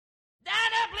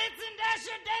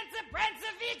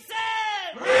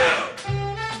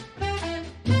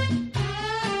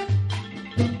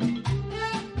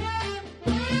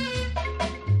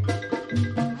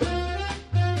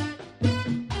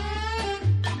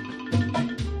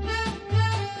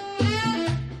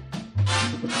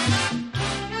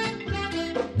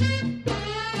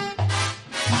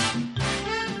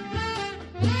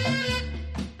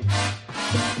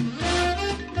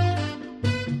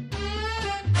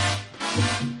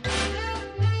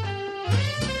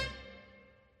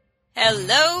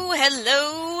Hello,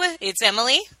 hello. It's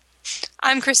Emily.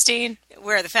 I'm Christine.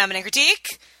 We're the Feminine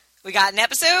Critique. We got an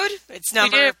episode. It's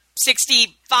number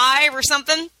 65 or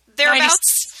something.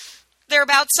 Thereabouts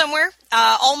somewhere.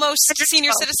 Almost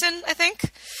senior citizen, I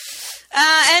think.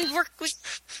 And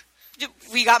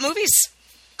we got movies.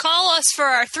 Call us for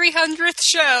our 300th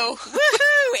show.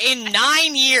 Woohoo! In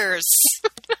 9 years.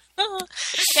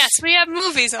 Yes, we have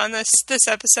movies on this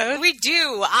episode. We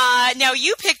do. Now,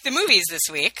 you picked the movies this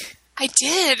week. I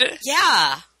did.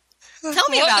 Yeah. Tell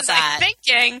me about that. What was I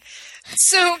thinking?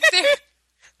 So,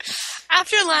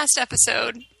 after last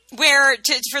episode... Where,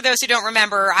 for those who don't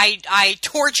remember, I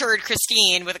tortured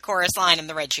Christine with a chorus line in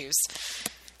The Red Shoes.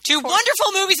 Two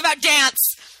wonderful movies about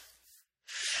dance.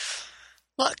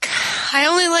 Look, I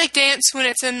only like dance when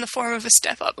it's in the form of a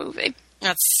step-up movie.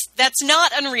 That's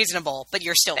not unreasonable, but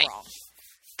you're still wrong.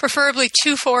 Preferably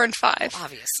 2, 4, and 5.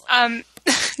 Obviously.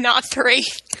 Not 3.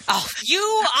 Oh,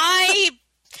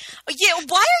 yeah,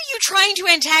 why are you trying to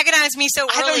antagonize me so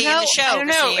early in the show? I don't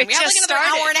know. We have like another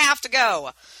hour and a half to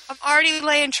go. I'm already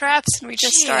laying traps, and we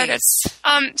just started.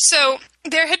 So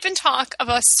there had been talk of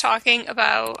us talking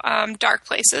about Dark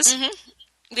Places. Mm-hmm.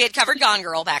 We had covered Gone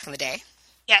Girl back in the day.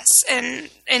 Yes, and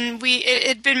it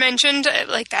had been mentioned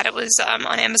like that it was on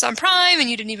Amazon Prime, and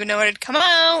you didn't even know it had come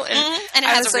out, and it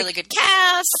has a really good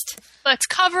cast. Let's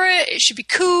cover it. It should be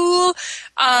cool.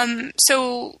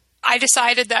 So I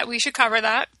decided that we should cover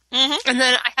that. Mm-hmm. And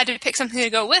then I had to pick something to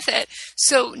go with it.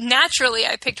 So naturally,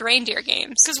 I picked Reindeer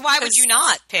Games. Because why would you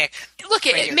not pick? Look,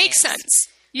 it makes sense.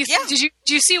 Do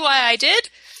you see why I did?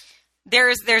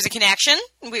 There's a connection.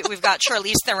 We've got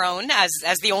Charlize Theron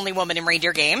as the only woman in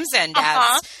Reindeer Games, and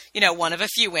as one of a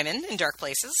few women in Dark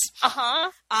Places.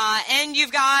 And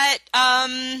you've got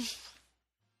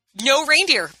no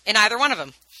reindeer in either one of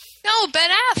them. No,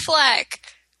 Ben Affleck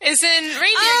is in Reindeer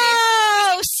Games.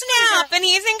 Oh, snap! And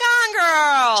he's in Gone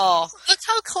Girl. Look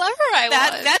how clever I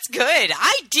was. That's good.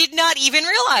 I did not even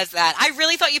realize that. I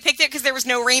really thought you picked it because there was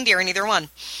no reindeer in either one.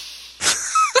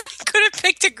 Could have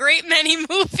picked a great many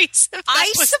movies.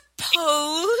 I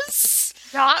suppose.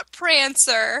 Not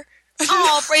Prancer.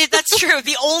 Oh, that's true.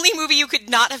 The only movie you could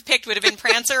not have picked would have been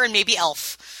Prancer and maybe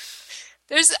Elf.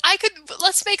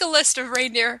 Let's make a list of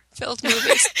reindeer-filled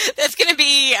movies. That's going to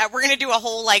be, we're going to do a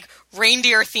whole,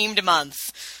 reindeer-themed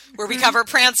month where we cover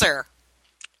Prancer.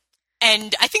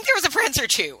 And I think there was a Prancer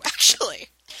 2, actually.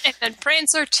 And then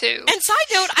Prancer 2. And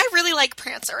side note, I really like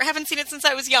Prancer. I haven't seen it since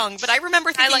I was young, but I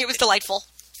remember thinking it was delightful.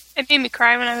 It made me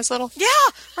cry when I was little. Yeah,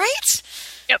 right?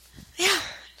 Yep. Yeah.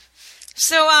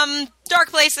 So, Dark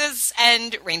Places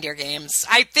and Reindeer Games.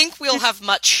 I think we'll have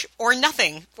much or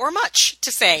nothing or much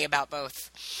to say about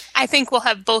both. I think we'll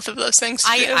have both of those things.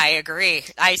 I agree.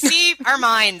 I see our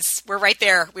minds. We're right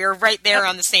there. We're right there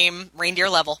on the same reindeer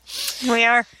level. We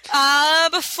are.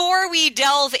 Before we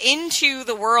delve into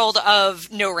the world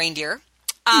of no reindeer,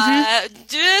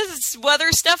 just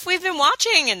other stuff we've been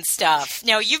watching and stuff.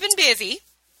 Now, you've been busy.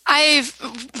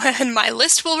 My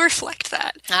list will reflect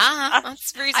that.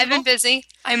 That's reasonable. I've been busy.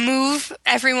 I'm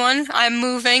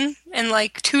moving in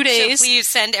 2 days. So please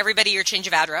send everybody your change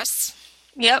of address.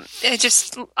 Yep.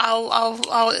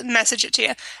 I'll message it to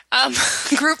you.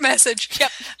 Group message.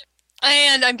 Yep.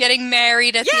 And I'm getting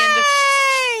married at the end of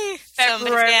February.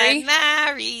 Somebody's getting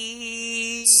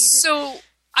married. So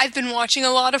I've been watching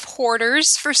a lot of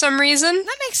Hoarders for some reason.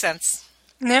 That makes sense.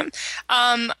 Yep.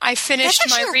 I finished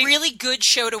That's actually a really good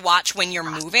show to watch when you're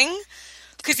moving.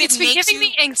 Because it's been giving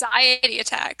me anxiety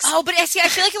attacks. Oh, but I feel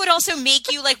like it would also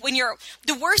make you, when you're...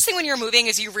 The worst thing when you're moving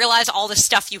is you realize all the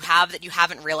stuff you have that you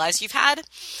haven't realized you've had.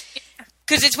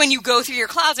 Because it's when you go through your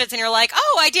closets and you're like,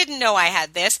 oh, I didn't know I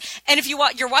had this. And if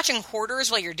you're watching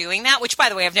Hoarders while you're doing that, which, by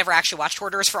the way, I've never actually watched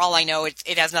Hoarders. For all I know,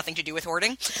 it has nothing to do with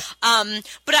hoarding.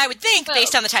 But I would think,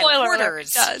 based on the title of Hoarders...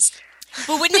 It does.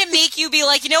 But wouldn't it make you be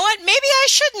like, you know what, maybe I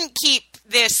shouldn't keep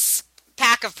this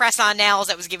pack of press-on nails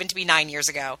that was given to me 9 years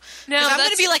ago. Because I'm going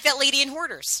to be like that lady in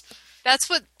Hoarders. That's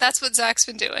what Zach's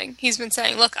been doing. He's been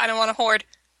saying, look, I don't want to hoard.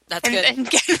 That's good. And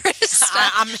getting rid of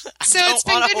stuff. So it's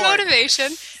been good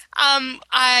motivation.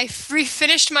 I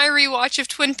finished my rewatch of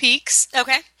Twin Peaks.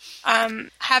 Okay.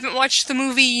 Haven't watched the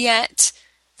movie yet.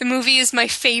 The movie is my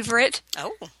favorite.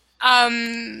 Oh.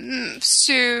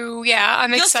 So, yeah,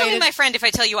 I'm excited. You'll still be my friend if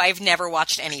I tell you I've never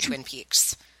watched any Twin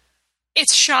Peaks.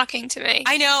 It's shocking to me.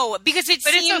 I know, because it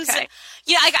seems... It's okay.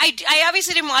 Yeah, I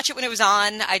obviously didn't watch it when it was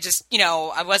on. I just,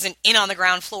 I wasn't in on the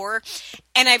ground floor.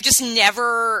 And I've just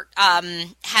never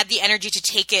had the energy to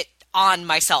take it on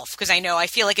myself. Because I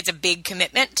feel like it's a big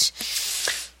commitment.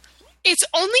 It's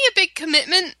only a big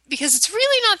commitment because it's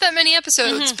really not that many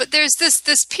episodes, but there's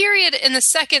this period in the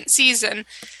second season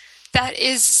that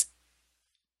is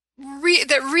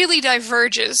that really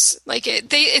diverges. Like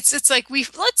it's like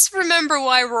let's remember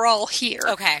why we're all here.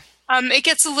 Okay. It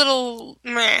gets a little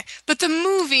meh, but the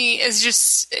movie is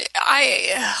just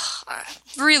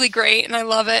really great, and I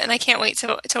love it, and I can't wait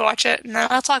to watch it. And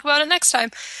I'll talk about it next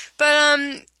time.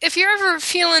 But if you're ever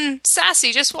feeling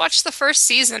sassy, just watch the first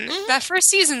season. That first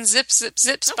season zips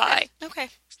by. Okay.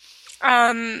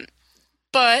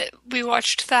 But we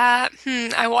watched that.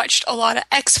 I watched a lot of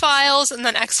X-Files, and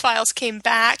then X-Files came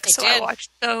back, I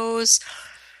watched those.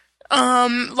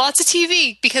 Lots of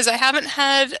TV, because I haven't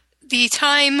had the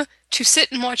time to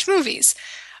sit and watch movies.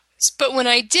 But when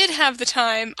I did have the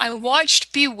time, I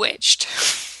watched Bewitched.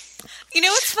 You know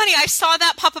what's funny? I saw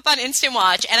that pop up on Instant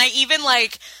Watch, and I even,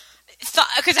 like, thought,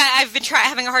 because I've been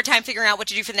having a hard time figuring out what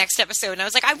to do for the next episode, and I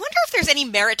was like, I wonder if there's any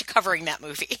merit to covering that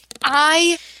movie.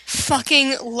 I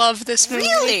fucking love this movie.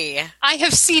 Really? I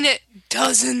have seen it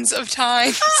dozens of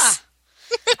times. Huh.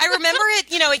 I remember it,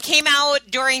 it came out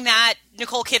during that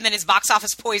Nicole Kidman is box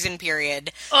office poison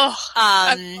period. Oh,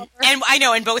 and I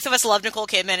know, and both of us love Nicole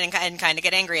Kidman and kind of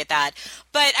get angry at that.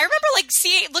 But I remember, like,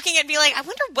 looking at it and be like, I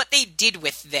wonder what they did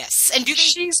with this. And do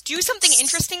they do something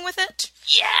interesting with it?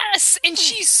 Yes! And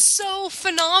she's so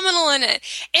phenomenal in it.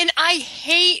 And I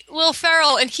hate Will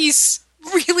Ferrell, and he's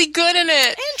really good in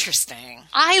it. Interesting.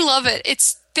 I love it.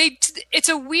 It's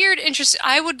a weird, interest.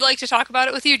 I would like to talk about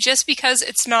it with you just because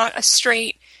it's not a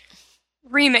straight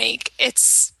remake.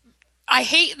 I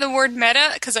hate the word meta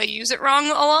because I use it wrong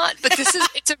a lot, but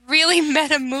it's a really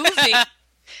meta movie.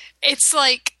 It's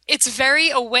like, it's very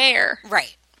aware.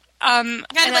 Right. Kind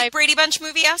of like Brady Bunch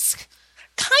movie-esque?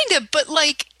 Kind of, but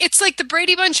like, it's like the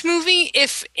Brady Bunch movie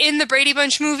if in the Brady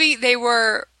Bunch movie they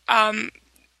were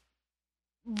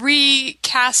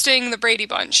recasting the Brady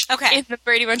Bunch. Okay. In the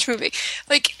Brady Bunch movie.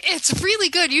 Like, it's really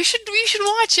good. You should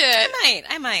watch it.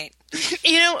 I might.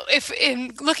 If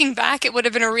in looking back, it would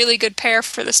have been a really good pair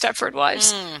for the Stepford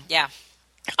Wives. Yeah.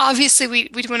 Obviously, we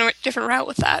went a different route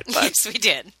with that. But yes, we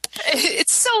did.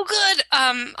 It's so good.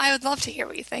 I would love to hear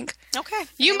what you think. Okay.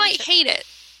 You might hate it.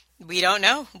 We don't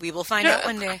know. We will find out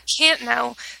one day. Can't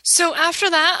know. So after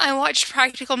that, I watched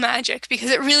Practical Magic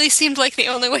because it really seemed like the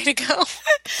only way to go.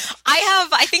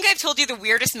 I think I've told you the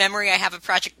weirdest memory I have of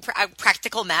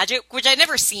Practical Magic, which I'd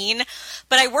never seen,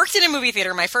 but I worked in a movie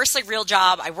theater. My first real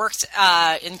job, I worked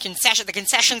in the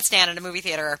concession stand at a movie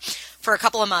theater for a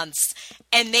couple of months,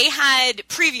 and they had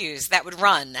previews that would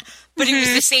run, but it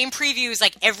was the same previews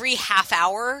every half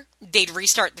hour. They'd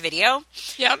restart the video.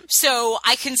 Yep. So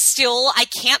I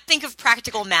can't think of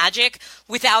Practical Magic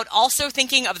without also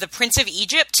thinking of The Prince of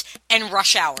Egypt and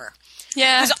Rush Hour.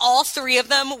 Yeah. Because all three of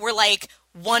them were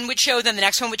one would show, then the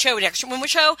next one would show, the next one would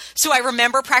show. So I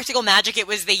remember Practical Magic,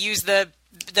 they used the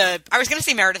I was going to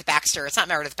say Meredith Baxter. It's not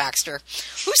Meredith Baxter.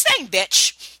 Who sang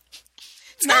Bitch?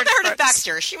 It's not Meredith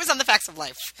Baxter. She was on The Facts of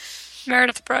Life.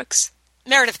 Meredith Brooks.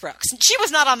 She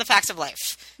was not on The Facts of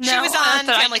Life. No, she was on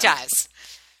Family Ties.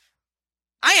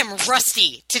 I am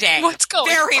rusty today. What's going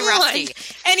on? Very rusty.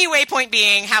 Anyway, point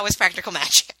being, how is Practical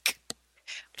Magic?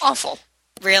 Awful.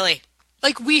 Really?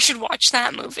 We should watch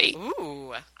that movie.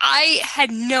 Ooh. I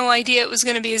had no idea it was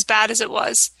going to be as bad as it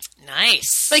was.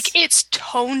 Nice. It's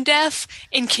tone deaf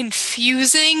and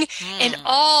confusing and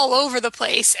all over the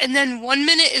place. And then 1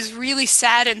 minute is really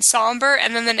sad and somber,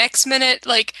 and then the next minute,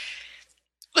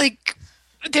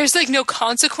 there's no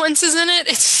consequences in it.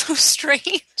 It's so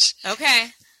strange.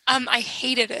 Okay. I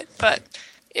hated it, but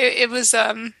it was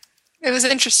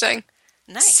interesting.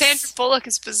 Nice. Sandra Bullock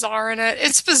is bizarre in it.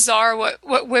 It's bizarre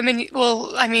what women.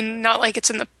 Well, I mean, not like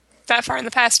it's that far in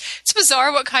the past. It's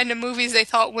bizarre what kind of movies they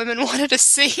thought women wanted to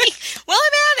see. Well,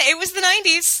 man, it was the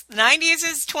 90s. The 90s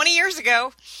is 20 years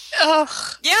ago. Ugh.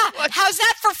 Yeah. How's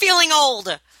that for feeling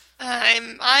old?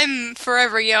 I'm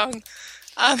forever young.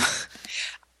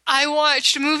 I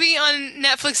watched a movie on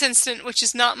Netflix Instant, which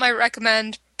is not my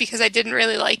recommend because I didn't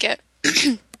really like it.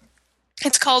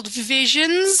 It's called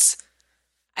Visions.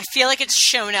 I feel like it's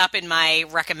shown up in my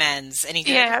recommends. Any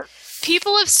good? Yeah.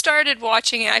 People have started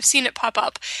watching it. I've seen it pop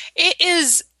up. It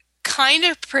is kind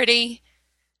of pretty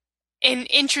and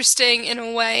interesting in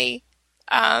a way.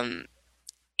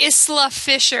 Isla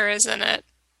Fisher is in it.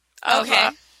 Okay.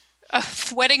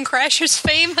 Of Wedding Crashers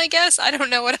fame, I guess. I don't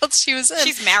know what else she was in.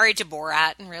 She's married to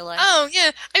Borat in real life. Oh,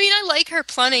 yeah. I mean, I like her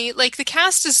plenty. The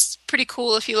cast is pretty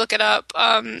cool if you look it up.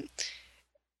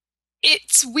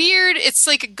 It's weird. It's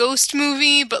like a ghost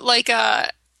movie, but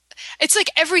it's like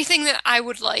everything that I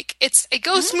would like. It's a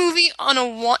ghost movie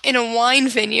in a wine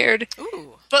vineyard.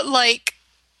 Ooh. But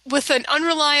with an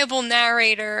unreliable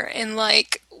narrator and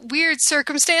like weird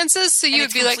circumstances. So you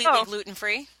would be like, "Oh,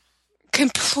 gluten-free."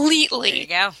 Completely. There you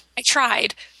go. I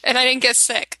tried, and I didn't get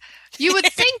sick. You would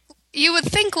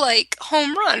think like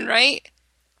home run, right?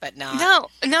 But not. No,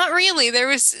 not really. There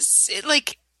was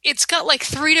like it's got like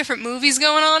 3 different movies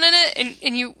going on in it,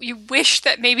 and you wish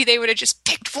that maybe they would have just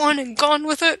picked one and gone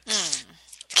with it.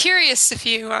 Curious if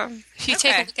you take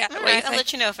a look at it. Right, I'll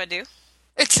let you know if I do.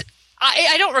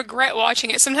 I don't regret watching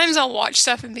it. Sometimes I'll watch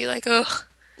stuff and be like, ugh.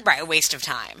 Right, a waste of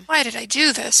time. Why did I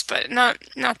do this? But not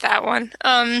that one.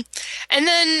 And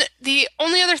then the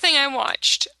only other thing I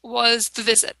watched was The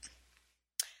Visit.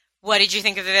 What did you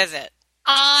think of The Visit?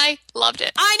 I loved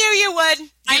it. I knew you would.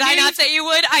 Did I not say you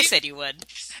would? I said you would.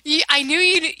 I knew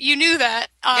you knew that.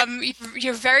 Yep.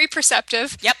 You're very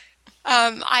perceptive. Yep.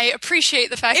 I appreciate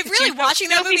the fact that really watching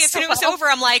that movie as soon as it was over,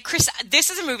 I'm like, this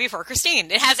is a movie for Christine.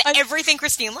 It has everything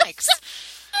Christine likes.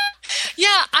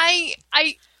 Yeah, I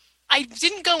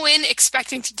didn't go in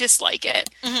expecting to dislike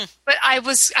it, but I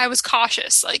was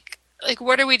cautious. Like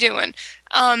what are we doing?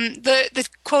 The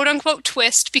quote unquote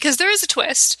twist, because there is a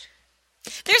twist.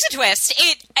 There's a twist.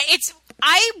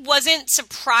 I wasn't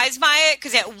surprised by it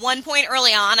because at one point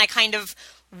early on, I kind of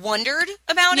wondered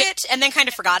about it and then kind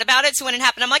of forgot about it. So when it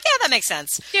happened, I'm like, yeah, that makes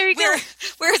sense. There you go.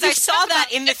 Whereas I saw that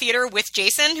in the theater with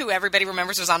Jason, who everybody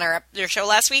remembers was on their show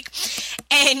last week.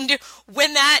 And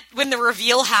when the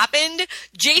reveal happened,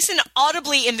 Jason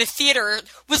audibly in the theater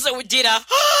did a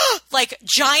like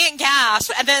giant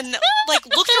gasp and then like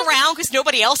looked around because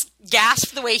nobody else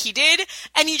gasped the way he did.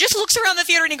 And he just looks around the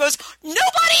theater and he goes,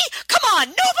 "Nobody? Come on,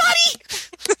 nobody!"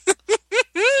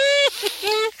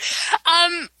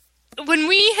 When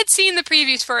we had seen the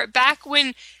previews for it, back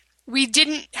when we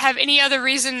didn't have any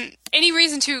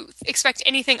reason to expect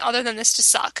anything other than this to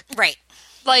suck. Right.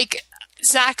 Like,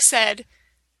 Zach said,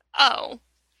 "Oh,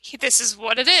 this is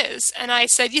what it is." And I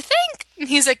said, "You think?" And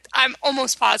he's like, "I'm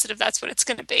almost positive that's what it's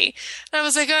going to be." And I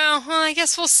was like, "Oh, well, I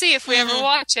guess we'll see if we ever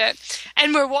watch it."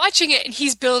 And we're watching it, and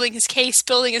he's building his case.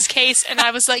 And I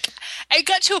was like, I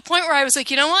got to a point where I was like,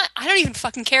 you know what? I don't even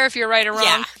fucking care if you're right or wrong.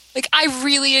 Yeah. Like, I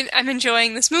really am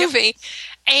enjoying this movie. Yep.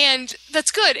 And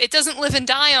that's good. It doesn't live and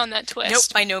die on that twist. Nope,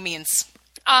 by no means.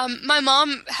 My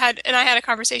mom had a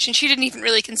conversation. She didn't even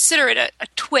really consider it a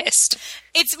twist.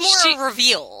 It's more a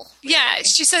reveal. Really. Yeah,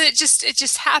 she said it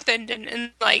just happened,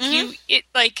 and like it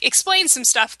like explains some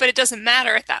stuff, but it doesn't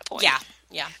matter at that point.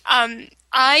 Yeah.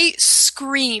 I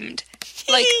screamed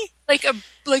like a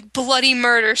bloody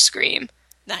murder scream.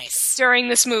 Nice. During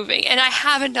this movie, and I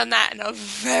haven't done that in a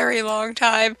very long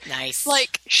time. Nice.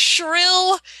 Like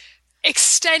shrill,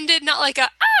 extended, not like a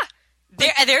ah.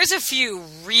 There's a few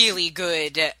really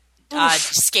good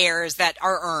scares that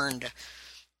are earned.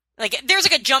 Like there's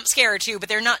like a jump scare or two, but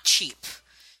they're not cheap.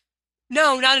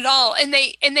 No, not at all. And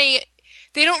they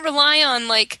don't rely on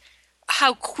like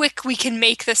how quick we can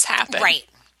make this happen. Right.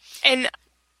 And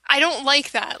I don't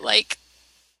like that. Like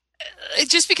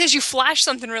just because you flash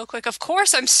something real quick, of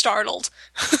course I'm startled.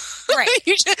 Right.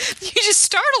 you just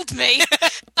startled me.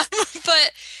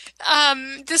 But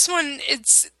this one,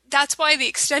 that's why the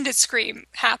extended scream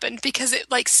happened, because it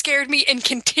like scared me and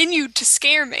continued to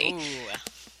scare me. Ooh.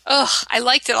 Ugh, I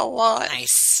liked it a lot.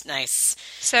 Nice.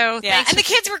 So yeah, and the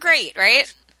kids were great,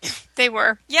 right? They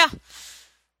were. Yeah.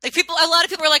 Like a lot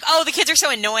of people are like, "Oh, the kids are so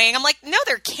annoying." I'm like, "No,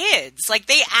 they're kids. Like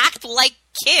they act like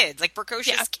kids, like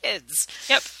precocious kids."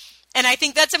 Yep. And I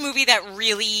think that's a movie that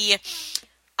really,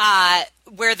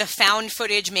 where the found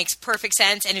footage makes perfect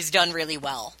sense and is done really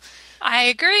well. I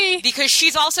agree. Because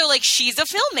she's also, like, she's a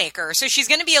filmmaker, so she's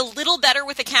going to be a little better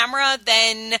with a camera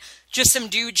than just some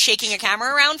dude shaking a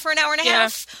camera around for an hour and a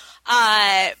half.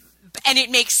 And it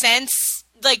makes sense.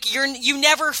 Like, you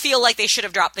never feel like they should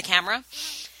have dropped the camera.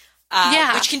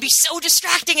 Which can be so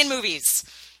distracting in movies.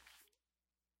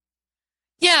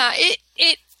 Yeah,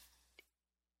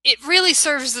 it really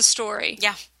serves the story.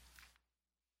 Yeah.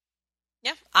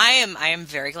 Yeah. I am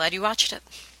very glad you watched it.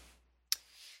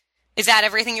 Is that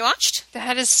everything you watched?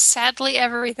 That is sadly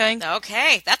everything.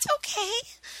 Okay. That's okay.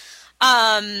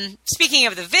 Speaking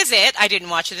of The Visit, I didn't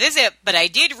watch The Visit, but I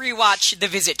did rewatch The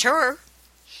Visitor.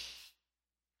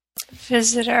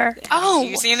 Visitor. Have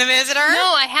you seen The Visitor?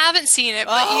 No, I haven't seen it.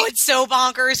 But it's so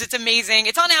bonkers. It's amazing.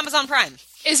 It's on Amazon Prime.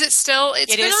 Is it still? It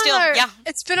is still. Yeah.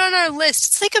 It's been on our list.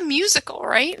 It's like a musical,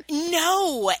 right?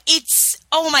 No, it's.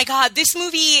 Oh my God, this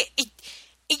movie.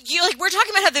 We're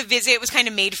talking about how The Visit was kind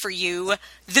of made for you.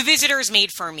 The Visitor is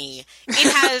made for me.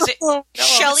 It has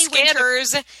Shelley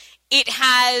Winters. It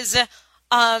has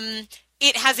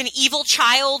an evil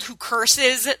child who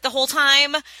curses the whole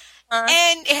time.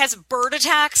 And it has bird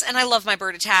attacks, and I love my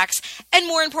bird attacks. And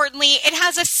more importantly, it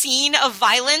has a scene of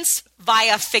violence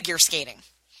via figure skating.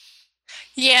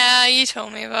 Yeah, you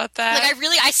told me about that. Like,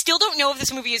 I still don't know if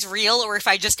this movie is real or if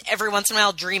I just every once in a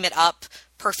while dream it up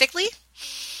perfectly.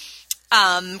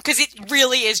 Because it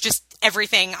really is just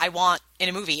everything I want in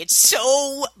a movie. It's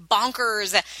so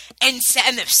bonkers, and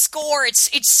the score, it's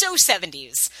so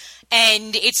 70s.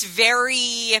 And it's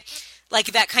very, like,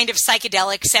 that kind of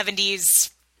psychedelic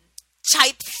 70s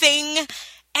type thing.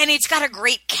 And it's got a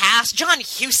great cast. John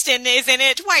Huston is in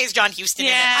it. Why is John Huston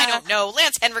in it? I don't know.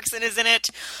 Lance Henriksen is in it.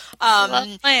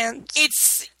 Love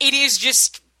Lance. It is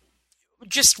just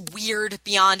weird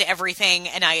beyond everything,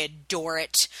 and I adore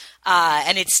it.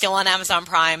 And it's still on Amazon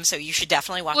Prime, so you should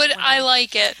definitely watch it. Would I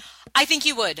like it? I think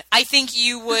you would. I think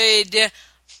you would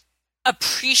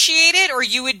appreciate it, or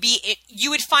you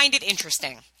would find it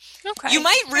interesting. Okay. You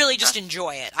might really just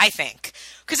enjoy it, I think.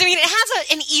 Because, I mean, it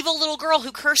has an evil little girl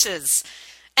who curses.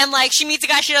 And, like, she meets a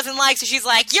guy she doesn't like, so she's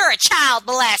like, "You're a child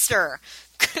molester."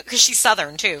 Because she's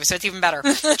Southern, too, so it's even better.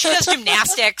 She does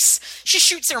gymnastics. She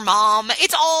shoots her mom.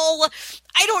 It's all...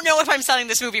 I don't know if I'm selling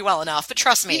this movie well enough, but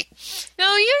trust me.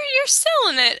 No, you're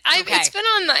selling it. Okay. It's been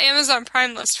on the Amazon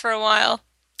Prime list for a while.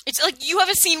 It's like you have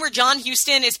a scene where John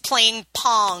Huston is playing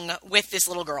Pong with this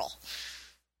little girl.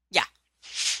 Yeah.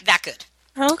 That good.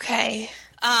 Okay.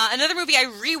 Another movie I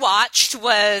rewatched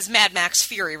was Mad Max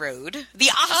Fury Road. The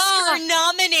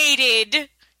Oscar-nominated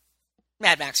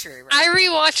Mad Max Fury Road. I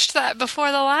rewatched that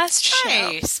before the last show.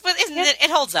 Nice. But it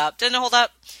holds up. Doesn't it hold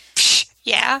up?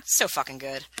 Yeah. So fucking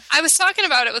good. I was talking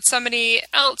about it with somebody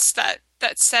else that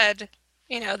said,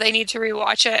 they need to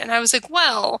rewatch it. And I was like,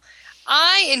 well,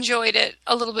 I enjoyed it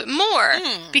a little bit more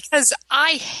because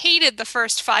I hated the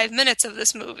first 5 minutes of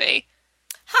this movie.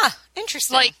 Huh.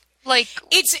 Interesting.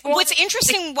 What's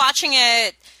interesting watching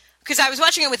it, because I was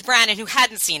watching it with Brandon, who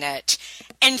hadn't seen it,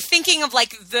 and thinking of,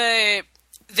 like, the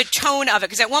tone of it,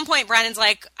 because at one point Brandon's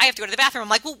like, "I have to go to the bathroom." I'm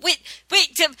like, "Well, wait,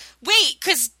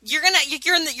 because you're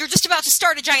just about to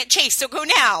start a giant chase, so go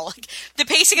now." Like, the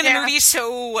pacing in the movie is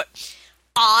so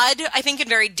odd, I think, and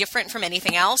very different from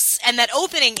anything else, and that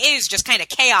opening is just kind of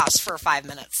chaos for 5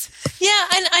 minutes. Yeah,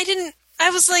 and I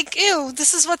was like, ew,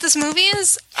 this is what this movie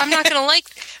is? I'm not going to like...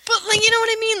 But, like, you know what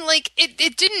I mean? Like,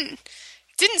 it didn't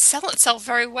sell itself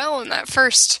very well in that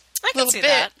first little bit.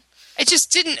 That. It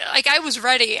just didn't... Like, I was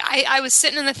ready. I was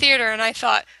sitting in the theater and I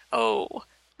thought, oh,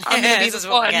 I'm going to be the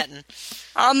one.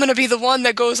 I'm going to be the one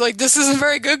that goes like, this isn't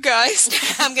very good, guys.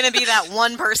 I'm going to be that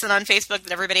one person on Facebook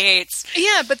that everybody hates.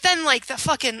 Yeah, but then, like, the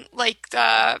fucking... Like,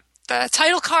 the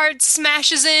title card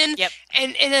smashes in,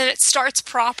 and then it starts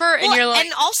proper, and you're like...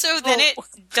 And also, then it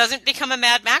doesn't become a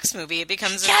Mad Max movie. It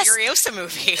becomes a Furiosa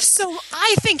movie. So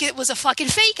I think it was a fucking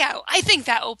fake-out. I think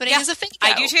that opening is a fake-out.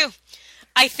 I do, too.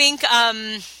 I think,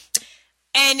 and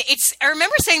I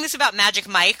remember saying this about Magic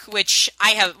Mike, which,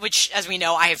 as we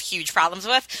know, I have huge problems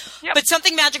with. Yep. But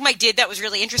something Magic Mike did that was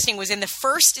really interesting was in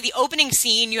the opening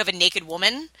scene, you have a naked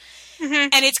woman. Mm-hmm.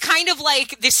 And it's kind of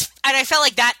like this, and I felt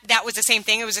like that was the same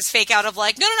thing. It was this fake out of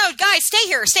like, no, guys, stay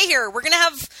here. We're going to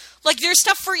have, like, there's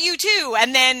stuff for you too.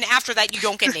 And then after that, you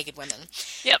don't get naked women.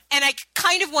 Yep. And I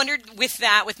kind of wondered with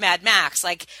Mad Max,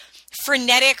 like,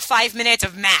 frenetic 5 minutes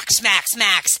of Max.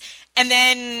 And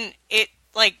then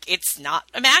it's not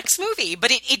a Max movie,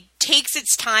 but it takes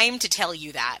its time to tell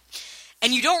you that.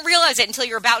 And you don't realize it until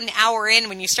you're about an hour in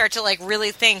when you start to, like,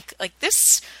 really think, like,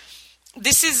 this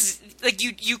is, like,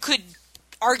 you could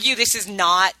argue this is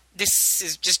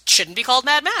just shouldn't be called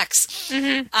Mad Max.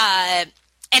 Mm-hmm.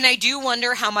 And I do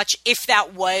wonder how much, if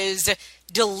that was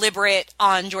deliberate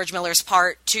on George Miller's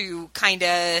part to kind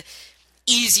of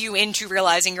ease you into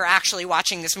realizing you're actually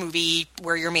watching this movie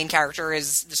where your main character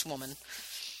is this woman.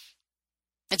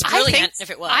 It's brilliant if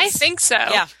it was. I think so.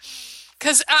 Yeah.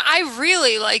 Because I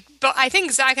really, but I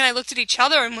think Zach and I looked at each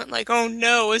other and went like, oh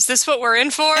no, is this what we're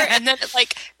in for? And then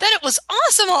it was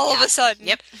awesome all of a sudden.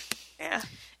 Yep. Yeah.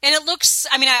 And it looks,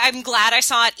 I mean, I'm glad I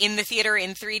saw it in the theater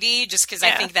in 3D, just because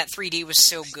I think that 3D was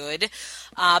so good.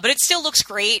 But it still looks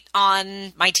great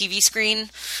on my TV screen.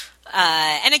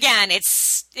 And again,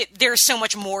 there's so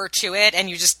much more to it, and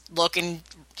you just look and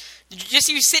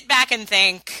you sit back and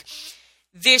think,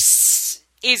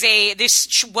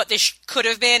 what this could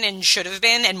have been and should have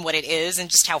been, and what it is, and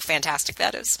just how fantastic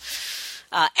that is.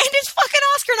 And it's fucking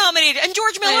Oscar nominated. And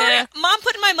George Miller, I'm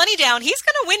putting my money down. He's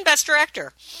going to win Best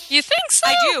Director. You think so?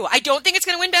 I do. I don't think it's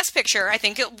going to win Best Picture. I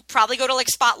think it'll probably go to like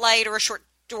Spotlight or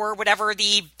or whatever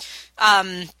the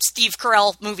Steve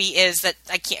Carell movie is that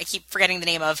I keep forgetting the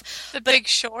name of. The Big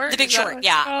Short. The Big Short.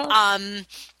 Yeah.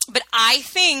 But I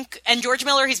think, and George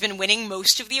Miller, he's been winning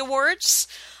most of the awards.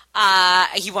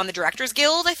 He won the Directors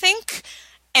Guild, I think.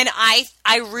 And I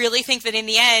really think that in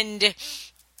the end,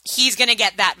 he's going to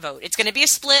get that vote. It's going to be a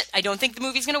split. I don't think the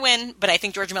movie's going to win, but I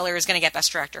think George Miller is going to get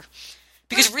Best Director.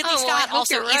 Because Ridley Scott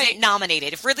also isn't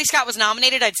nominated. If Ridley Scott was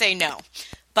nominated, I'd say no.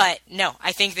 But no,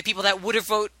 I think the people that would have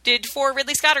voted for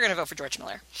Ridley Scott are going to vote for George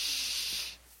Miller.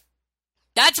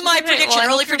 That's my prediction.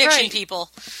 Early prediction, people.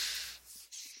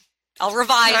 I'll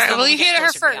revise. All right, well, you heard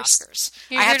it first.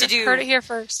 I have to do. Heard it here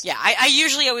first. Yeah, I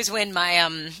usually always win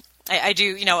my I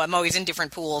do. I'm always in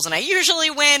different pools, and I usually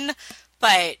win.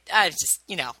 But just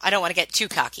I don't want to get too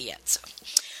cocky yet. So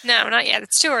no, not yet.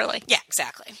 It's too early. Yeah,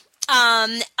 exactly.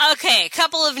 Okay, a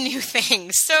couple of new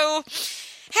things. So,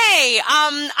 hey,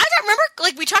 I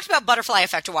remember we talked about Butterfly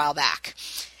Effect a while back,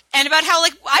 and about how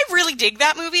I really dig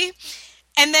that movie.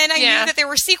 And then I knew that there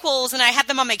were sequels, and I had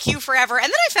them on my queue forever. And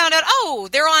then I found out,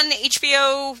 they're on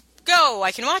HBO Go.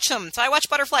 I can watch them. So I watched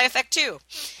Butterfly Effect too.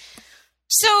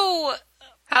 So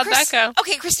how'd that go?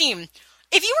 Okay, Christine,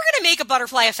 if you were going to make a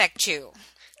Butterfly Effect 2,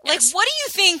 yes. What do you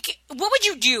think? What would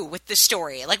you do with the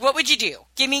story? What would you do?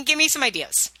 Give me some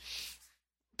ideas.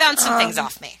 Bounce some things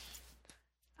off me.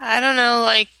 I don't know,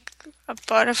 a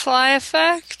Butterfly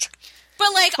Effect. But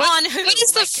on who?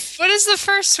 What is the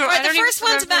first one? Right, the first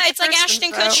one's about it's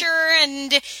Ashton Kutcher,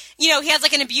 and he has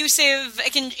an abusive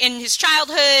in his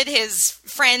childhood. His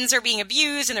friends are being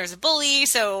abused, and there's a bully.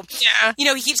 So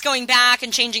he keeps going back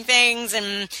and changing things,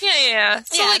 and So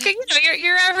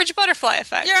your average Butterfly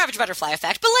Effect. Your average Butterfly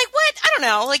Effect. But what? I don't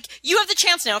know. You have the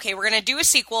chance now. Okay, we're going to do a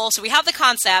sequel, so we have the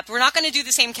concept. We're not going to do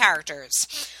the same characters.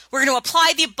 We're going to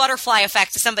apply the Butterfly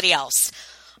Effect to somebody else.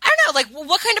 I don't know.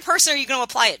 What kind of person are you going to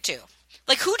apply it to?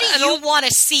 Who do you want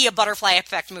to see a Butterfly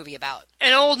Effect movie about?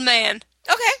 An old man.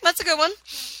 Okay, that's a good one.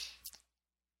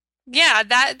 Yeah,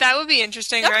 that would be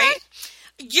interesting, okay. Right?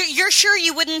 You're sure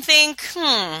you wouldn't think,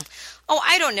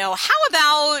 I don't know. How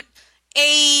about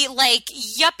a,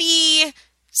 yuppie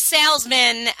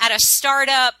salesman at a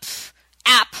startup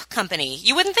app company?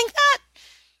 You wouldn't think that?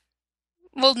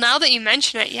 Well, now that you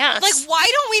mention it, yes. Why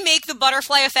don't we make the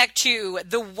Butterfly Effect 2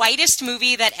 the whitest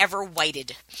movie that ever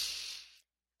whited?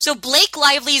 So Blake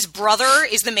Lively's brother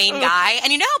is the main guy,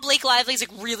 and you know how Blake Lively's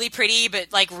really pretty, but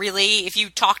really, if you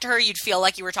talk to her, you'd feel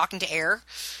like you were talking to air.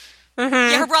 Mm-hmm.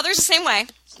 Yeah, her brother's the same way.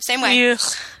 Yeah.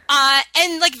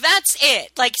 And that's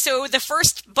it. So the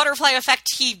first Butterfly Effect,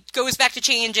 he goes back to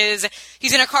changes.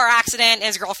 He's in a car accident and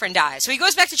his girlfriend dies. So he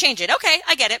goes back to change it. Okay,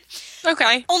 I get it.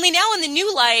 Okay. Only now in the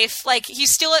new life,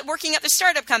 he's still working at the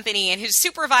startup company, and his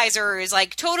supervisor is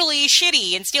totally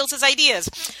shitty and steals his ideas.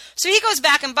 So he goes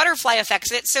back and Butterfly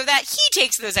Effects it so that he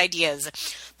takes those ideas.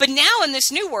 But now in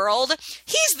this new world,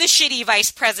 he's the shitty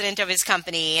vice president of his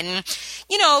company, and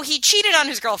he cheated on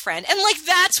his girlfriend, and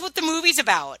that's what the movie's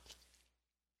about.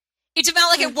 It's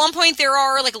about at one point there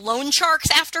are loan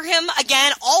sharks after him.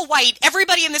 Again, all white.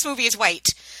 Everybody in this movie is white.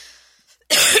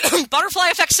 Butterfly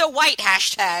Effect so white,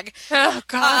 hashtag. Oh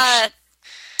gosh.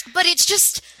 But it's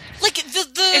just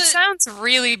It sounds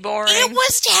really boring. It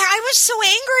was I was so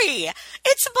angry.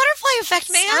 It's the Butterfly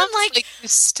Effect, man. Sounds like you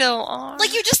still are.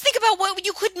 You just think about what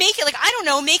you could make it. I don't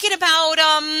know, make it about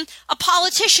a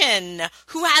politician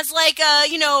who has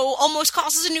almost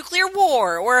causes a nuclear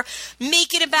war, or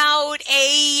make it about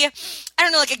a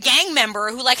gang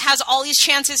member who has all these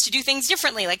chances to do things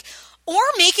differently, or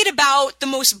make it about the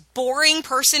most boring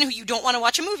person who you don't want to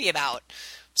watch a movie about.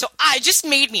 So it just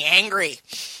made me angry.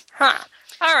 Huh.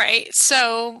 All right.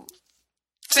 So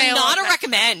not a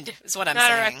recommend is what I'm saying.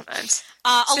 Not a recommend.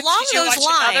 Along those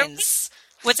lines.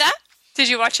 What's that? Did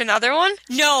you watch another one?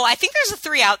 No, I think there's a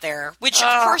 3 out there, which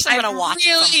of course I'm going to watch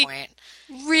at some point.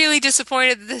 Really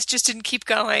disappointed that this just didn't keep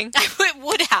going. It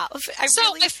would have. I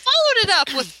followed it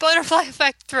up with Butterfly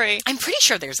Effect 3. I'm pretty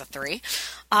sure there's a 3.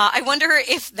 I wonder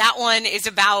if that one is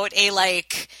about a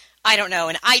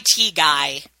an IT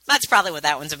guy. That's probably what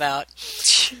that one's about.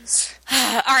 Jeez.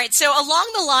 All right, so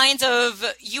along the lines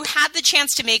of you had the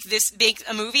chance to make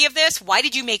a movie of this, why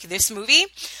did you make this movie?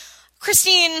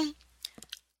 Christine,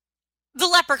 the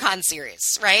Leprechaun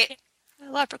series, right?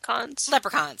 Leprechauns.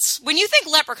 When you think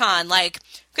Leprechaun,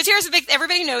 because here's the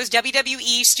everybody knows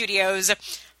WWE Studios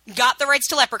got the rights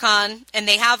to Leprechaun, and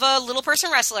they have a little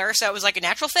person wrestler, so it was a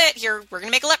natural fit. Here, we're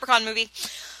going to make a Leprechaun movie.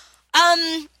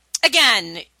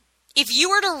 Again, if you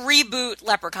were to reboot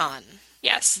Leprechaun,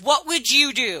 yes, what would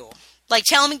you do?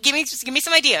 Tell me, give me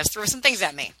some ideas. Throw some things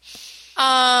at me.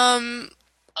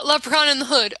 Leprechaun in the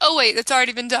Hood. Oh wait, that's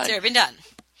already been done. It's already been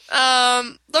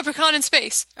done. Leprechaun in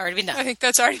Space. Already been done. I think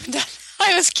that's already been done.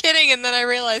 I was kidding, and then I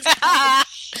realized.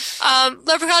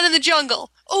 Leprechaun in the Jungle.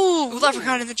 Ooh,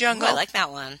 Leprechaun in the Jungle. Ooh, I like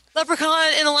that one.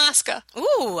 Leprechaun in Alaska.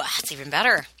 Ooh, that's even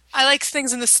better. I like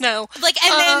things in the snow. Like,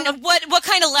 and then what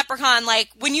kind of leprechaun, like,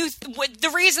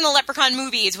 the reason the leprechaun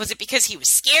movies, was it because he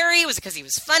was scary? Was it because he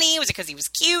was funny? Was it because he was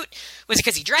cute? Was it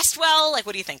because he dressed well? Like,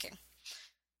 what are you thinking?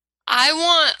 I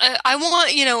want,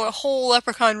 a whole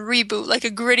leprechaun reboot, like a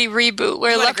gritty reboot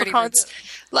where leprechauns,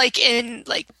 like, in,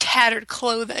 like, tattered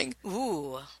clothing.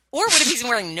 Ooh. Or what if he's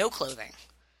wearing no clothing?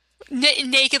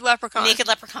 Naked leprechaun. Naked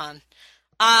leprechaun.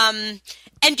 And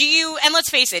let's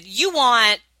face it, you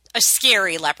want a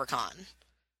scary leprechaun,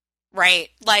 right?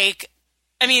 Like,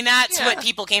 I mean, that's what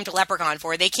people came to Leprechaun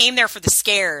for. They came there for the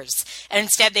scares, and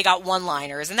instead they got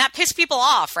one-liners, and that pissed people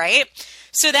off, right?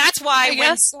 So that's why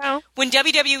when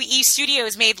WWE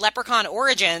Studios made Leprechaun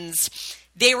Origins,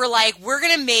 they were like, we're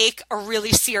going to make a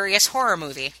really serious horror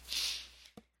movie.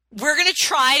 We're going to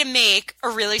try to make a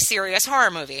really serious horror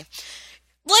movie.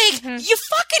 Like, you're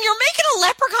making a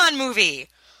Leprechaun movie.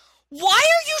 Why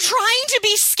are you trying to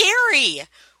be scary?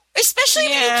 Especially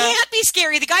if you can't be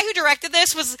scary. The guy who directed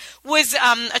this was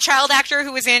a child actor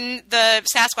who was in the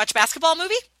Sasquatch basketball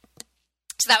movie.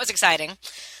 So that was exciting.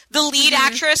 The lead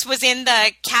actress was in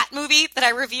the cat movie that I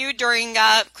reviewed during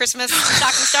Christmas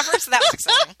Stocking Stuffer, so that was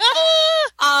exciting.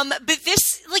 But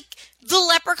this, like, the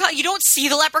leprechaun, you don't see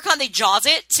the leprechaun, they jaws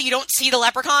it, so you don't see the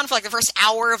leprechaun for, like, the first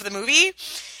hour of the movie.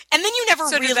 And then you never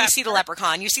really see the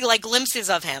leprechaun. You see, like, glimpses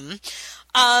of him.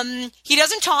 He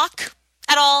doesn't talk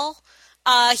at all.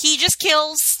 He just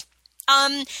kills.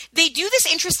 They do this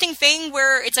interesting thing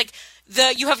where it's like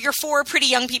you have your 4 pretty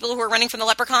young people who are running from the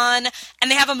leprechaun, and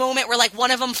they have a moment where, like,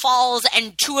 one of them falls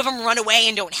and 2 of them run away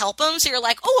and don't help him. So you're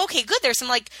like, oh, okay, good. There's some,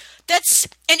 like, that's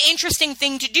an interesting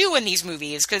thing to do in these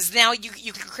movies, because now you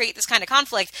can create this kind of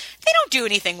conflict. They don't do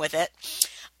anything with it.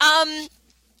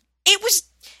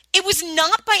 It was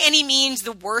not by any means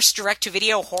the worst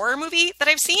direct-to-video horror movie that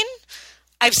I've seen.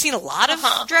 I've seen a lot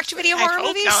of direct-to-video horror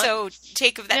movies, so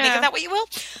make of that what you will.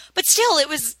 But still, it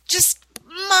was just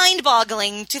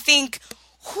mind-boggling to think,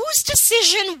 whose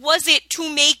decision was it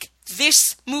to make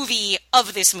this movie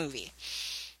of this movie?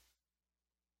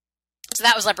 So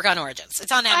that was Leprechaun Origins.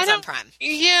 It's on Amazon Prime.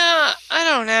 Yeah, I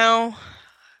don't know.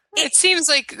 It seems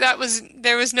like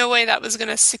there was no way that was going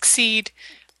to succeed.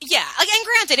 Yeah, and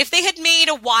granted, if they had made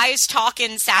a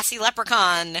wise-talking, sassy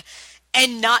leprechaun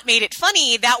and not made it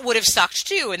funny, that would have sucked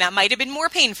too, and that might have been more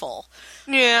painful.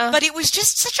 Yeah. But it was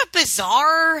just such a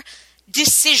bizarre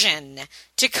decision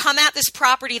to come at this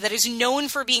property that is known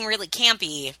for being really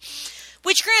campy.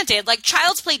 Which, granted, like,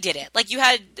 Child's Play did it. Like, you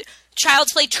had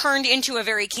Child's Play turned into a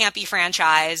very campy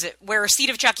franchise where Seed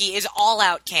of Chucky is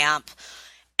all-out camp.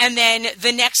 And then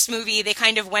the next movie, they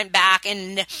kind of went back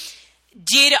and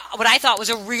did what I thought was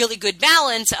a really good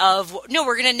balance of, no,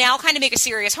 we're going to now kind of make a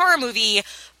serious horror movie,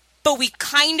 but we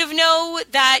kind of know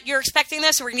that you're expecting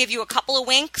this, so we're going to give you a couple of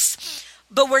winks,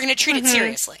 but we're going to treat it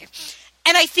seriously.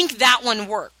 And I think that one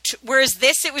worked. Whereas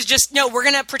this, it was just, no, we're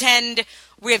going to pretend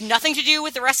we have nothing to do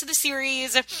with the rest of the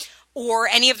series or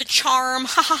any of the charm,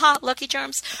 Lucky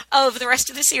Charms, of the rest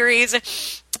of the series.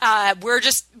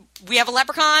 We have a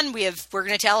leprechaun. We're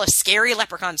going to tell a scary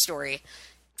leprechaun story.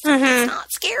 It's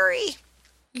not scary.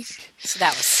 So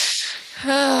that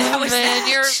was man,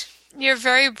 that. You're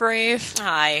very brave.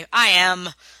 I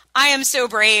am so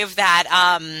brave that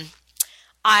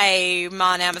I'm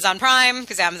on Amazon Prime,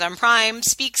 because Amazon Prime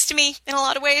speaks to me in a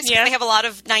lot of ways. Yeah. They have a lot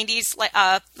of 90s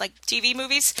like TV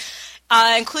movies,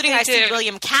 including I see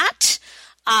William Cat,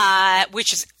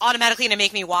 which is automatically going to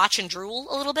make me watch and drool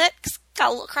a little bit, because got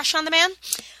a little crush on the man.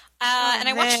 And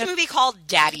I watched a movie called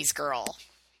Daddy's Girl.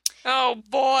 Oh,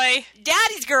 boy.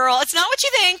 Daddy's Girl. It's not what you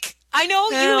think. I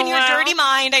know you and your dirty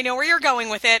mind. I know where you're going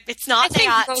with it. It's not that.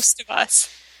 I think most of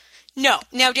us. No.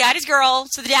 Now, Daddy's Girl.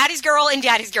 So the Daddy's Girl in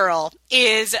Daddy's Girl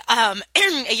is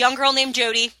a young girl named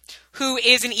Jody who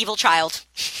is an evil child.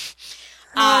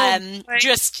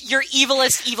 Just your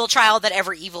evilest evil child that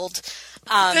ever eviled.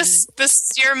 This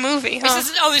is your movie, huh?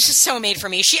 This is so made for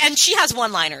me. She has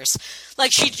one-liners.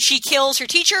 Like, she kills her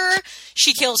teacher.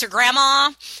 She kills her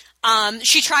grandma.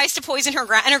 She tries to poison her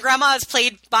and her grandma is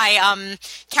played by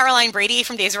Caroline Brady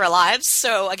from Days of Our Lives.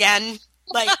 So again,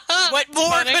 like, what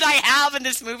more could I have in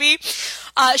this movie?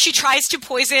 She tries to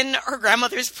poison her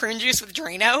grandmother's prune juice with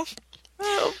Drano,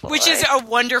 which is a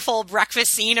wonderful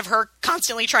breakfast scene of her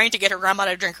constantly trying to get her grandma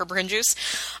to drink her prune juice.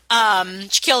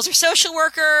 She kills her social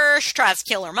worker. She tries to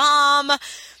kill her mom.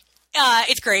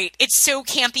 It's great. It's so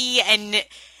campy, and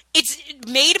it's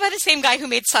made by the same guy who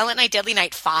made Silent Night, Deadly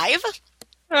Night 5.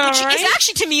 Which is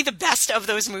actually, to me, the best of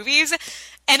those movies.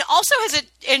 And also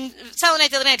in Silent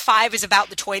Night, Deadly Night 5 is about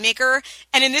the toy maker.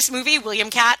 And in this movie, William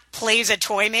Cat plays a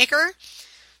toy maker.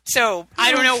 So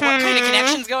I don't know what kind of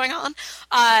connection's going on.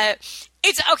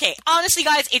 It's okay. Honestly,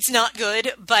 guys, it's not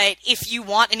good. But if you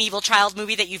want an evil child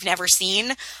movie that you've never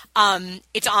seen,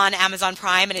 it's on Amazon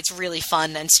Prime, and it's really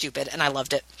fun and stupid, and I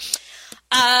loved it.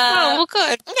 Well,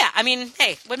 good. Yeah, I mean,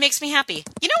 hey, what makes me happy?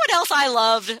 You know what else I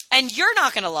loved? And you're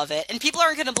not going to love it, and people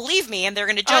aren't going to believe me, and they're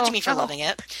going to judge me for loving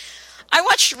it. I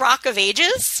watched Rock of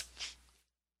Ages.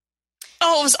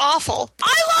 Oh, it was awful.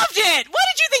 I loved it! What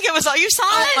did you think it was? You saw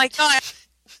it? Oh, my God.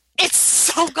 It's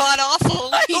so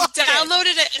god-awful. We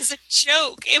downloaded it as a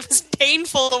joke. It was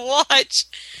painful to watch.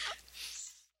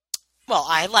 Well,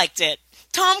 I liked it.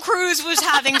 Tom Cruise was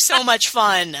having so much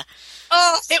fun.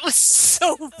 Oh, it was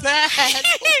so bad.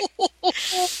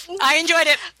 I enjoyed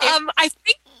it.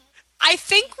 I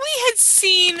think we had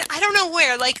seen, I don't know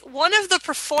where, like one of the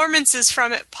performances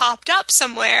from it popped up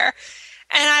somewhere,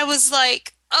 and I was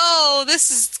like, oh,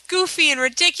 this is goofy and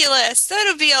ridiculous.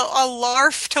 That'll be a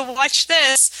larf to watch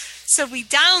this. So we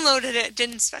downloaded it,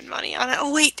 didn't spend money on it.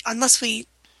 Oh, wait, unless we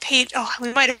paid. Oh,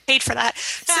 we might have paid for that.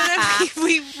 So then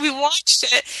we watched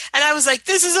it, and I was like,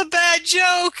 this is a bad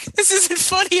joke. This isn't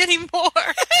funny anymore.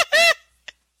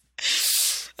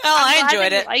 Well, I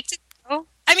enjoyed it. Liked it. Oh.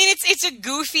 I mean, it's a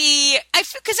goofy,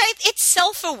 because it's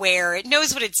self-aware. It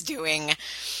knows what it's doing.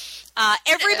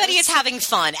 Everybody is having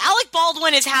fun. Alec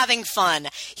Baldwin is having fun.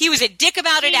 He was a dick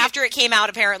about it after it came out,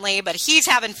 apparently, but he's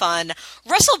having fun.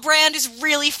 Russell Brand is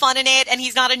really fun in it, and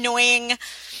he's not annoying.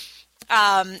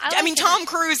 I mean, Tom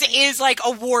Cruise is, like,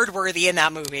 award-worthy in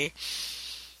that movie.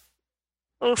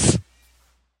 Oof.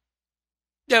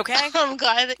 Okay. I'm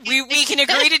glad that we can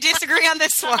agree to disagree on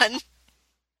this one.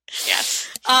 Yes.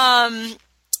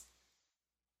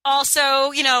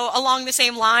 Also, along the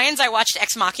same lines, I watched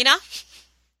Ex Machina.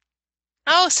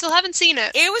 Oh, still haven't seen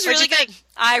it. It was really good.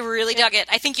 I really dug it.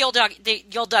 I think you'll dug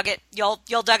it. You'll dug it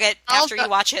after you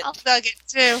watch it. I'll dug it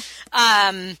too.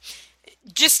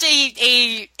 Just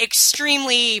a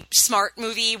extremely smart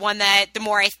movie. One that the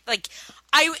more it's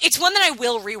one that I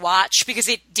will rewatch because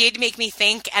it did make me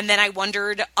think, and then I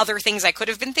wondered other things I could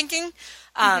have been thinking.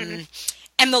 And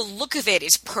the look of it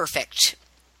is perfect.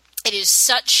 It is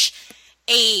such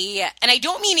and I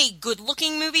don't mean a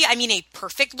good-looking movie. I mean a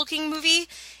perfect-looking movie.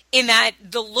 In that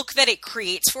the look that it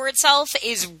creates for itself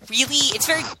is really, it's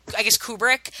very, I guess,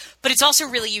 Kubrick, but it's also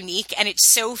really unique, and it's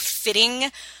so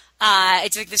fitting.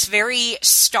 It's like this very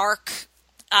stark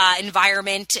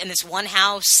environment in this one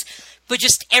house, but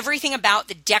just everything about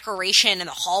the decoration and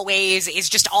the hallways is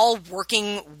just all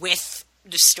working with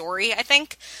the story, I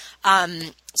think.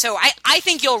 So I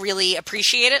think you'll really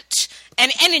appreciate it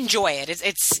and enjoy it.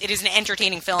 It is an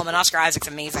entertaining film, and Oscar Isaac's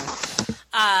amazing.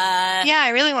 Yeah,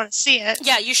 I really want to see it.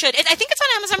 Yeah, you should. I think it's on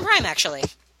Amazon Prime, actually.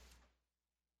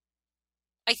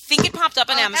 I think it popped up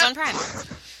on Amazon Prime.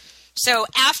 So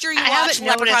after you watch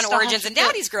Leprechaun Origins and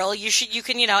Daddy's Girl, you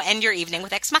can end your evening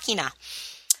with Ex Machina.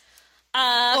 Or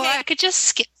I could just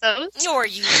skip those. Or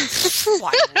you.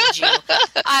 Why would you?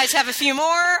 I just have a few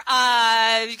more.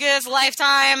 Because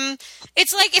Lifetime.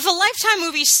 It's like if a Lifetime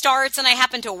movie starts and I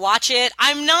happen to watch it,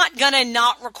 I'm not going to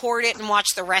not record it and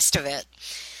watch the rest of it.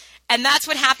 And that's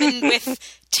what happened with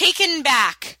Taken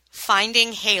Back,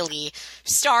 Finding Haley,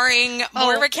 starring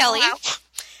Moira Kelly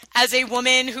as a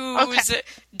woman whose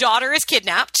daughter is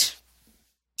kidnapped.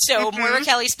 So Moira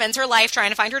Kelly spends her life trying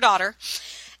to find her daughter.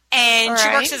 And she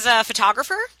works as a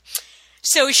photographer.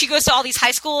 So she goes to all these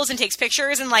high schools and takes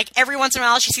pictures, and like every once in a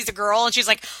while she sees a girl and she's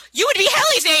like, "You would be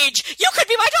Haley's age! You could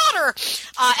be my daughter!"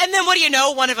 And then what do you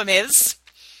know? One of them is.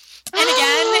 And again,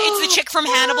 it's the chick from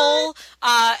Hannibal,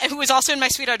 who is also in My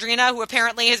Sweet Audrina, who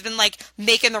apparently has been like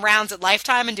making the rounds at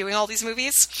Lifetime and doing all these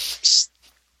movies.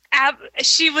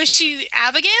 Was she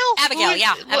Abigail? Abigail,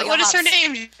 yeah. What is her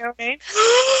name?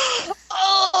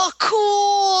 Oh,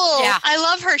 cool! Yeah, I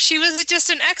love her. She was just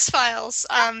in X-Files.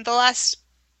 The last.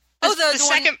 The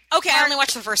second. Okay, I only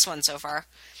watched the first one so far.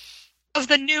 Of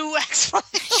the new X-Files.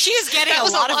 She is getting a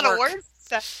lot of work.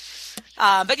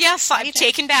 But yeah,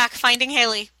 Taken Back, Finding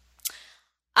Haley.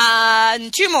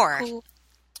 Two more. Cool.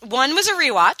 One was a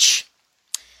rewatch.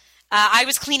 I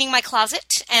was cleaning my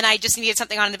closet, and I just needed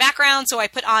something on in the background, so I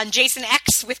put on Jason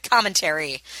X with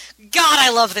commentary. God,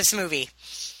 I love this movie.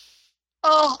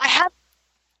 Oh, I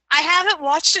haven't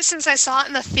watched it since I saw it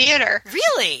in the theater.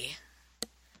 Really?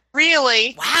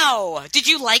 Really? Wow. Did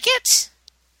you like it?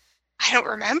 I don't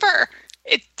remember.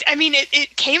 It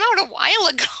came out a while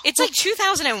ago. It's like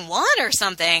 2001 or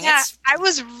something. Yeah, I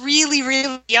was really,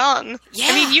 really young. Yeah.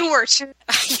 I mean, you were too.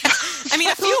 Yeah. I mean,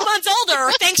 a few months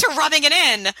older. Thanks for rubbing it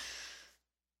in.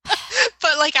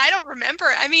 But I don't remember.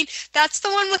 I mean, that's the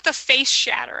one with the face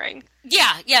shattering.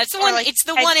 Yeah, it's the one. It's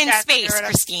the one in space,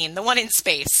 Christine. The one in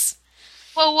space.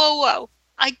 Whoa!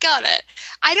 I got it.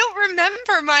 I don't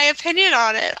remember my opinion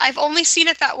on it. I've only seen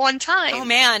it that one time. Oh,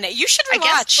 man. You should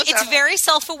rewatch. It's very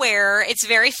self-aware. It's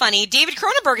very funny. David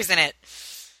Cronenberg is in it.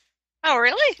 Oh,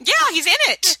 really? Yeah, he's in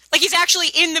it. Like, he's actually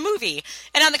in the movie.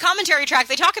 And on the commentary track,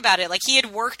 they talk about it. Like, he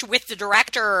had worked with the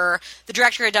director. The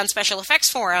director had done special effects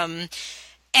for him.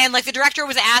 And, like, the director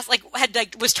was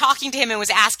was talking to him and was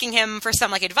asking him for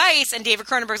some, like, advice. And David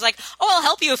Cronenberg's like, oh, I'll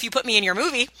help you if you put me in your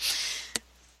movie.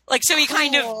 Like, so he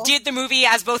kind of did the movie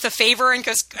as both a favor and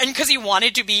because he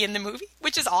wanted to be in the movie,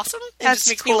 which is awesome. It just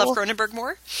makes me love Cronenberg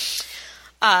more.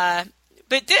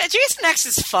 But Jason X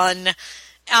is fun.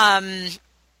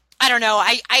 I don't know.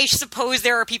 I suppose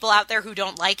there are people out there who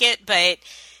don't like it, but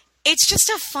it's just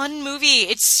a fun movie.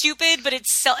 It's stupid, but it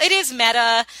is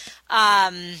meta,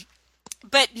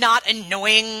 but not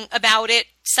annoying about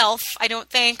itself, I don't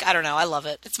think. I don't know. I love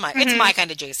it. It's my kind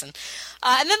of Jason.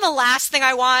 And then the last thing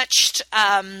I watched,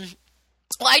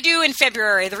 I do in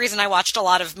February. The reason I watched a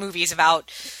lot of movies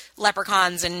about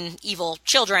leprechauns and evil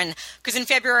children, because in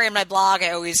February on my blog, I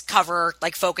always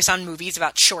focus on movies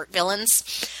about short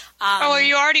villains. Are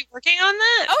you already working on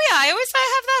that? Oh, yeah. I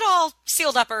have that all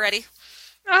sealed up already.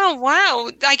 Oh,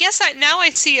 wow. I guess now I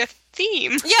see a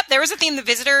theme. Yep, there was a theme. The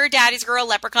Visitor, Daddy's Girl,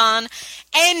 Leprechaun,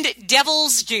 and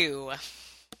Devil's Due.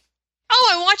 Oh,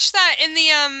 I watched that in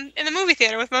the movie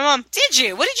theater with my mom. Did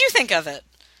you? What did you think of it?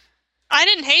 I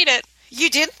didn't hate it. You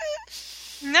didn't?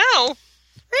 No.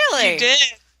 Really? You did.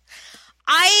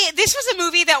 This was a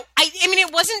movie that, I mean,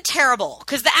 it wasn't terrible,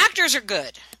 because the actors are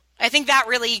good. I think that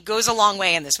really goes a long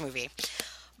way in this movie.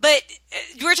 But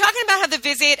we're talking about how The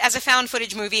Visit as a found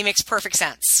footage movie makes perfect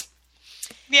sense.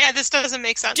 Yeah, this doesn't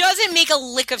make sense. Doesn't make a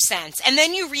lick of sense. And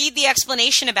then you read the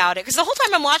explanation about it, because the whole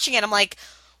time I'm watching it, I'm like,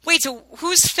 wait, so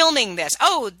who's filming this?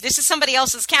 Oh, this is somebody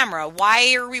else's camera.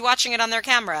 Why are we watching it on their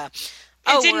camera?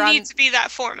 It didn't need to be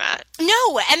that format.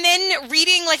 No, and then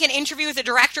reading, like, an interview with the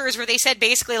directors where they said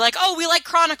basically, like, oh, we like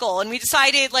Chronicle, and we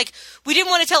decided, like, we didn't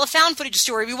want to tell a found footage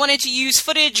story. We wanted to use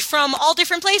footage from all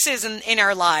different places in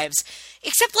our lives.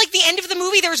 Except, like, the end of the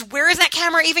movie, there was, where is that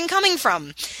camera even coming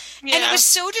from? Yeah. And it was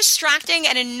so distracting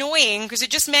and annoying, because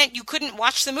it just meant you couldn't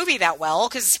watch the movie that well,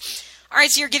 because, all right,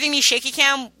 so you're giving me shaky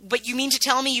cam, but you mean to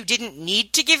tell me you didn't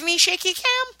need to give me shaky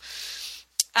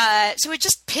cam? So it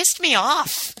just pissed me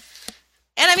off.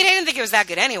 And I mean, I didn't think it was that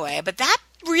good anyway, but that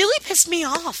really pissed me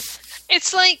off.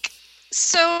 It's like,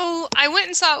 so I went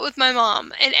and saw it with my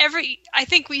mom, and I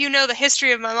think you know the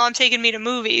history of my mom taking me to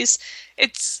movies.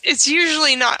 It's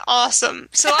usually not awesome.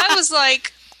 So I was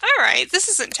like, all right, this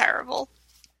isn't terrible.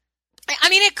 I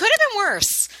mean, it could have been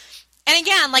worse. And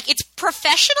again, like, it's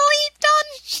professionally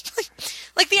done.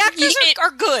 Like, the actors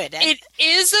are good. It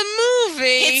is a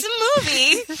movie. It's a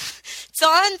movie.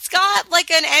 It's got,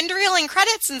 like, an end reel and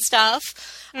credits and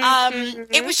stuff.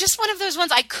 It was just one of those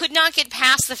ones I could not get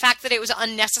past the fact that it was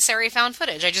unnecessary found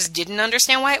footage. I just didn't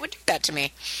understand why it would do that to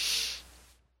me.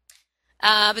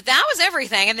 But that was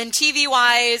everything. And then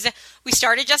TV-wise, we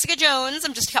started Jessica Jones.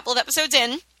 I'm just a couple of episodes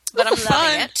in, but I'm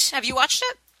loving it. Have you watched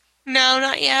it? No,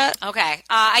 not yet. Okay.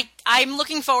 I'm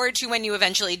looking forward to when you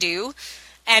eventually do.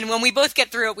 And when we both get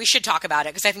through it, we should talk about it,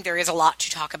 because I think there is a lot to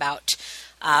talk about.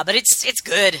 But it's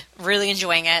good. Really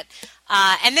enjoying it.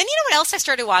 And then you know what else I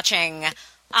started watching?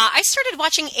 I started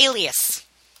watching Alias.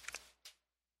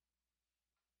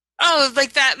 Oh,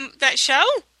 like that show?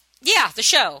 Yeah, the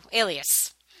show,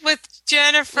 Alias. With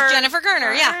Jennifer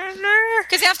Garner, yeah.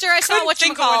 Because after I saw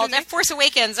whatchamacallit, at Force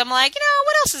Awakens, I'm like,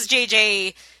 what else has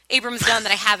J.J. Abrams done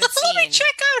that I haven't seen? Let me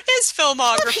check out his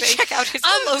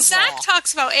filmography. Zach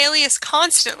talks about Alias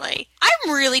constantly.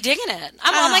 I'm really digging it.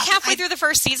 I'm like halfway through the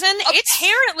first season.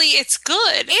 Apparently it's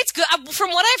good. It's good.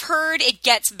 From what I've heard, it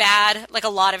gets bad. Like a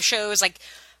lot of shows, like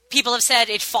people have said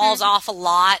it falls off a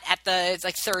lot at the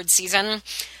third season.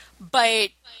 But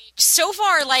so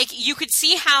far, like, you could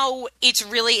see how it's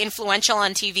really influential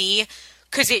on TV,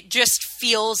 because it just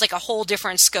feels like a whole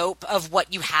different scope of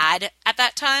what you had at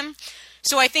that time.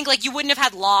 So I think, like, you wouldn't have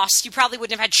had Lost. You probably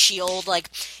wouldn't have had S.H.I.E.L.D.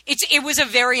 Like, it was a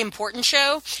very important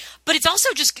show. But it's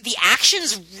also just, the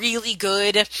action's really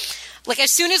good. Like,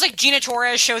 as soon as, like, Gina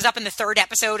Torres shows up in the third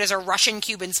episode as a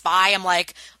Russian-Cuban spy, I'm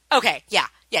like, okay, yeah,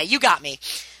 you got me.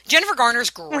 Jennifer Garner's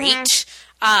great.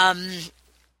 Mm-hmm.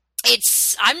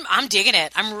 I'm digging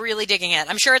it. I'm really digging it.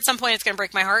 I'm sure at some point it's going to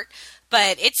break my heart.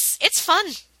 But it's fun.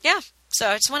 Yeah. So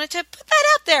I just wanted to put that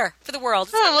out there for the world.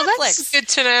 It's on Netflix. That's good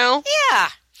to know. Yeah.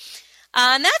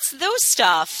 And that's those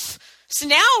stuff. So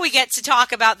now we get to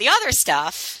talk about the other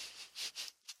stuff,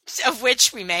 of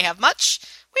which we may have much,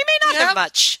 we may not have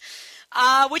much.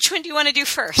 Which one do you want to do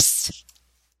first?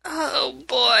 Oh,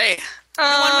 boy. The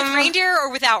one with reindeer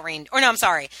or without reindeer? Or no, I'm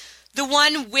sorry. The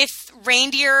one with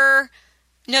reindeer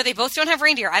No, they both don't have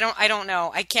reindeer. I don't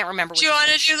know. I can't remember. Do you want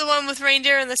to do the one with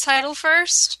reindeer in the title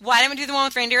first? Why don't we do the one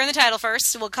with reindeer in the title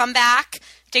first? We'll come back,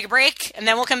 take a break, and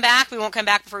then we'll come back. We won't come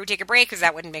back before we take a break because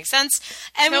that wouldn't make sense.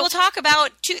 And we will talk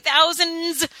about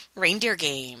 2000's reindeer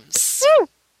games. Woo!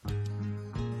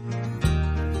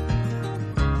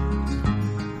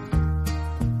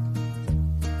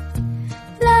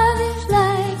 Love is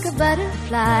like a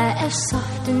butterfly, as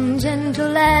soft and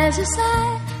gentle as a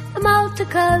sigh. The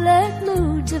multicolored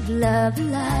moods of love are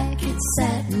like its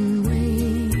satin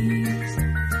wings.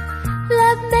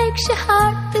 Love makes your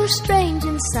heart feel strange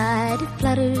inside. It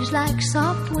flutters like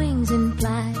soft wings in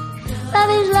flight. Love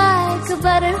is like a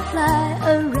butterfly,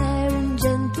 a rare and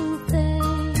gentle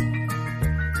thing.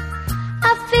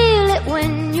 I feel it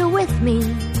when you're with me.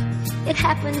 It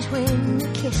happens when you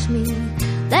kiss me.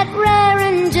 That rare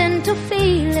and gentle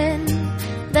feeling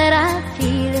that I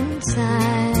feel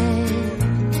inside.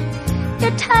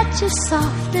 Your touch is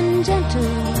soft and gentle.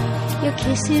 Your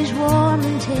kiss is warm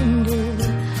and tender.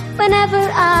 Whenever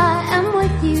I am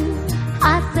with you,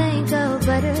 I think of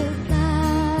butterflies.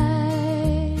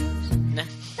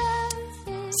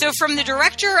 So from the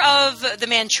director of The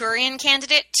Manchurian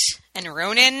Candidate and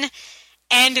Ronin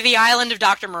and The Island of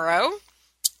Dr. Moreau,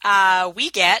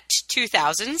 we get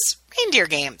 2000's Reindeer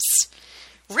Games.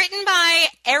 Written by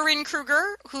Aaron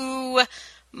Kruger, who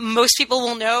most people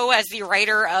will know as the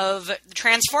writer of the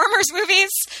Transformers movies,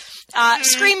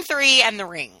 Scream 3, and The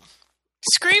Ring.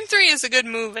 Scream 3 is a good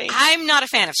movie. I'm not a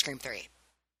fan of Scream 3.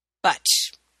 But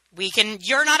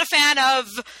you're not a fan of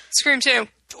Scream 2.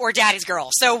 Or Daddy's Girl,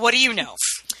 so what do you know?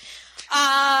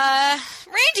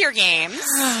 Reindeer Games,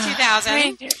 2000.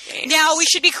 Reindeer Games. Now, we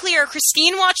should be clear,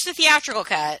 Christine watched the theatrical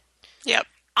cut. Yep.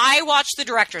 I watched the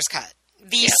director's cut.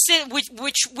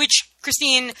 Which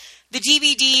Christine, the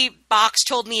DVD box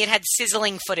told me it had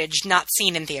sizzling footage not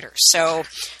seen in theaters. So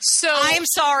I'm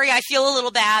sorry. I feel a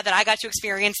little bad that I got to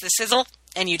experience the sizzle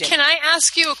and you didn't. Can I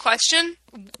ask you a question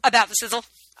about the sizzle?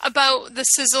 About the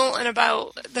sizzle and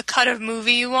about the cut of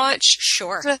movie you watched?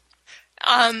 Sure.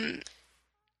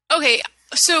 Okay.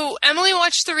 So Emily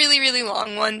watched the really, really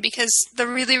long one because the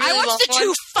really, really long one... I watched the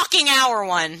 2 fucking hour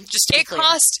one, just to be clear. It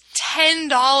cost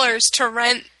 $10 to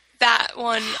rent that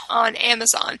one on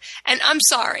Amazon. And I'm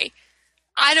sorry.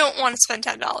 I don't want to spend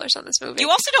 $10 on this movie. You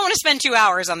also don't want to spend 2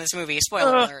 hours on this movie.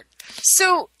 Spoiler alert.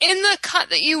 So in the cut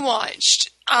that you watched,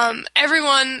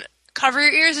 everyone cover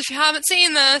your ears if you haven't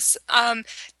seen this.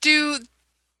 Do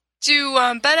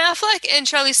Ben Affleck and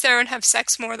Charlize Theron have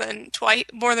sex more than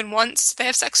once? They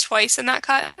have sex twice in that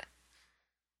cut?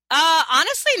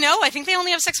 Honestly, no. I think they only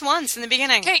have sex once in the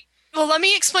beginning. Okay, well, let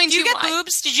me explain to you why. Did you get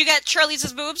boobs? Did you get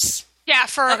Charlize's boobs? Yeah,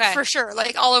 for sure.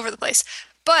 Like, all over the place.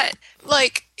 But,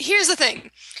 like, here's the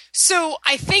thing. So,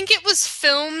 I think it was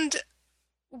filmed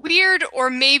weird,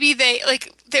 or maybe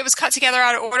it was cut together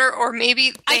out of order, or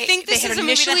maybe I think this is a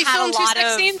movie that had a lot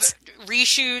of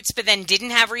reshoots, but then didn't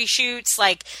have reshoots.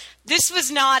 Like, this was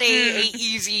not a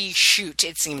easy shoot,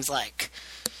 it seems like.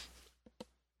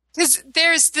 Because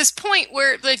there's this point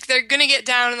where, like, they're gonna get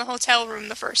down in the hotel room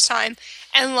the first time,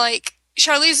 and, like,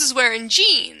 Charlize is wearing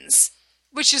jeans,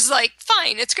 which is, like,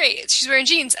 fine, it's great. She's wearing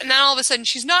jeans, and then all of a sudden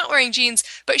she's not wearing jeans,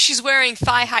 but she's wearing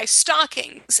thigh-high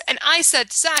stockings. And I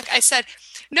said to Zach,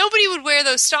 nobody would wear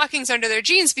those stockings under their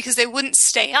jeans because they wouldn't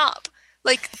stay up.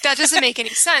 Like, that doesn't make any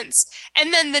sense.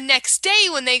 And then the next day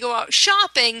when they go out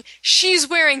shopping, she's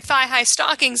wearing thigh-high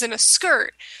stockings and a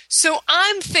skirt. So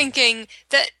I'm thinking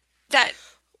that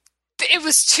it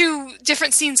was 2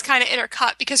 different scenes kind of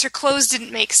intercut because her clothes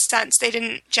didn't make sense. They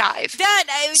didn't jive.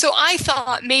 So I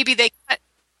thought maybe they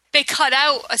cut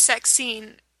out a sex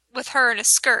scene with her in a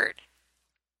skirt.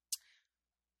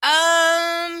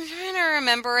 I'm trying to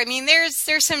remember. I mean, there's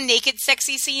some naked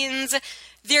sexy scenes.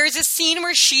 There's a scene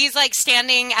where she's, like,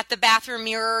 standing at the bathroom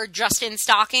mirror just in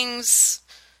stockings.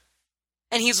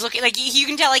 And he's looking, like, you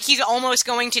can tell, like, he's almost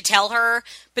going to tell her,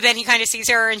 but then he kind of sees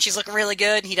her and she's looking really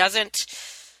good and he doesn't.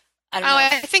 I don't know.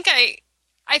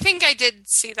 I think I did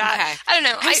see that. Okay. I don't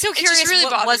know. I'm so curious really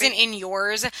what wasn't in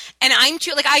yours. And I'm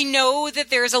too, like, I know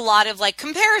that there's a lot of, like,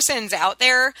 comparisons out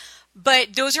there,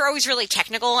 but those are always really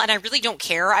technical and I really don't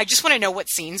care. I just want to know what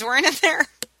scenes were in it there.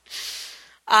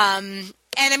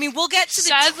 And I mean, we'll get to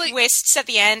the twists at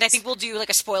the end. I think we'll do, like,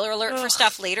 a spoiler alert for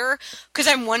stuff later, because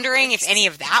I'm wondering if any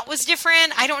of that was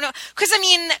different. I don't know. Because, I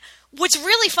mean, what's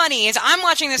really funny is I'm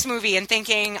watching this movie and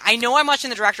thinking, I know I'm watching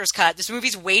the director's cut. This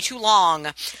movie's way too long.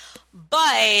 But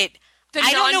I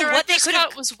don't know what they could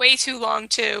have... cut was way too long,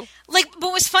 too. Like,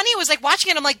 but what's funny was, like,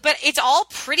 watching it, I'm like, but it's all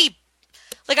pretty...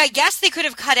 Like, I guess they could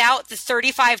have cut out the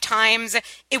 35 times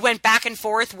it went back and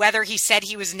forth whether he said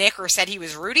he was Nick or said he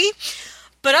was Rudy.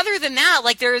 But other than that,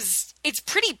 like it's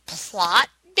pretty plot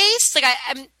based. Like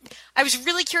I was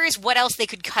really curious what else they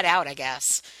could cut out, I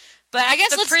guess. But I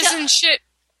guess the prison shit.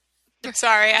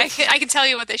 Sorry, I can tell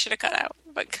you what they should have cut out.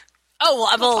 But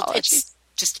it's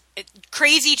just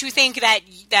crazy to think that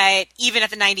even at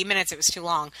the 90 minutes it was too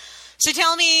long. So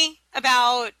tell me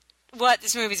about what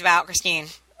this movie's about, Christine,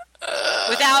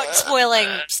 without spoiling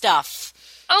stuff.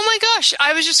 Oh my gosh,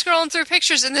 I was just scrolling through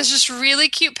pictures, and there's this really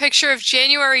cute picture of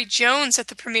January Jones at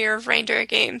the premiere of Reindeer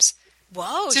Games.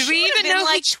 Whoa, did we even know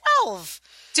 12?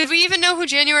 Did we even know who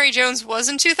January Jones was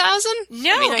in 2000?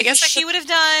 No, I guess she would have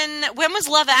done... When was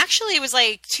Love Actually? It was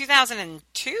like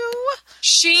 2002?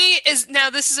 She is... Now,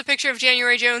 this is a picture of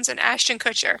January Jones and Ashton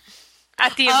Kutcher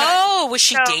at the event. Oh, was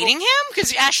she dating him?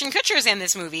 Because Ashton Kutcher's in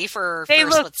this movie for a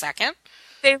split second.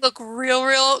 They look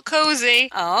real cozy.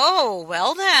 Oh,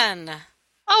 well then.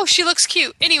 Oh, she looks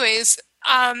cute. Anyways,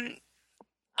 I'm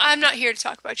not here to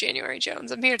talk about January Jones.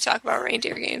 I'm here to talk about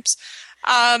Reindeer Games.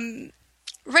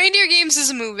 Reindeer Games is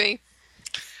a movie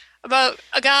about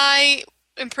a guy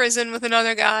in prison with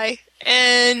another guy,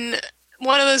 and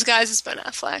one of those guys is Ben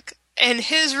Affleck, and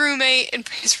his roommate in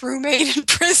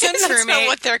prison, that's not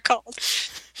what they're called,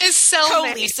 his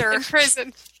cellmate in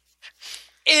prison,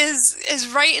 is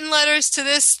writing letters to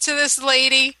this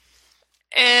lady,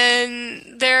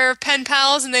 and they're pen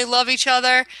pals, and they love each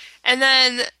other, and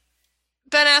then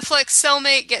Ben Affleck's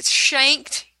cellmate gets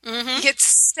shanked, gets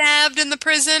stabbed in the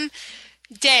prison,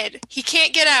 dead. He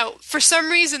can't get out. For some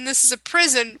reason, this is a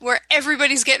prison where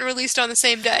everybody's getting released on the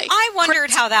same day. I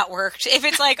wondered how that worked. If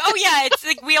it's like, oh yeah, it's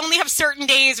like we only have certain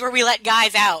days where we let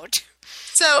guys out.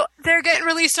 So they're getting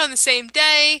released on the same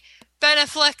day. Ben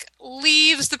Affleck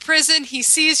leaves the prison. He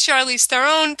sees Charlize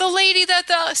Theron, the lady that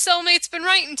the cellmate's been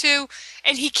writing to,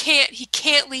 and he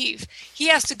can't leave. He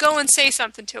has to go and say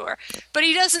something to her. But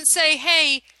he doesn't say,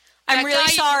 hey, I'm really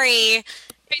sorry.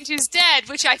 Who's dead,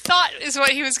 which I thought is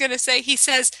what he was going to say. He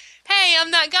says, hey,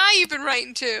 I'm that guy you've been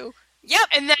writing to. Yep.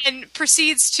 And then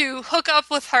proceeds to hook up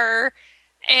with her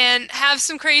and have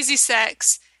some crazy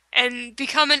sex and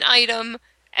become an item.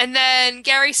 And then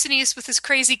Gary Sinise with his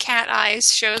crazy cat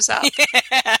eyes shows up.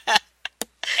 Yeah.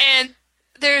 And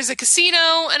there's a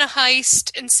casino and a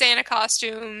heist and Santa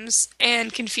costumes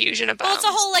and confusion about. Well, it's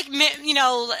a whole,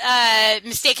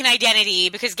 mistaken identity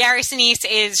because Gary Sinise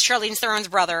is Charlize Theron's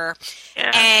brother.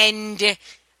 Yeah. And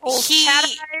old cat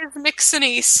eyes Mick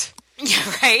Sinise.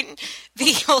 Yeah, right?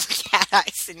 The old cat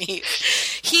eyes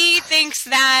Sinise. He thinks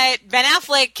that Ben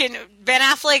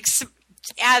Affleck's,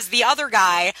 as the other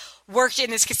guy, worked in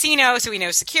this casino, so he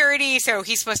knows security, so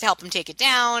he's supposed to help him take it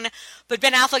down. But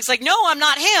Ben Affleck's like, no, I'm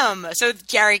not him. So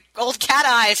Gary, old cat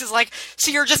eyes, is like,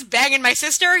 so you're just banging my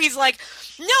sister? He's like,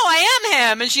 no, I am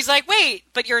him. And she's like, wait,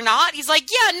 but you're not? He's like,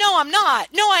 yeah, no, I'm not.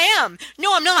 No, I am.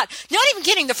 No, I'm not. Not even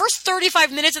kidding. The first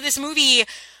 35 minutes of this movie,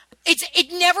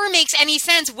 it never makes any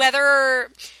sense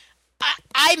whether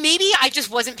I just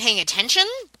wasn't paying attention.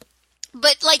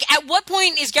 But, at what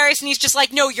point is Gary Sinise just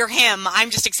like, no, you're him. I'm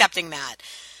just accepting that.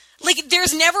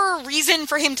 There's never a reason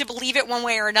for him to believe it one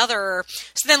way or another.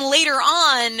 So then later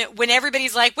on, when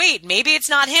everybody's like, wait, maybe it's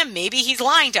not him. Maybe he's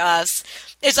lying to us.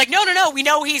 It's like, no, we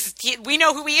know we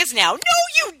know who he is now. No,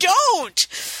 you don't!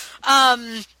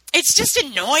 It's just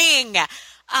annoying.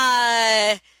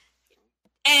 And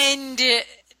you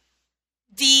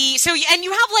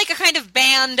have, a kind of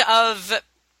band of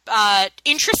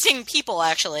interesting people,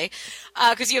 actually.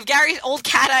 Because you have Gary, old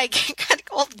cat eye,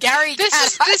 old Gary.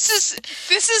 This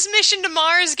is Mission to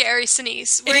Mars, Gary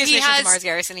Sinise, where he has Mars,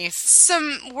 Gary Sinise.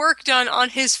 Some work done on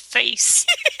his face,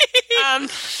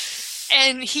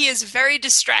 and he is very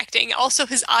distracting. Also,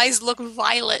 his eyes look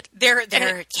violet. They're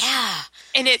yeah,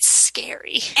 and it's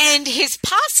scary. And his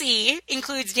posse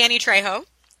includes Danny Trejo.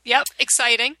 Yep,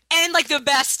 exciting. And, the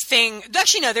best thing...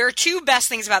 Actually, no, there are two best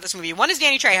things about this movie. One is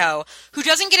Danny Trejo, who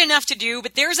doesn't get enough to do,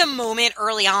 but there's a moment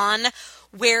early on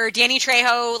where Danny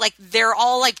Trejo, they're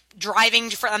all,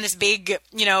 driving on this big,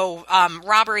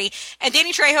 robbery, and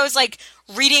Danny Trejo's,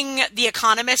 reading The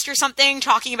Economist or something,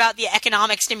 talking about the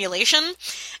economic stimulation,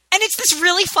 and it's this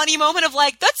really funny moment of,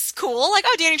 that's cool,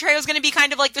 Danny Trejo's gonna be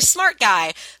kind of, the smart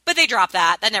guy, but they drop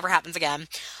that. That never happens again.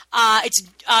 It's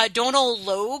Donal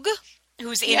Logue,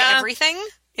 who's in everything,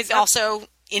 is also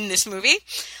in this movie.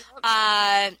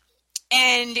 And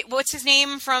what's his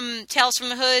name from Tales from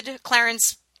the Hood?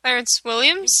 Clarence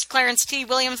Williams? Clarence T.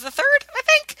 Williams III, I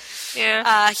think.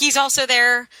 Yeah. He's also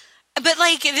there. But,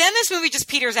 then this movie just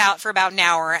peters out for about an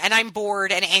hour, and I'm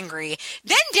bored and angry.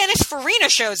 Then Dennis Farina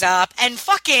shows up and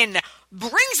fucking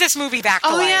brings this movie back to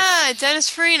life. Oh, yeah, Dennis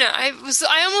Farina. I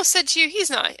almost said to you, he's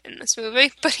not in this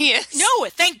movie, but he is. No,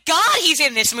 thank God he's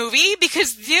in this movie,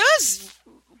 because this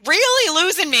really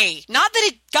losing me. Not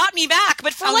that it got me back,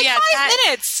 but for 5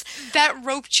 minutes. That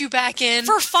roped you back in.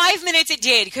 For 5 minutes it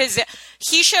did, because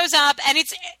he shows up, and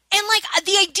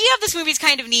the idea of this movie is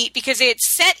kind of neat, because it's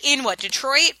set in,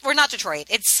 Detroit? Or not Detroit.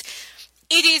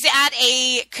 It is at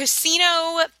a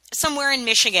casino somewhere in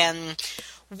Michigan,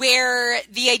 where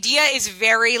the idea is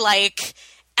very, like,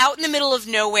 out in the middle of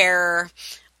nowhere,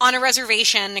 on a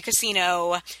reservation, a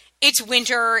casino. It's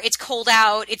winter. It's cold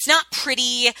out. It's not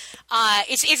pretty.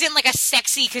 It isn't like a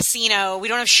sexy casino. We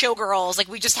don't have showgirls. Like,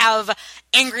 we just have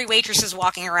angry waitresses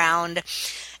walking around.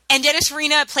 And Dennis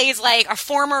Farina plays like a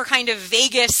former kind of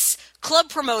Vegas club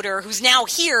promoter who's now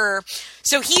here.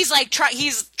 So he's like,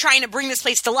 he's trying to bring this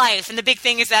place to life. And the big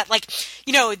thing is that, like,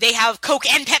 you know, they have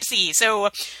Coke and Pepsi. So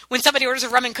when somebody orders a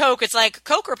rum and Coke, it's like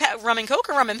Coke or rum and Coke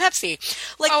or rum and Pepsi.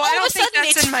 Like, all I don't of a sudden,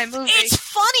 think that's in my movie. It's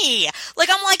funny. Like,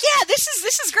 I'm like, yeah, this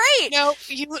is great. No,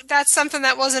 that's something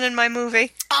that wasn't in my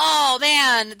movie. Oh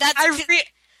man,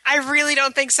 I really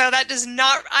don't think so. That does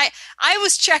not. I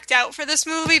was checked out for this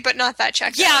movie, but not that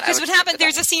checked out. Yeah, because what happened?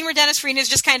 There's a scene where Dennis Farina is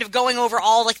just kind of going over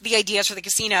all, like, the ideas for the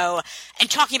casino and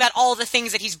talking about all the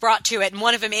things that he's brought to it. And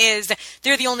one of them is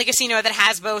they're the only casino that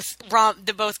has both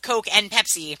Coke and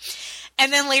Pepsi.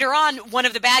 And then later on, one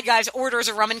of the bad guys orders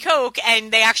a rum and Coke,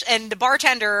 and the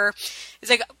bartender is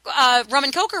like, rum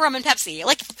and Coke or rum and Pepsi?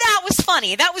 Like, that was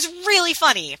funny. That was really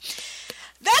funny.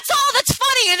 That's all that's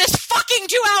funny in this fucking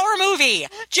 2-hour movie.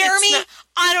 Jeremy,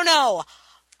 I don't know.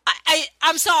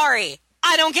 I'm sorry.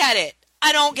 I don't get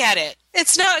it.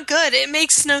 It's not good. It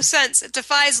makes no sense. It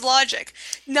defies logic.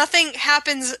 Nothing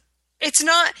happens. It's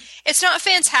not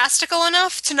fantastical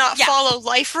enough to not follow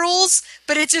life rules,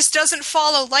 but it just doesn't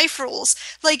follow life rules.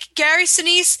 Like, Gary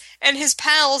Sinise and his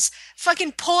pals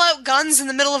fucking pull out guns in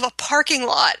the middle of a parking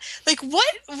lot. Like,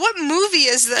 what movie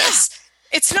is this?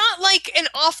 It's not like an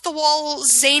off-the-wall,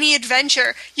 zany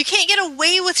adventure. You can't get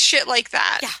away with shit like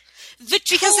that. Yeah. The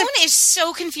tone is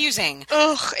so confusing.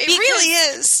 Ugh, it really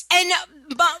is. And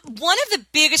one of the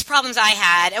biggest problems I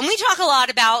had, and we talk a lot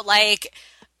about, like,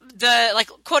 the, like,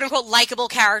 quote-unquote likable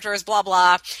characters, blah,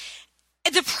 blah.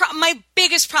 My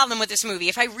biggest problem with this movie,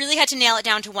 if I really had to nail it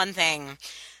down to one thing,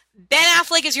 Ben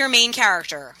Affleck is your main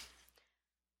character.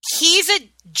 He's a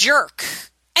jerk.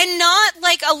 And not,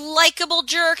 like, a likable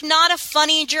jerk, not a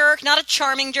funny jerk, not a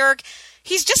charming jerk.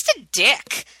 He's just a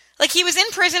dick. Like, he was in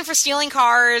prison for stealing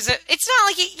cars. It's not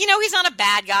like, he's not a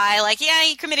bad guy. Like, yeah,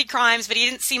 he committed crimes, but he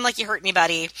didn't seem like he hurt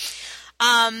anybody.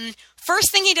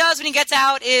 First thing he does when he gets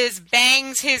out is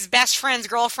bangs his best friend's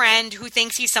girlfriend who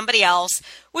thinks he's somebody else,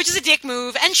 which is a dick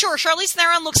move. And sure, Charlize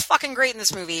Theron looks fucking great in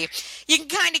this movie. You can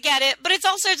kind of get it, but it's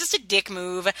also just a dick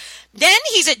move. Then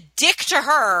he's a dick to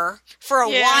her for a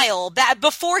while,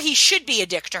 before he should be a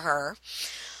dick to her.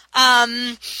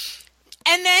 And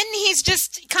then he's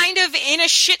just kind of in a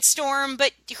shitstorm,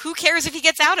 but who cares if he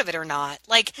gets out of it or not?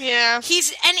 Like, yeah. And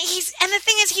the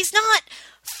thing is, he's not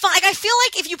fun. Like, I feel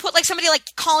like if you put, like, somebody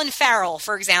like Colin Farrell,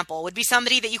 for example, would be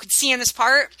somebody that you could see in this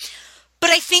part, but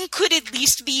I think could at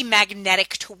least be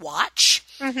magnetic to watch.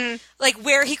 Mm-hmm. Like,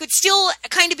 where he could still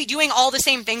kind of be doing all the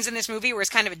same things in this movie where he's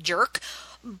kind of a jerk,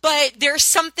 but there's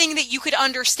something that you could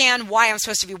understand why I'm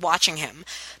supposed to be watching him.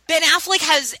 Ben Affleck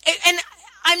has, and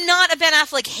I'm not a Ben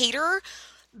Affleck hater,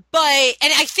 and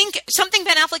I think something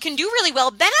Ben Affleck can do really well,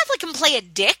 Ben Affleck can play a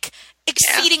dick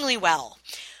exceedingly well.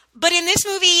 But in this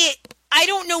movie, I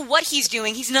don't know what he's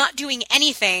doing. He's not doing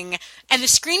anything, and the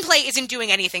screenplay isn't doing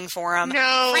anything for him.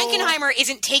 No. Frankenheimer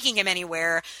isn't taking him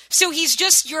anywhere. So he's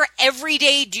just your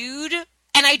everyday dude,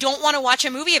 and I don't want to watch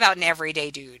a movie about an everyday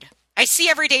dude. I see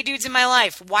everyday dudes in my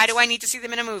life. Why do I need to see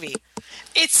them in a movie?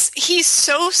 He's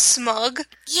so smug.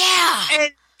 Yeah.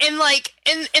 And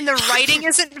the writing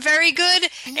isn't very good,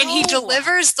 and he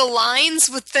delivers the lines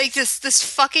with, like, this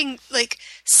fucking, like,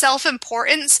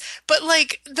 self-importance. But,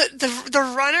 like,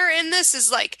 the runner in this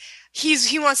is like,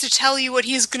 he wants to tell you what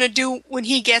he's gonna do when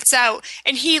he gets out,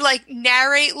 and he, like,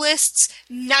 narrate lists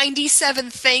 97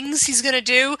 things he's gonna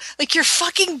do. Like, you're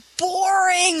fucking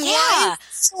boring. Yeah. Why?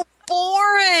 It's so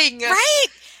boring. Right.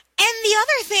 And the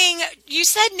other thing, you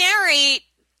said narrate.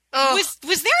 Was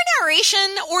there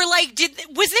narration, or, like,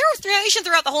 was there narration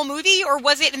throughout the whole movie, or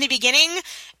was it in the beginning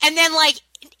and then, like,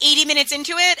 80 minutes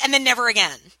into it and then never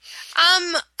again?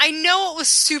 I know it was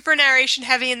super narration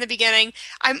heavy in the beginning.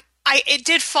 It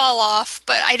did fall off,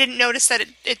 but I didn't notice that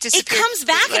it disappeared. It comes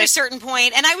back at a certain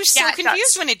point, and I was so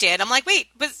confused when it did. I'm like, wait,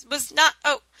 was that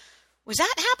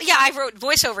happening? Yeah, I wrote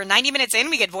voiceover. 90 minutes in,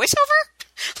 we get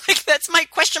voiceover? Like, that's my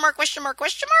question mark?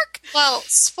 Well,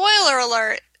 spoiler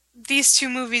alert. These two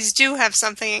movies do have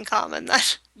something in common.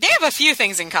 They have a few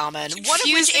things in common. One of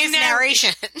which is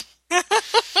narration.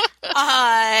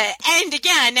 And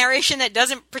again, narration that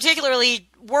doesn't particularly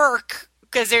work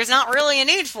because there's not really a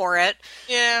need for it.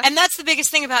 Yeah. And that's the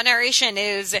biggest thing about narration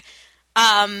is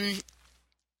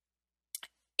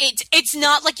it's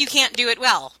not like you can't do it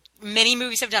well. Many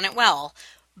movies have done it well,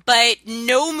 but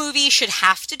no movie should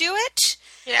have to do it.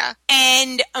 Yeah.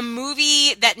 And a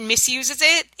movie that misuses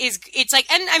it's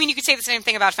like, and I mean, you could say the same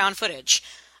thing about found footage.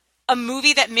 A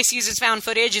movie that misuses found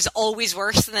footage is always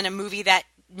worse than a movie that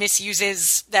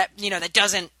misuses that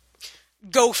doesn't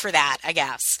go for that, I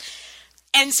guess.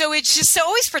 And so it's just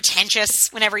always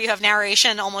pretentious whenever you have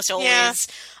narration, almost always. Yeah.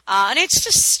 And it's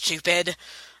just stupid.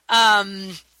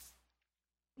 Yeah,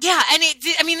 and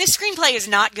this screenplay is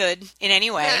not good in any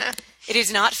way. Yeah. It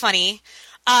is not funny.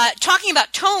 Talking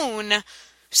about tone,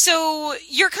 so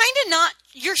you're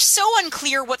so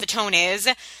unclear what the tone is.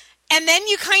 And then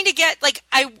you kind of get, like,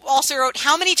 I also wrote,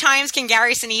 how many times can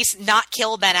Gary Sinise not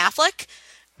kill Ben Affleck?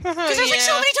 Because there's like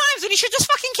so many times when he should just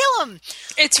fucking kill him.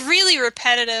 It's really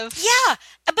repetitive. Yeah,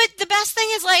 but the best thing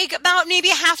is, like, about maybe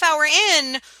a half hour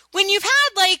in, when you've had,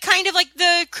 like, kind of like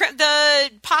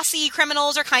the posse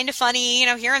criminals are kind of funny,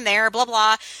 here and there, blah,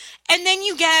 blah. And then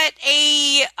you get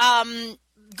a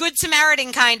good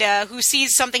Samaritan kind of who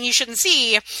sees something you shouldn't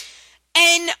see.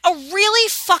 And a really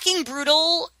fucking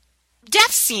brutal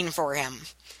death scene for him.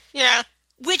 Yeah.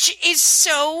 Which is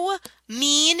so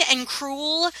mean and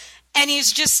cruel. And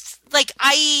is just, like,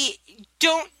 I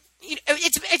don't...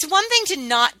 it's one thing to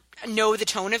not know the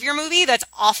tone of your movie. That's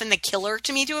often the killer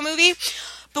to me to a movie.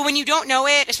 But when you don't know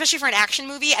it, especially for an action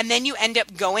movie, and then you end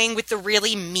up going with the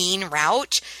really mean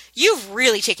route, you've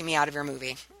really taken me out of your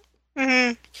movie.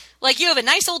 Mm-hmm. Like, you have a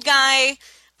nice old guy.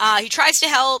 He tries to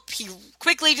help. He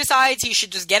quickly decides he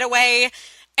should just get away.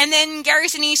 And then Gary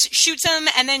Sinise shoots him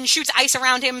and then shoots ice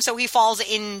around him so he falls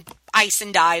in ice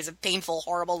and dies a painful,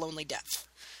 horrible, lonely death.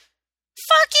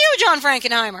 Fuck you, John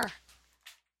Frankenheimer.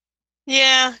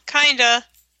 Yeah, kinda.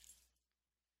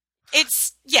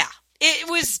 It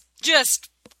was just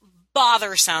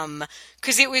bothersome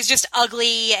because it was just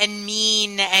ugly and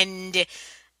mean and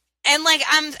like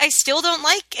I still don't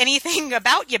like anything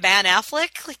about you, Ben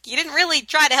Affleck. Like, you didn't really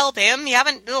try to help him. You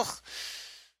haven't. Ugh.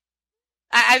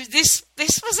 This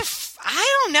was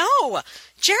I don't know.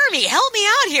 Jeremy, help me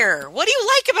out here. What do you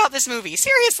like about this movie?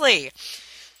 Seriously.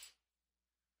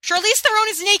 Charlize Theron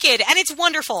is naked, and it's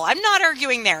wonderful. I'm not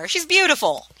arguing there. She's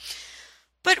beautiful.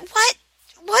 But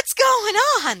what's going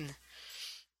on?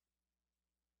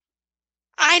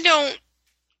 I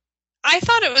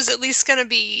thought it was at least going to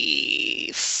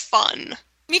be fun.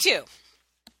 Me too.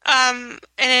 And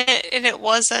it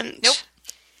wasn't. Nope.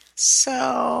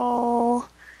 So...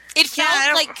 It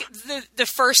felt like the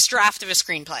first draft of a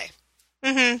screenplay.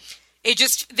 Mm-hmm.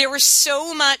 There was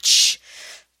so much...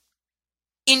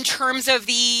 in terms of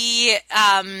the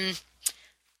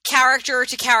character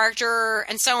to character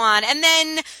and so on. And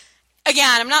then,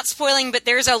 again, I'm not spoiling, but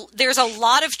there's a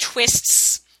lot of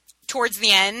twists towards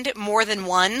the end, more than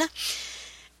one.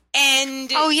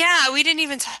 And oh, yeah, we didn't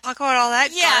even talk about all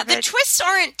that yeah, garbage. the twists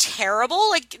aren't terrible.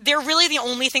 Like, they're really the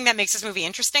only thing that makes this movie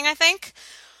interesting, I think.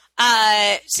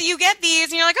 So you get these,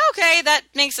 and you're like, okay, that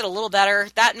makes it a little better.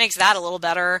 That makes that a little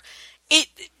better.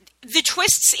 The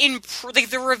twists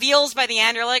the reveals by the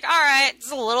end are like, all right,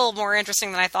 it's a little more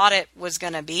interesting than I thought it was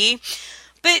going to be.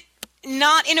 But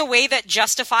not in a way that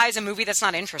justifies a movie that's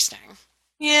not interesting.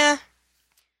 Yeah.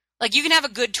 Like, you can have a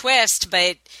good twist,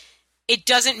 but it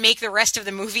doesn't make the rest of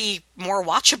the movie more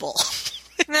watchable.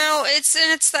 No, it's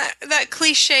that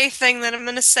cliche thing that I'm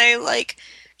going to say, like,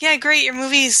 yeah, great, your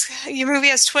movie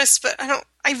has twists, but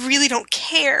I really don't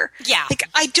care. Yeah. Like,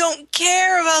 I don't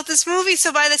care about this movie,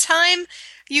 so by the time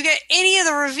you get any of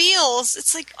the reveals,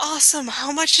 it's like, awesome,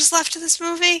 how much is left of this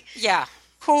movie? Yeah.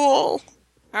 Cool.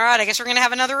 All right, I guess we're going to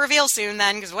have another reveal soon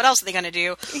then, because what else are they going to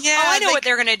do? Yeah. Oh, I know what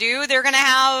they're going to do. They're going to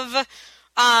have,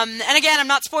 and again, I'm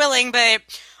not spoiling, but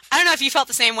I don't know if you felt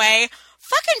the same way.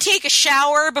 Fucking take a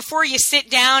shower before you sit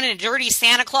down in a dirty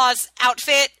Santa Claus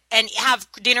outfit and have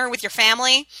dinner with your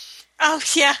family. Oh,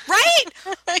 yeah. Right?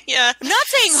 Yeah. I'm not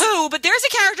saying who, but there's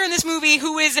a character in this movie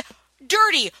who is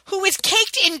dirty, who is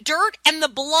caked in dirt and the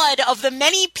blood of the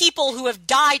many people who have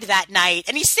died that night,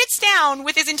 and he sits down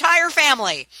with his entire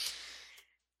family.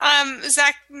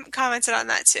 Zach commented on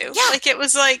that too. Yeah. Like, it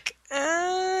was like,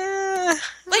 right.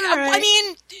 I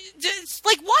mean,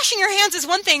 like, washing your hands is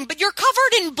one thing, but you're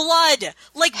covered in blood.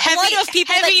 Like, blood of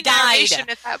people that died. Narration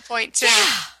at that point, too.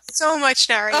 Yeah. So much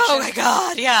narration. Oh, my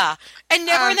God, yeah. And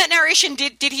never in that narration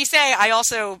did he say, I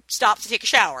also stopped to take a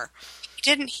shower. He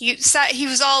didn't. He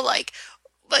was all, like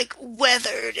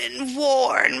weathered and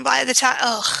worn by the time.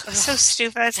 Ugh, so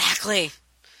stupid. Exactly.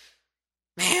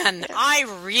 Man, I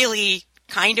really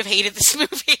kind of hated this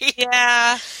movie.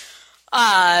 Yeah.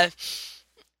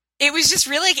 It was just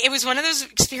really, it was one of those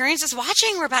experiences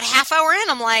watching where about a half hour in,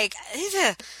 I'm like,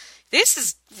 this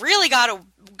is really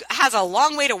has a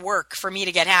long way to work for me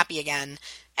to get happy again.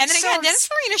 And then again, Dennis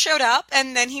Farina showed up,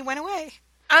 and then he went away.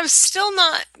 I'm still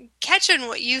not catching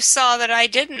what you saw that I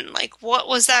didn't. Like, what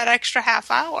was that extra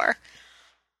half hour?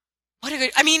 What a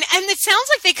good, and it sounds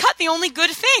like they cut the only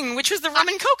good thing, which was the rum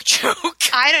and coke joke.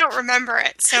 I don't remember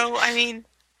it, so, and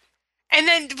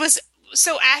then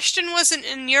so Ashton wasn't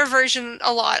in your version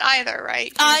a lot either,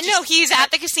 right? No, he's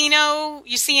at the casino,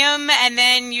 you see him, and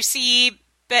then you see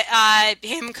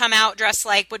him come out dressed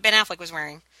like what Ben Affleck was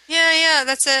wearing. Yeah,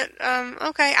 that's it.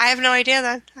 Okay, I have no idea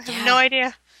then. I have no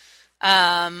idea.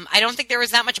 I don't think there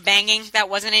was that much banging. That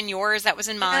wasn't in yours, that was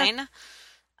in mine.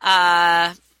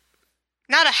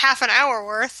 Not a half an hour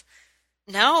worth.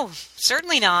 No,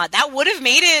 certainly not. That would have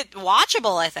made it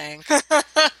watchable, I think.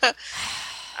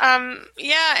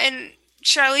 Yeah, and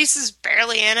Charlize is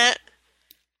barely in it.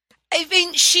 I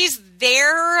mean, she's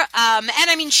there,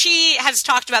 and she has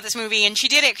talked about this movie, and she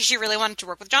did it because she really wanted to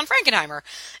work with John Frankenheimer.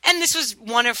 And this was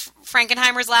one of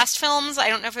Frankenheimer's last films. I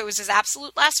don't know if it was his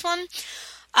absolute last one.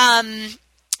 And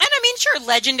sure,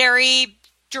 legendary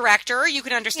director, you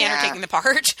can understand her taking the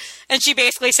part. And she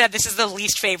basically said this is the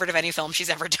least favorite of any film she's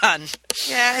ever done.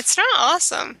 Yeah, it's not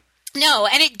awesome. No,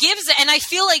 and I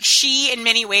feel like she, in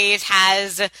many ways,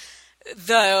 has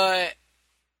the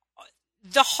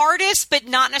hardest, but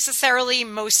not necessarily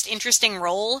most interesting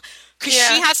role, because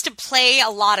she has to play a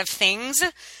lot of things,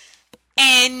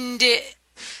 and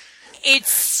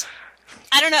it's,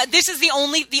 I don't know, this is the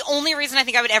only reason I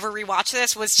think I would ever rewatch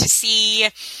this was to see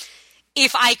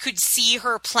if I could see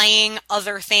her playing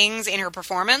other things in her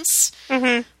performance,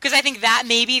 because I think that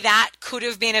maybe that could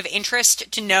have been of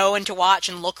interest to know and to watch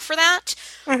and look for that,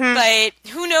 but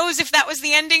who knows if that was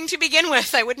the ending to begin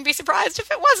with. I wouldn't be surprised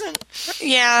if it wasn't.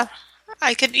 Yeah,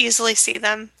 I could easily see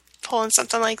them pulling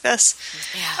something like this.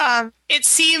 Yeah. It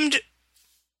seemed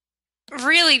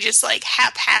really just like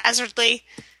haphazardly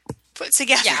put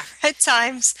together at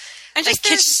times. And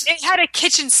just it had a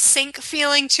kitchen sink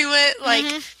feeling to it,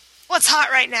 like, what's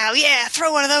hot right now? Yeah,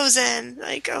 throw one of those in.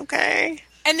 Like, okay.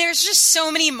 And there's just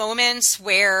so many moments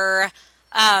where,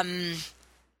 I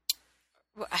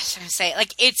was going to say,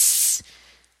 like, it's,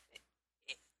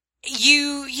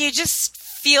 you just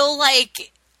feel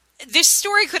like this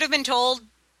story could have been told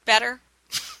better.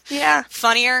 Yeah.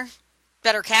 Funnier,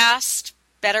 better cast,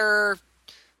 better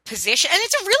position. And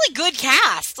it's a really good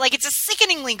cast. Like, it's a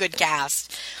sickeningly good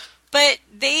cast. But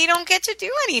they don't get to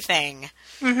do anything.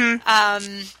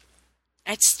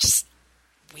 It's just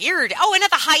weird. Oh, and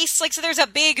at the heist, like, so there's a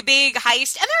big, big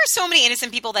heist, and there are so many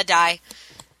innocent people that die.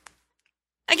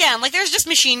 Again, like, there's just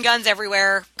machine guns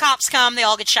everywhere. Cops come, they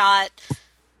all get shot.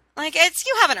 Like,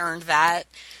 you haven't earned that.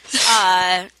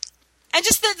 And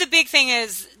just the big thing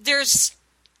is, there's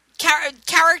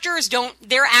characters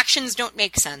their actions don't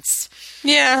make sense.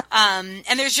 Yeah.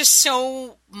 And there's just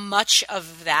so much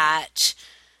of that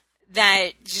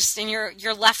just, and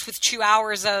you're left with 2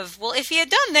 hours of, well, if he had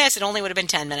done this, it only would have been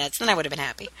 10 minutes, then I would have been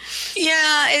happy.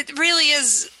 Yeah, it really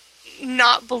is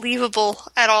not believable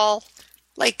at all.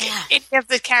 Like, any of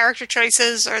the character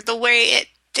choices or the way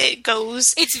it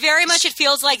goes. It's very much, it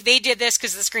feels like they did this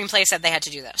because the screenplay said they had to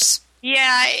do this.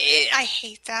 Yeah, I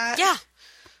hate that. Yeah.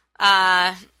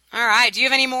 All right, do you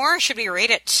have any more? Should we rate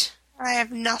it? I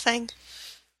have nothing.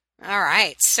 All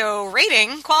right, so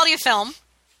rating, quality of film.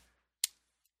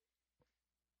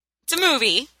 It's a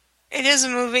movie. It is a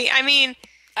movie.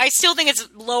 I still think it's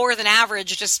lower than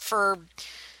average just for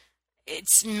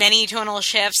its many tonal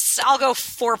shifts. I'll go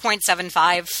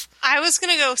 4.75. I was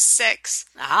going to go 6.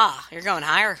 Ah, you're going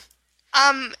higher.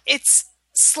 It's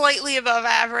slightly above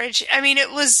average.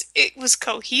 It was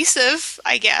cohesive,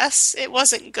 I guess. It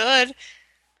wasn't good.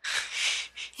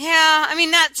 Yeah,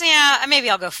 maybe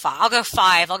I'll go 5. I'll go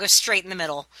 5. I'll go straight in the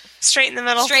middle. Straight in the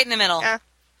middle? Straight in the middle. Yeah.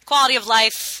 Quality of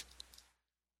life.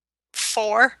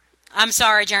 4. I'm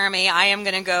sorry, Jeremy. I am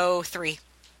going to go 3.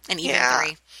 An even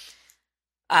 3.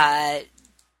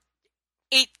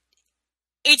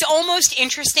 It's almost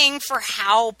interesting for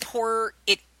how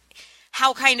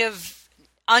kind of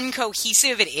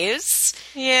uncohesive it is.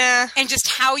 Yeah. And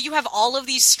just how you have all of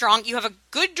these you have a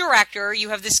good director, you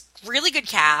have this really good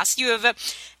cast, you have an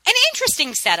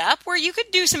interesting setup where you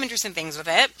could do some interesting things with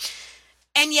it,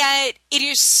 and yet it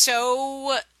is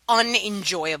so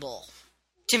unenjoyable.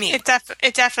 To me. It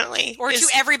definitely or is.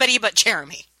 To everybody but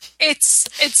Jeremy.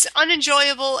 It's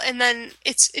unenjoyable, and then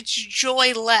it's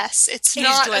joyless. It's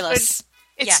not joyless.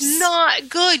 It's not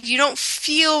good. You don't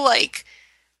feel like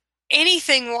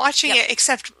anything watching it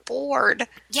except bored.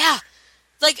 Yeah.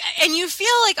 Like, and you feel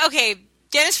like, okay,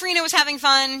 Dennis Farina was having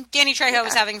fun, Danny Trejo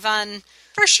was having fun.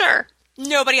 For sure.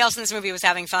 Nobody else in this movie was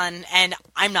having fun, and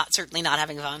I'm certainly not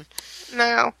having fun.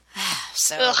 No.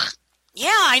 So, ugh. Yeah,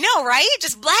 I know, right?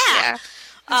 Just blah. Yeah.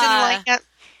 I didn't like it.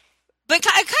 But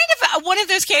kind of one of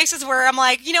those cases where I'm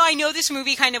like, I know this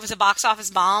movie kind of was a box office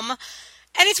bomb, and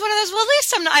it's one of those, well, at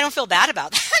least I don't feel bad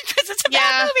about that, because it's a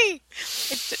bad movie.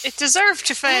 It deserved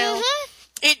to fail. Mm-hmm.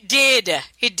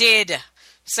 It did.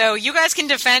 So you guys can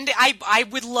defend. I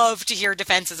would love to hear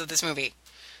defenses of this movie.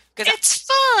 It's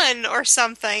fun or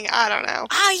something. I don't know.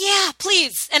 Yeah,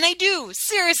 please. And I do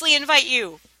seriously invite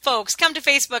you, folks, come to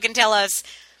Facebook and tell us,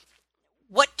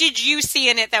 what did you see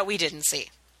in it that we didn't see?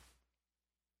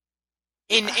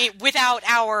 Without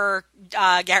our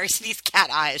Gary Sinise cat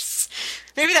eyes.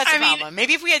 Maybe that's the problem.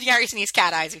 Maybe if we had Gary Sinise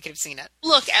cat eyes, we could have seen it.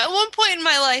 Look, at one point in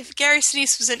my life, Gary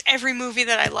Sinise was in every movie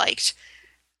that I liked.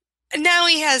 And now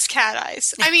he has cat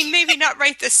eyes. I mean, maybe not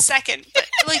right this second, but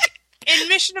in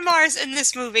Mission to Mars in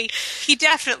this movie, he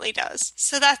definitely does.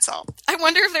 So that's all. I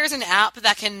wonder if there's an app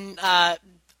that can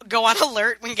go on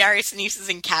alert when Gary Sinise is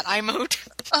in cat eye mode.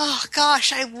 Oh,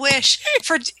 gosh, I wish.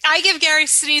 I give Gary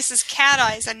Sinise's cat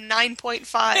eyes a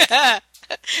 9.5.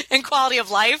 And quality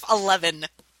of life, 11.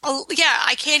 Oh, yeah,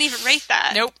 I can't even rate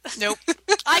that. Nope.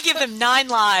 I give them 9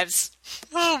 lives.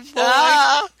 Oh,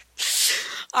 boy.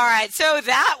 All right, so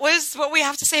that was what we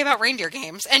have to say about reindeer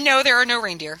games. And no, there are no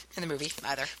reindeer in the movie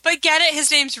either. But get it? His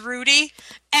name's Rudy.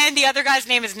 And the other guy's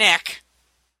name is Nick.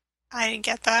 I didn't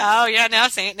get that. Oh, yeah, now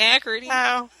Saint Nick, Rudy.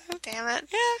 Oh, damn it.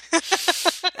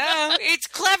 Yeah. It's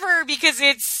clever because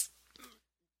it's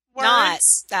Words? not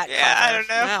that clever. Yeah, I don't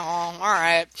know. Oh, all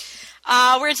right.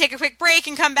 We're going to take a quick break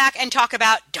and come back and talk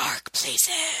about Dark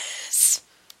Places.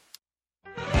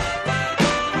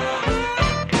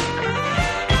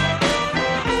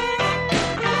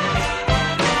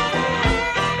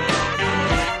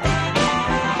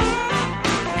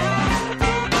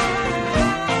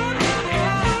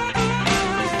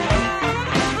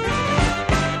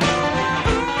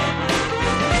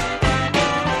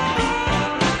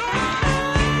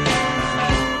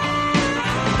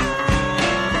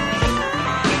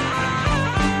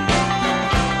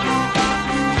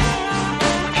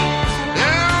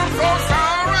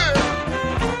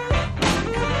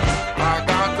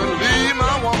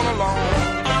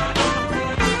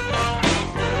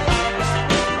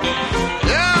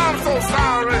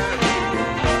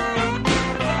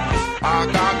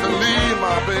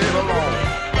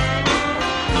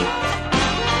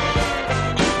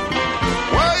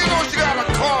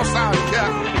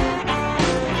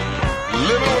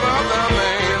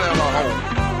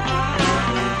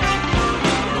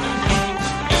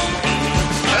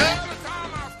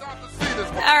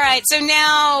 So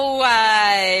now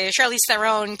Charlize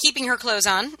Theron keeping her clothes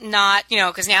on, not,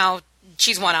 because now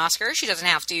she's won Oscar. She doesn't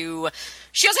have to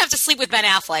sleep with Ben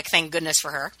Affleck, thank goodness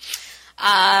for her.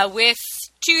 With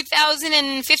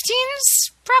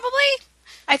 2015's, probably?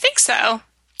 I think so.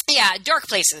 Yeah, Dark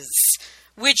Places,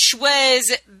 which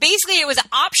was, basically it was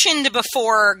optioned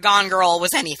before Gone Girl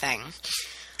was anything.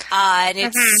 And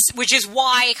it's, which is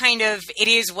why kind of it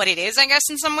is what it is, I guess,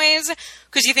 in some ways.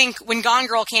 Because you think when Gone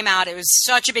Girl came out, it was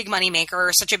such a big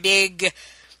moneymaker, such a big,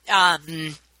 a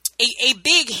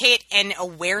big hit and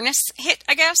awareness hit,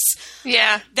 I guess.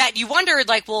 Yeah. That you wondered,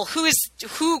 well,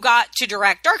 who got to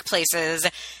direct Dark Places?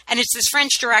 And it's this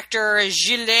French director,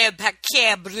 Gilles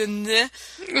Paquet-Brune.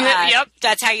 Yep.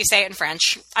 That's how you say it in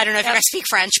French. I don't know if you guys speak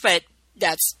French, but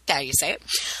that's how you say it.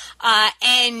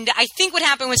 And I think what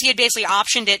happened was he had basically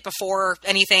optioned it before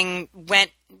anything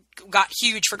got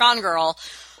huge for Gone Girl.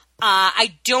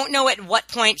 I don't know at what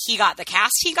point he got the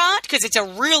cast he got, because it's a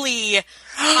really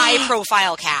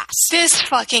high-profile cast. This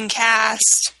fucking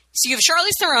cast. So you have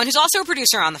Charlize Theron, who's also a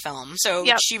producer on the film, so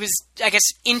she was, I guess,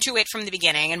 into it from the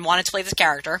beginning and wanted to play this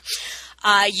character.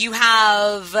 You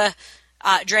have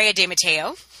Drea De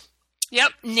Matteo.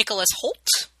 Yep. Nicholas Hoult.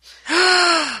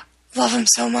 Love him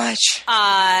so much.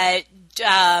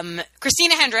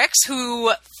 Christina Hendricks,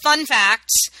 who, fun fact,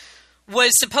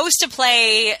 was supposed to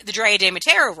play the Drea De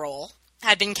Matteo role,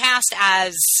 had been cast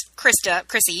as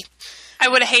Chrissy. I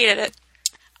would have hated it.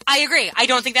 I agree. I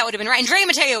don't think that would have been right. And Drea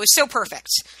Matteo is so perfect.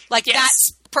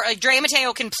 Drea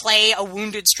Matteo can play a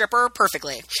wounded stripper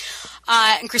perfectly.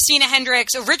 And Christina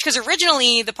Hendricks, because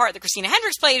originally the part that Christina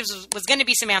Hendricks played was going to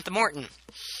be Samantha Morton.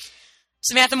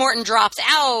 Samantha Morton dropped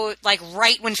out,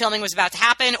 right when filming was about to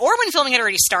happen, or when filming had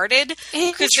already started.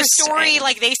 Because the story,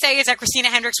 they say, is that Christina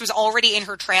Hendricks was already in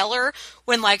her trailer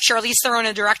when, Charlize Theron,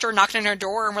 a director, knocked on her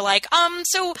door and were like,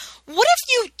 so what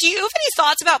if do you have any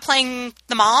thoughts about playing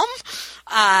the mom?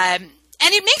 And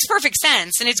it makes perfect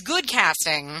sense, and it's good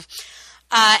casting.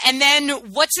 And then,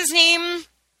 what's his name?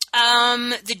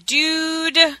 The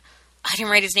dude... I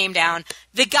didn't write his name down.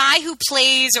 The guy who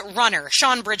plays Runner,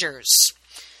 Sean Bridgers.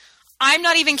 I'm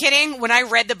not even kidding. When I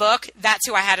read the book, that's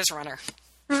who I had as Runner.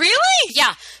 Really?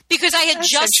 Yeah, because I had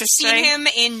just seen him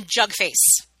in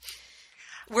Jugface,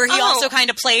 where he also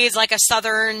kind of plays like a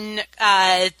southern,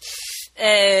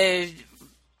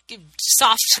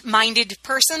 soft-minded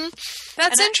person.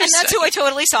 That's interesting. And that's who I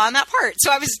totally saw in that part.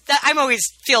 So I'm always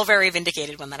feel very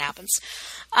vindicated when that happens.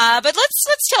 But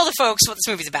let's tell the folks what this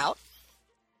movie's about.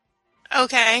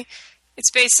 Okay.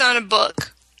 It's based on a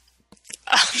book.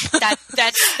 That's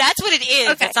what it is.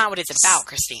 Okay. That's not what it's about,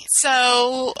 Christine.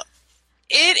 So,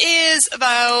 it is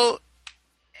about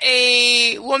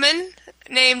a woman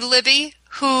named Libby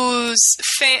whose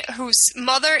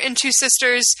mother and two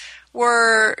sisters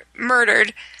were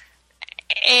murdered,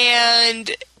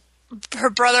 and her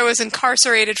brother was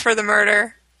incarcerated for the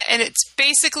murder. And it's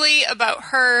basically about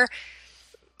her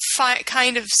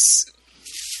kind of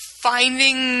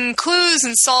finding clues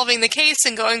and solving the case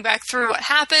and going back through what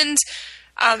happened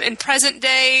in present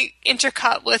day,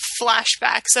 intercut with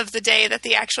flashbacks of the day that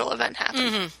the actual event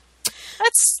happened. Mm-hmm.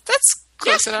 That's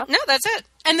close enough. No, that's it.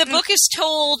 And the book is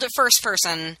told first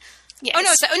person. Yes.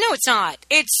 Oh no, it's not.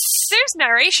 There's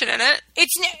narration in it.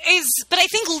 But I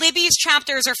think Libby's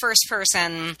chapters are first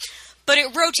person. But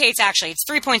it rotates, actually. It's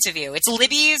 3 points of view. It's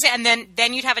Libby's, and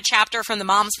then you'd have a chapter from the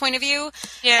mom's point of view,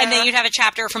 and then you'd have a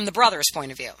chapter from the brother's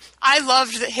point of view. I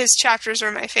loved that his chapters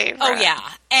were my favorite. Oh, yeah.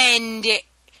 And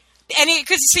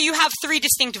so you have 3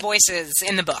 distinct voices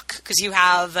in the book, because you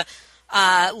have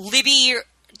Libby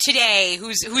today,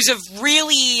 who's a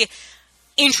really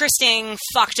interesting,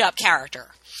 fucked up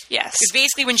character. Yes. Because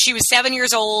basically when she was 7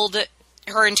 years old,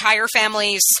 her entire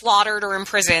family slaughtered or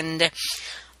imprisoned.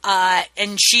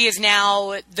 And she is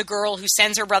now the girl who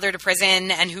sends her brother to prison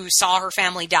and who saw her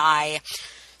family die.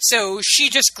 So she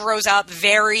just grows up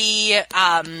very,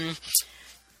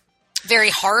 very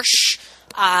harsh.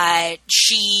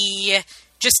 She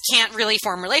just can't really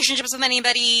form relationships with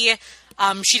anybody.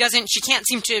 She can't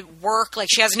seem to work. Like,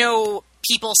 she has no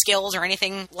people skills or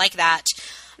anything like that.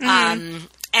 Mm-hmm.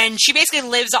 And she basically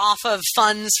lives off of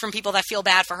funds from people that feel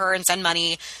bad for her and send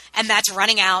money, and that's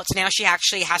running out. So now she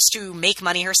actually has to make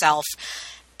money herself.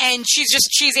 And she's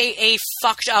a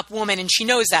fucked up woman, and she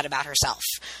knows that about herself.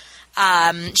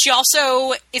 She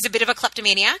also is a bit of a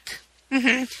kleptomaniac,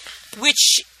 mm-hmm.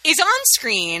 which is on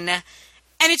screen. And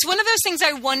it's one of those things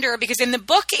I wonder, because in the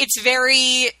book, it's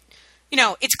very,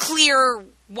 it's clear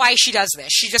why she does this.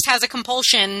 She just has a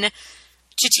compulsion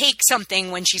to take something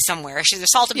when she's somewhere. She's a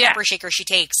salt and pepper shaker she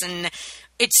takes. And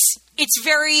it's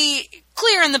very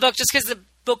clear in the book, just because the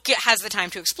book has the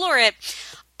time to explore it.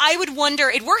 I would wonder,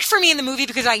 it worked for me in the movie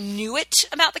because I knew it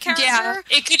about the character. Yeah,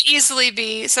 it could easily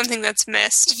be something that's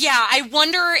missed. Yeah, I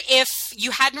wonder if you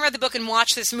hadn't read the book and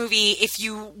watched this movie,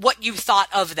 what you thought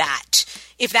of that.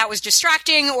 If that was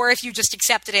distracting, or if you just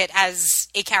accepted it as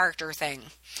a character thing.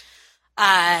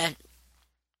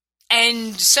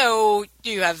 And so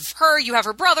you have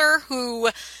her brother, who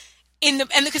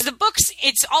because the books,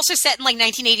 it's also set in like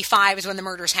 1985 is when the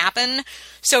murders happen.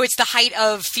 So it's the height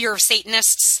of fear of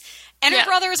Satanists. And her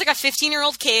brother is like a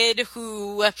 15-year-old kid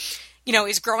who,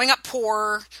 is growing up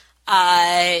poor,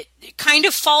 kind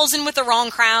of falls in with the wrong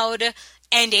crowd,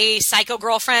 and a psycho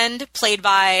girlfriend played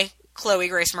by Chloe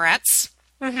Grace Moretz.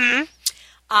 Mm-hmm.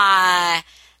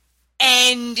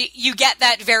 And you get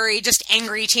that very just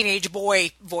angry teenage boy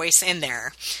voice in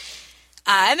there.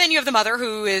 And then you have the mother,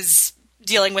 who is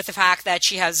dealing with the fact that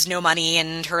she has no money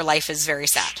and her life is very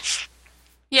sad.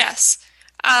 Yes.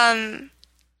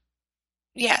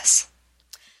 Yes.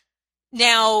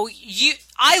 Now,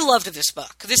 I loved this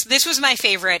book. This was my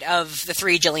favorite of the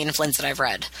 3 Gillian Flynn's that I've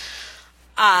read.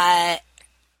 As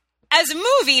a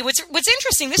movie, what's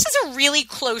interesting, this is a really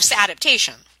close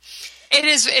adaptation. It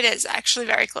is actually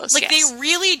very close. Like, yes. They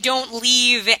really don't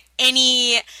leave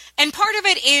any, and part of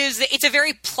it is it's a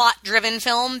very plot-driven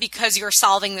film because you're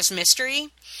solving this mystery.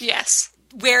 Yes.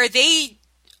 Where they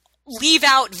leave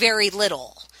out very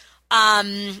little.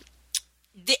 One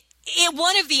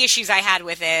of the issues I had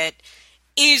with it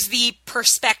is the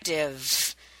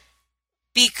perspective,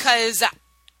 because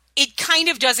it kind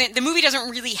of doesn't, the movie doesn't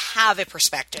really have a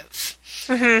perspective.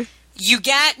 Mm-hmm. You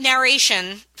get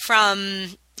narration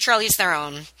from Charlize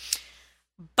Theron,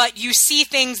 but you see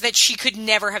things that she could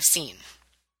never have seen.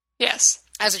 Yes.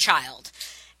 As a child.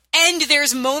 And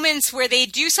there's moments where they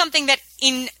do something that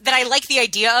I like the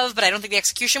idea of, but I don't think the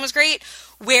execution was great,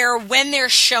 where when they're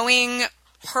showing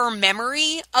her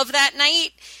memory of that night,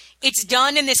 it's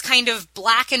done in this kind of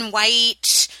black and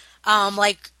white,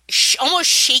 almost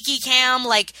shaky cam,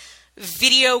 like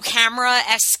video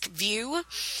camera-esque view,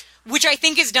 which I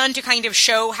think is done to kind of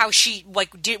show how she,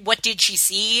 what did she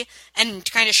see, and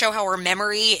to kind of show how her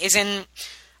memory isn't,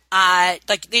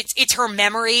 it's her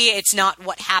memory, it's not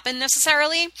what happened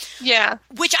necessarily. Yeah.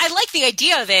 Which I like the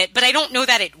idea of it, but I don't know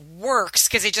that it works,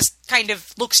 because it just kind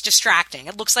of looks distracting.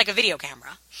 It looks like a video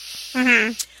camera.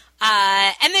 Mm-hmm.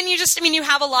 And then you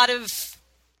have a lot of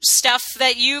stuff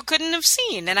that you couldn't have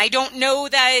seen, and I don't know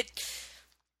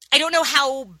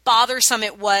how bothersome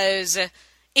it was.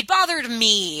 It bothered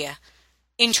me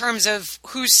in terms of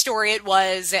whose story it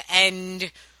was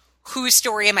and whose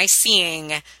story am I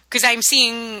seeing, because I'm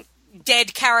seeing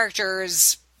dead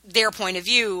characters, their point of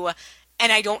view,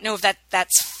 and I don't know if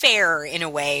that's fair in a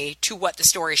way to what the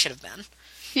story should have been.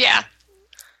 Yeah.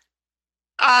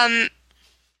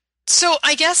 So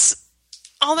I guess,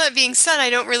 all that being said, I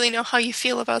don't really know how you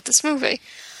feel about this movie.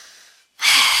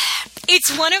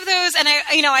 It's one of those, and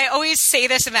I always say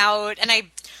this about, and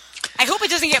I hope it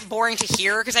doesn't get boring to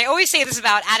hear, because I always say this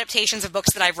about adaptations of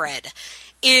books that I've read,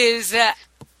 is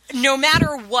no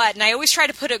matter what, and I always try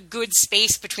to put a good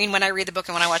space between when I read the book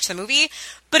and when I watch the movie,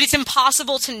 but it's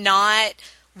impossible to not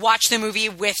watch the movie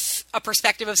with a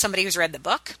perspective of somebody who's read the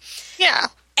book. Yeah.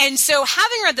 And so,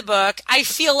 having read the book, I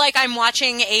feel like I'm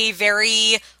watching a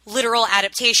very literal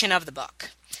adaptation of the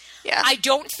book. Yeah. I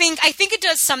think it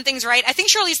does some things right. I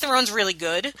think Charlize Theron's really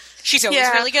good. She's always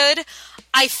really good.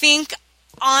 I think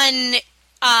I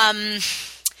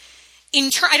don't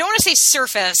want to say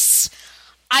surface,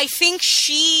 I think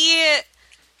she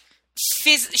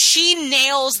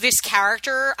nails this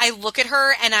character. I look at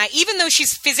her, and even though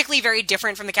she's physically very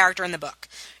different from the character in the book.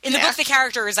 In the book, the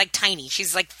character is like tiny.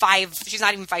 She's like 5. She's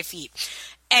not even 5 feet,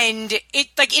 and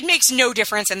it makes no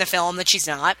difference in the film that she's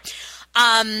not.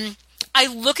 I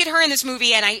look at her in this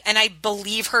movie, and I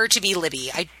believe her to be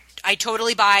Libby. I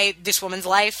totally buy this woman's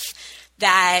life,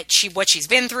 that what she's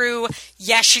been through.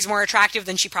 Yes, she's more attractive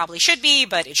than she probably should be,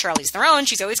 but it's Charlize Theron.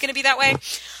 She's always going to be that way.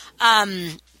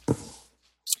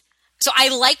 So I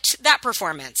liked that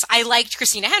performance. I liked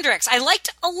Christina Hendricks. I liked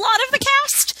a lot of the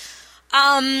cast.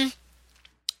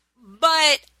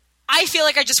 But I feel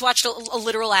like I just watched a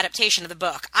literal adaptation of the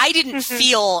book. I didn't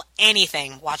feel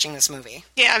anything watching this movie.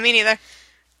 Yeah, me neither.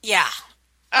 Yeah.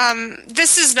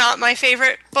 This is not my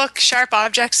favorite book. Sharp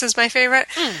Objects is my favorite.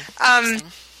 I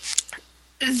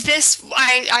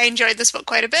enjoyed this book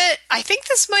quite a bit. I think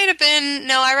this might have been...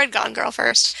 No, I read Gone Girl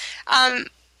first.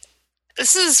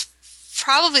 This is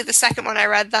probably the second one I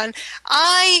read then.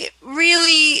 I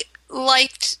really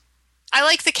liked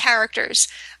the characters.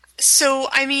 So,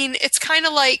 I mean, it's kind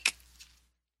of like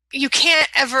you can't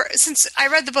ever... Since I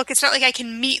read the book, it's not like I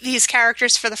can meet these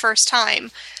characters for the first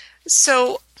time.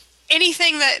 So,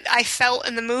 anything that I felt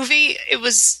in the movie,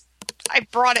 I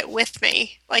brought it with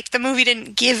me. Like, the movie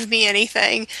didn't give me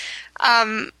anything.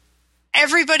 I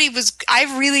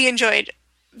really enjoyed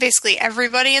basically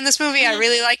everybody in this movie. I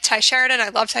really liked Ty Sheridan. I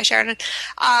love Ty Sheridan.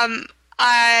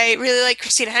 I really liked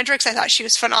Christina Hendricks. I thought she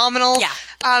was phenomenal. Yeah.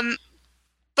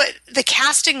 But the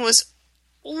casting was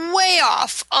way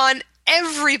off on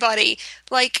everybody.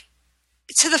 Like,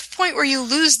 to the point where you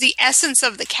lose the essence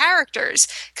of the characters.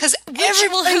 Because who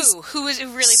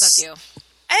really bugged you?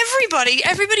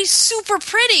 Everybody's super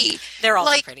pretty. They're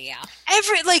all pretty, yeah.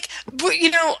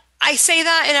 I say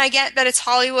that and I get that it's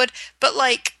Hollywood, but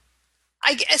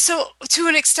so to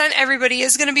an extent everybody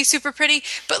is going to be super pretty,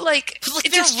 but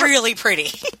they're really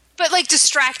pretty. But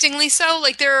distractingly so.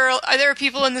 Like there are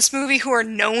people in this movie who are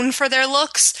known for their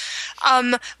looks.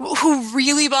 Who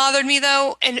really bothered me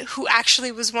though, and who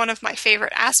actually was one of my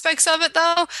favorite aspects of it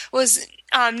though, was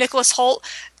Nicholas Hoult.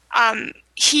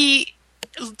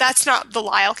 That's not the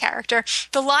Lyle character.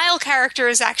 The Lyle character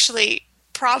is actually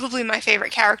probably my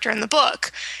favorite character in the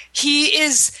book. He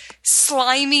is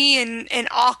slimy and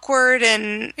awkward,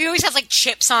 and he always has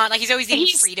chips on. He's always eating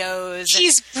Fritos.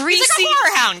 He's greasy. He's like a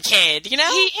Warhound kid, you know?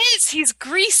 He is. He's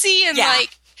greasy and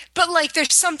but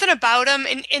there's something about him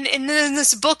in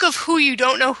this book of who you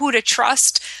don't know who to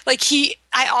trust.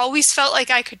 I always felt like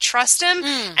I could trust him,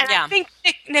 I think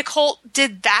Nick Hoult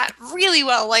did that really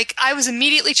well. I was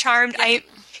immediately charmed.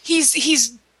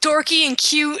 He's dorky and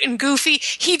cute and goofy.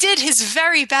 He did his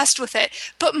very best with it.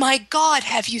 But my God,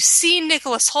 have you seen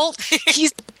Nicholas Hoult?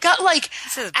 He's got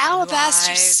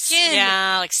alabaster skin.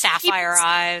 Yeah, sapphire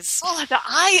eyes. Oh, the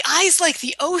eyes like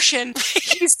the ocean.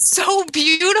 He's so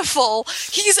beautiful.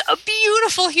 He's a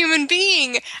beautiful human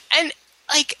being. And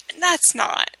that's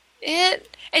not it.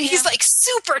 And he's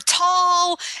super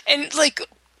tall and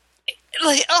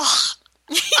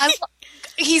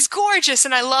he's gorgeous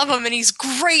and I love him and he's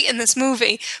great in this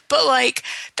movie, but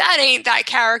that ain't that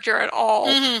character at all.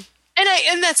 Mm-hmm.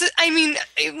 And that's, I mean,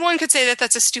 one could say that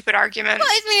that's a stupid argument. Well,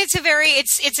 I mean,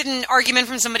 it's an argument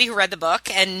from somebody who read the book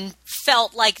and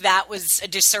felt like that was a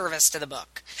disservice to the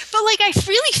book. But, like, I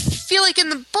really feel like in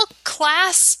the book,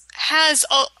 class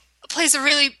plays a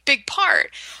really big part.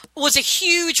 Was a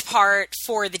huge part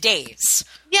for the Days.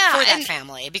 Yeah, for that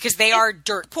family, because they are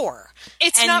dirt poor.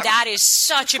 That is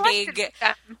such a big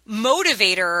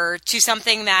motivator to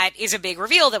something that is a big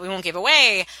reveal that we won't give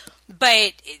away.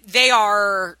 But they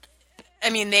are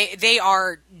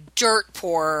dirt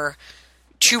poor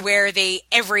to where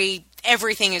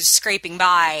everything is scraping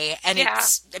by, and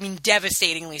it's, I mean,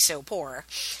 devastatingly so poor.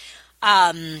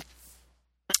 And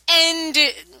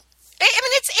I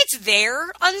mean, it's there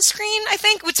on screen, I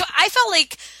think. So I felt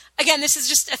like, again, this is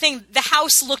just a thing. The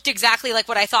house looked exactly like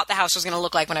what I thought the house was going to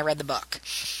look like when I read the book.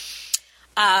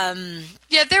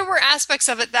 Yeah, there were aspects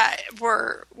of it that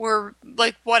were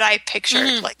like what I pictured.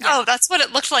 Mm-hmm. Like, oh, that's what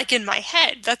it looked like in my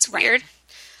head. That's weird.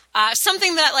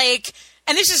 Something that, like,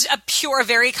 and this is a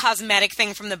very cosmetic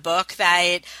thing from the book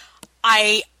that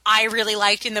I really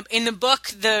liked in the book.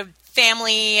 The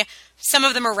family, some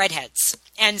of them are redheads,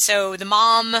 and so the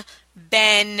mom,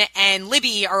 Ben, and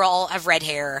Libby all have red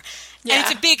hair. Yeah. And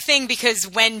it's a big thing because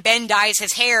when Ben dyes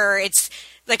his hair, it's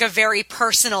like a very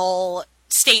personal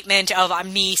statement of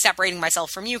I'm me separating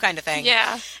myself from you kind of thing.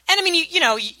 Yeah. And I mean,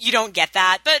 you don't get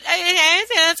that, but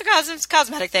it's a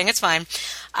cosmetic thing. It's fine.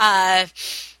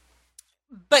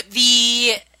 But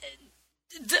the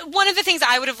one of the things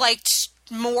I would have liked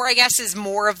more, I guess, is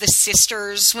more of the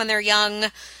sisters when they're young.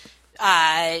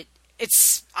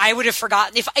 I would have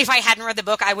forgotten if I hadn't read the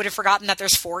book, I would have forgotten that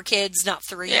there's 4 kids, not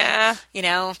 3. Yeah.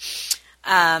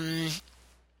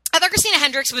 I thought Christina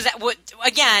Hendricks was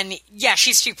again, yeah,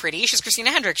 she's too pretty. She's Christina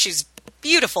Hendricks. She's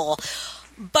beautiful.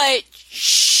 But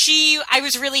I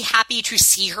was really happy to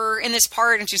see her in this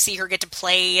part and to see her get to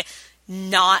play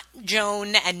not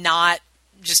Joan and not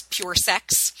just pure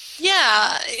sex.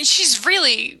 Yeah, she's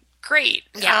really great.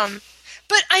 Yeah.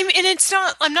 But I'm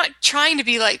not trying to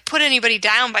be like put anybody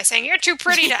down by saying you're too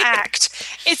pretty to act.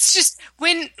 It's just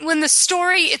when the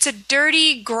story, it's a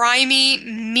dirty, grimy,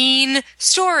 mean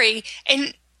story,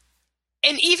 and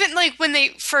even like when they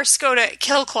first go to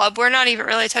Kill Club, we're not even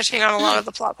really touching on a lot of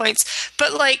the plot points,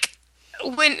 but like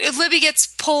when Libby gets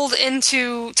pulled in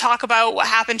to talk about what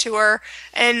happened to her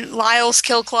and Lyle's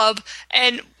Kill Club,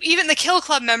 and even the Kill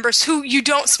Club members who you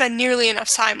don't spend nearly enough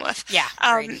time with. Yeah.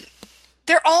 Right.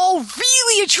 They're all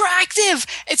really attractive.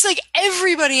 It's like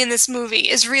everybody in this movie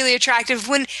is really attractive.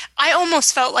 When I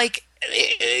almost felt like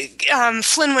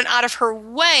Flynn went out of her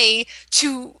way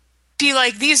to be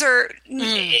like, these are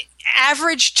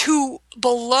average to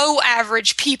below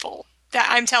average people that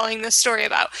I'm telling this story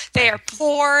about. They are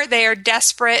poor, they are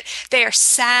desperate, they are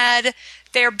sad,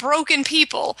 they are broken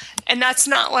people, and that's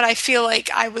not what I feel like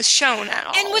I was shown at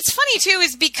all. And what's funny, too,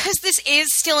 is because this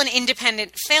is still an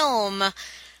independent film,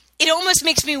 it almost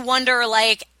makes me wonder,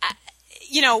 like,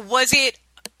 did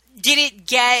it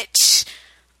get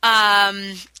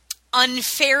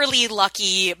unfairly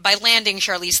lucky by landing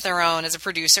Charlize Theron as a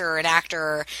producer and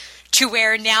actor to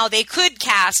where now they could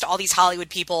cast all these Hollywood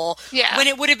people when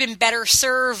it would have been better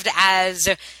served as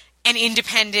a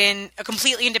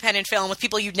completely independent film with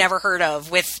people you'd never heard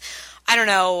of, with, I don't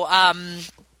know,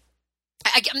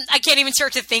 I can't even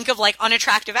start to think of like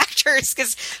unattractive actors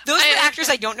because those are actors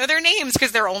I don't know their names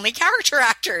because they're only character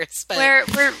actors. But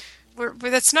we're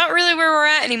that's not really where we're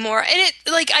at ananymore. And it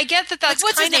like I get that that's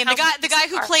like, what's his name? The guy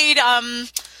who played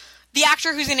the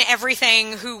actor who's in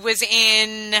everything, who was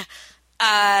in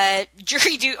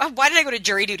Jury Duty. Why did I go to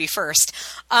Jury Duty first?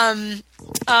 Roach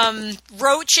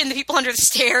and the People Under the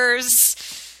Stairs.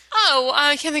 Oh,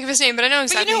 I can't think of his name, but I know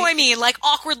exactly. But you know what I mean? Like,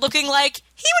 awkward looking, like,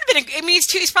 he would have been,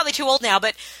 he's probably too old now,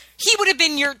 but he would have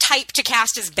been your type to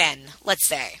cast as Ben, let's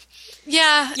say.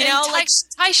 Yeah.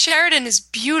 Ty Sheridan is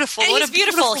beautiful. And he's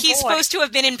beautiful. He's supposed to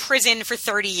have been in prison for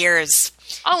 30 years.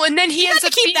 Oh, and then he ends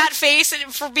up keep that face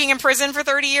for being in prison for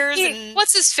 30 years.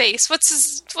 What's his face? What's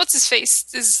his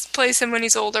face plays him when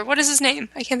he's older? What is his name?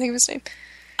 I can't think of his name.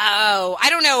 Oh,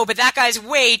 I don't know, but that guy's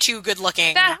way too good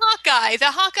looking. The Hawkeye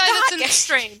that's in The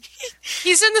Strain.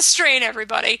 He's in The Strain,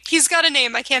 everybody. He's got a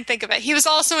name, I can't think of it. He was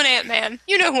also an Ant-Man.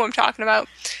 You know who I'm talking about.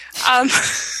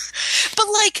 But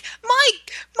like,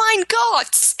 my God,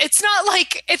 it's not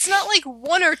like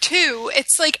one or two.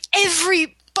 It's like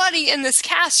everybody in this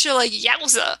cast, you're like,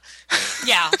 yowza.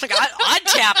 Yeah, like I'd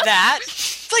tap that.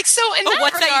 Like, so in that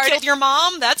what's regard, that, you killed your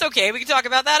mom? That's okay, we can talk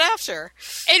about that after.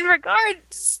 In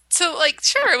regards to, like,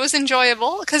 sure, it was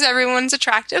enjoyable because everyone's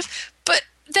attractive, but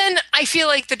then I feel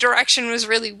like the direction was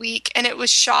really weak, and it was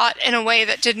shot in a way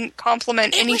that didn't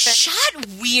complement anything. It was shot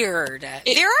weird.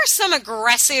 There are some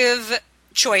aggressive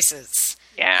choices.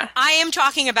 Yeah. I am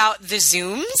talking about the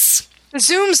zooms. The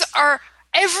zooms are,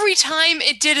 every time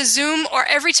it did a zoom, or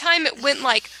every time it went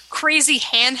like crazy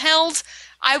handheld,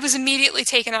 I was immediately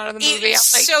taken out of the movie.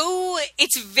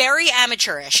 It's very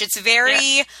amateurish. It's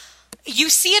very... Yeah.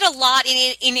 You see it a lot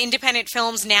in independent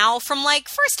films now from, like,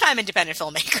 first-time independent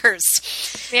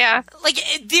filmmakers. Yeah. Like,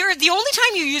 the only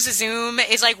time you use a zoom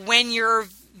is, like, when you're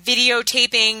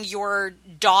videotaping your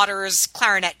daughter's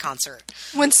clarinet concert.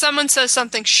 When someone says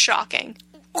something shocking.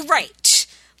 Right.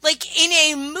 Like, in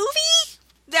a movie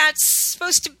that's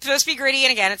supposed to be gritty,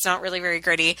 and again, it's not really very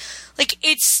gritty, like,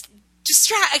 it's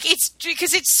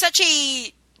because it's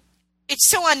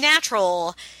so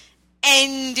unnatural,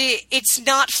 and it's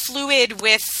not fluid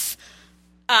with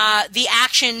the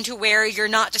action to where you're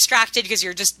not distracted because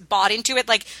you're just bought into it.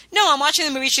 Like, no, I'm watching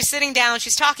the movie, she's sitting down,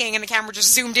 she's talking, and the camera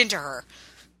just zoomed into her.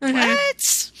 Mm-hmm.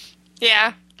 What?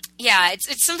 Yeah. Yeah,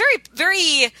 it's some very,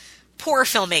 very poor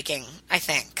filmmaking, I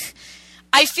think.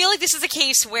 I feel like this is a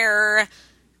case where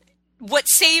what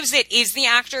saves it is the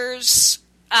actors.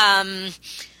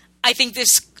 I think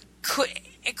this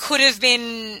could have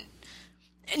been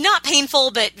not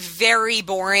painful, but very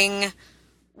boring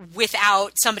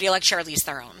without somebody like Charlize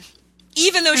Theron,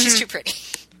 even though she's too pretty.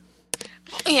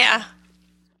 Yeah.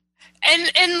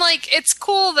 And like, it's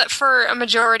cool that for a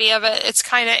majority of it, it's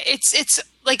kind of, it's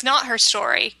like not her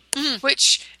story,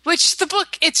 which the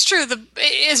book, it's true.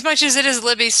 As much as it is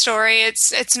Libby's story,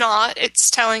 it's not, it's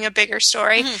telling a bigger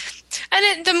story.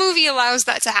 And the movie allows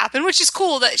that to happen, which is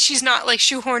cool that she's not like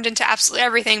shoehorned into absolutely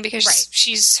everything because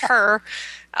she's her.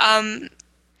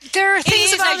 There are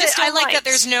things about it I like that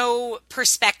there's no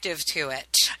perspective to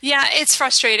it. Yeah, it's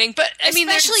frustrating, but I mean,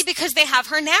 especially because they have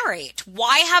her narrate.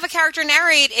 Why have a character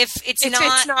narrate if it's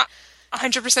not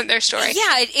 100% their story?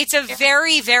 Yeah, it's a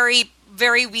very, very,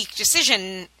 very weak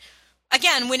decision.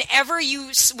 Again, whenever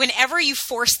you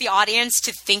force the audience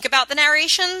to think about the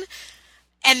narration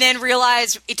and then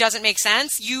realize it doesn't make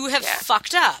sense, you have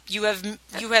fucked up. Your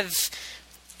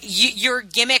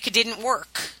gimmick didn't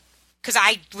work. Because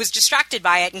I was distracted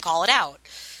by it and call it out.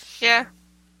 Yeah.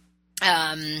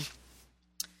 I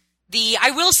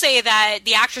will say that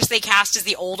the actress they cast as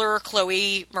the older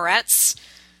Chloe Moretz.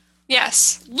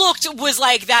 Yes. Was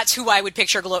like, that's who I would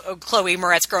picture Chloe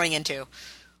Moretz growing into.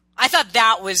 I thought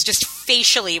that was just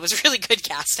facially, it was really good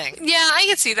casting. Yeah, I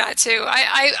could see that too.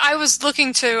 I was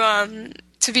looking to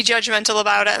be judgmental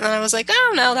about it, and then I was like,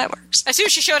 oh no, that works. As soon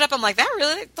as she showed up, I'm like, that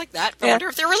really, like that? I wonder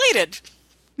if they're related.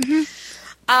 Mm-hmm.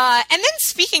 And then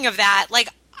speaking of that, like,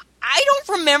 I don't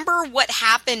remember what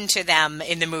happened to them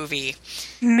in the movie.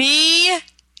 Me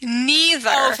neither.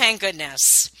 Oh, thank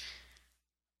goodness.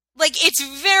 Like, it's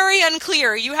very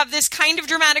unclear. You have this kind of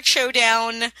dramatic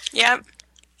showdown. Yep.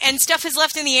 And stuff is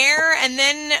left in the air, and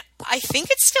then I think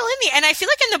it's still in the... And I feel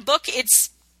like in the book,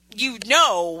 it's... You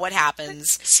know what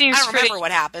happens. Seems I don't remember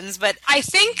what happens, but... I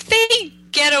think they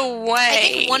get away. I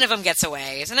think one of them gets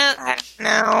away, isn't it? I don't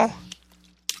know.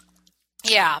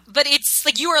 Yeah, but it's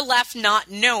like you are left not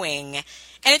knowing, and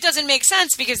it doesn't make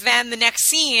sense because then the next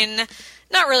scene,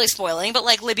 not really spoiling, but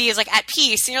like Libby is like at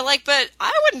peace, and you're like, but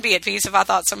I wouldn't be at peace if I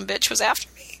thought some bitch was after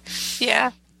me.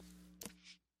 Yeah.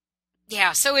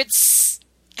 Yeah, so it's,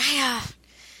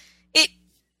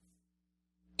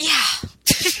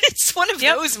 it's one of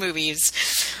those movies.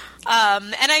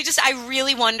 And I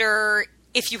really wonder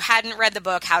if you hadn't read the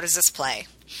book, how does this play?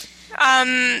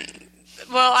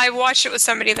 Well, I watched it with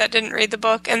somebody that didn't read the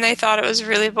book, and they thought it was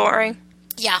really boring.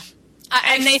 Yeah.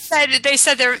 And they said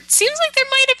there seems like there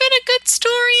might have been a good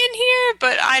story in here,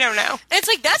 but I don't know. It's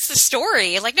like, that's the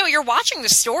story. Like, no, you're watching the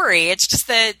story. It's just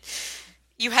that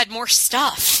you had more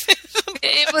stuff.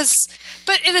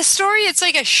 But in the story, it's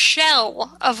like a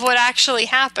shell of what actually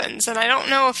happens, and I don't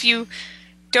know if you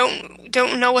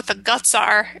don't know what the guts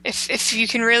are, if you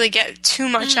can really get too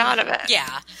much out of it.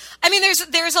 Yeah. I mean,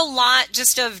 there's a lot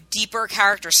just of deeper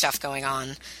character stuff going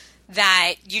on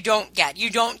that you don't get.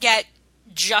 You don't get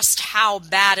just how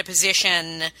bad a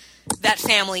position that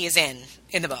family is in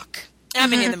the book. I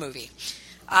mean, in the movie.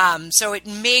 So it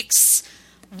makes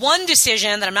one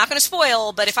decision that I'm not going to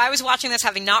spoil, but if I was watching this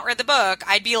having not read the book,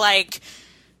 I'd be like,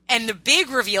 and the big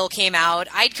reveal came out,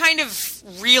 I'd kind of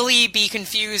really be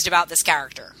confused about this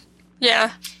character.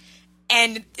 Yeah.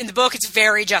 And in the book, it's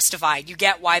very justified. You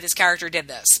get why this character did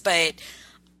this. But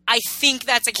I think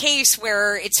that's a case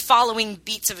where it's following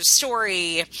beats of a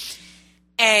story,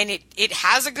 and it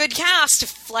has a good cast to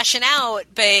flesh it out,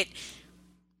 but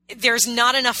there's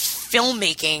not enough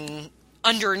filmmaking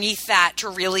underneath that to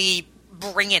really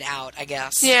bring it out, I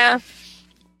guess. Yeah.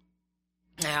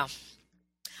 Yeah.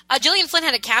 Gillian Flynn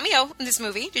had a cameo in this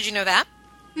movie. Did you know that?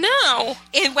 No.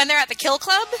 When they're at the Kill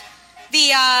Club,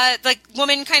 the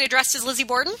woman kind of dressed as Lizzie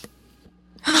Borden.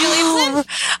 Gillian Flynn.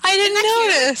 I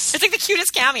didn't notice. It's like the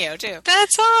cutest cameo too.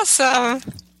 That's awesome.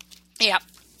 Yeah.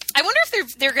 I wonder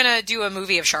if they're gonna do a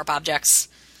movie of Sharp Objects.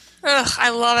 Ugh, I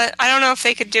love it. I don't know if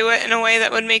they could do it in a way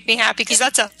that would make me happy, because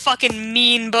that's a fucking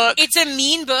mean book. It's a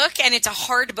mean book, and it's a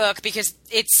hard book, because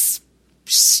it's,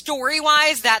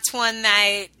 story-wise, that's one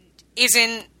that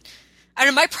isn't... I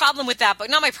don't know, my problem with that book,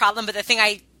 not my problem, but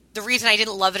the reason I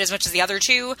didn't love it as much as the other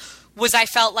two was I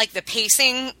felt like the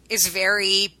pacing is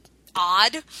very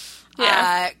odd.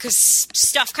 Yeah. Because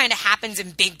stuff kind of happens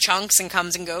in big chunks and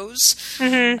comes and goes.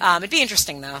 Mm-hmm. It'd be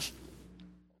interesting, though.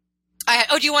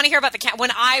 Do you want to hear about the cast?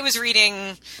 When I was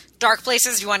reading Dark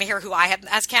Places, do you want to hear who I had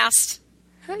as cast?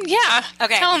 Yeah.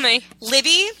 Okay. Tell me.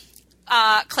 Libby,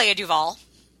 Clea Duvall.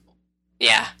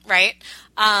 Yeah. Right?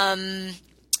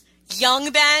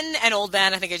 Young Ben and old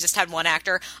Ben, I think I just had one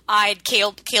actor. I had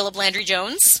Caleb Landry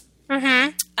Jones.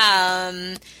 Mm-hmm.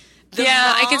 Mom,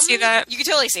 I can see that. You can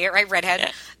totally see it, right? Redhead.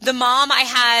 Yeah. The mom, I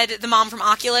had the mom from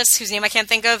Oculus, whose name I can't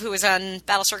think of, who was on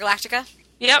Battlestar Galactica.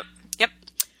 Yep.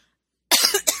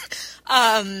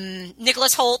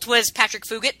 Nicholas Hoult was Patrick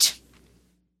Fugit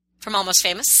from Almost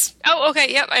Famous. Oh,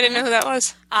 okay. Yep. I didn't know who that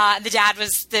was. The dad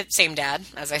was the same dad,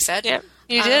 as I said. Yep.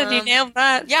 You did. You nailed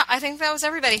that. Yeah, I think that was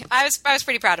everybody. I was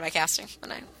pretty proud of my casting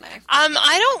when I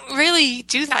I don't really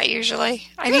do that usually.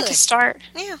 I need to start.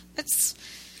 Yeah,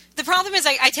 the problem is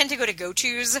I tend to go to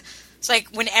go-tos. It's like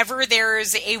whenever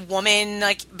there's a woman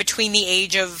like between the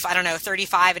age of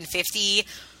 35 and 50,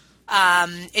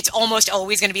 it's almost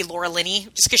always going to be Laura Linney,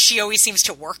 just because she always seems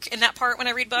to work in that part when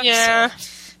I read books. Yeah,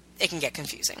 so it can get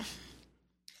confusing.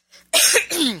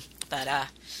 But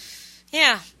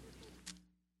yeah.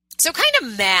 So kind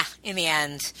of meh in the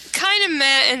end.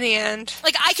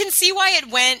 Like, I can see why it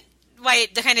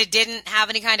kind of didn't have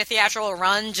any kind of theatrical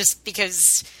run, just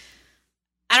because,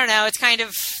 I don't know, it's kind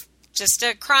of just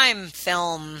a crime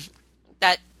film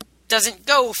that doesn't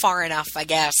go far enough, I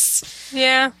guess.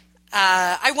 Yeah.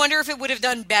 I wonder if it would have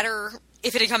done better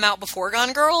if it had come out before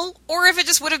Gone Girl, or if it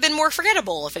just would have been more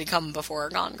forgettable if it had come before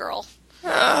Gone Girl.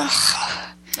 Ugh.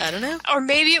 I don't know. Or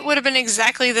maybe it would have been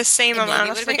exactly the same amount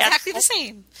of forgetful. Exactly the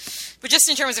same. But just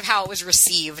in terms of how it was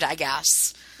received, I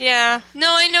guess. Yeah.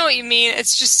 No, I know what you mean.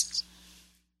 It's just...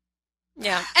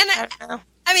 Yeah. And I don't know.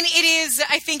 I mean, it is...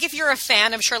 I think if you're a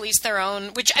fan of Charlize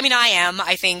Theron, which, I mean, I am,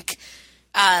 I think...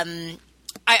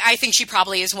 I think she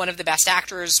probably is one of the best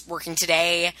actors working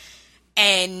today.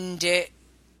 And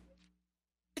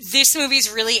this movie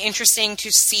is really interesting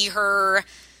to see her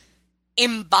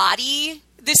embody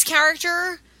this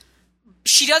character.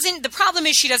 The problem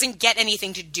is she doesn't get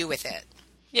anything to do with it.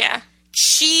 Yeah.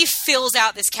 She fills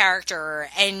out this character,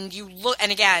 and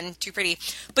again, too pretty,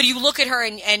 but you look at her,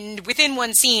 and within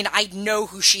one scene, I know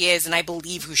who she is, and I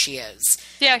believe who she is.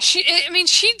 Yeah, she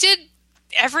did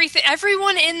everything.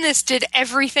 Everyone in this did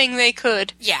everything they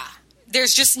could. Yeah.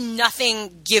 There's just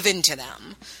nothing given to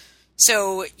them.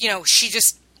 So,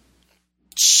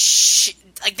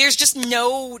 there's just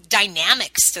no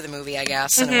dynamics to the movie, I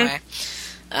guess, in a way.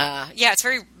 Yeah, it's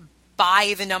very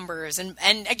by the numbers, and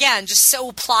again, just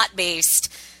so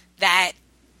plot-based that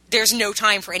there's no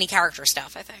time for any character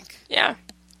stuff, I think. Yeah.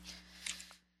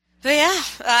 But yeah,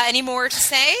 any more to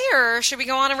say, or should we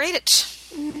go on and rate it?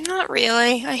 Not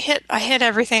really. I hit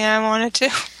everything I wanted to.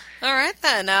 All right,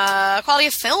 then. Quality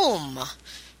of film.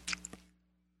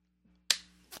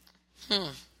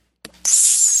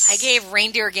 I gave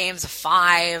Reindeer Games a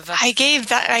 5. I gave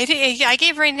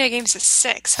Reindeer Games a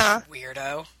 6, huh?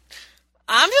 Weirdo.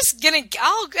 I'm just gonna...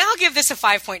 I'll give this a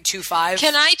 5.25.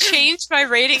 Can I change my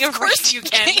rating of course you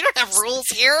can. You don't have rules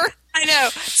here. I know.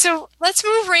 So let's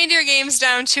move Reindeer Games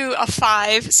down to a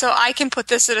 5, so I can put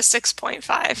this at a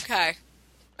 6.5. Okay.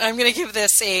 I'm gonna give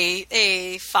this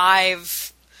a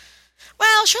 5...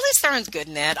 Well, Charlize Theron's good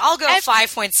in it. I'll go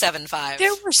 5.75.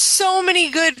 There were so many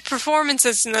good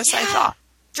performances in this, I thought.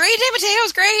 Dre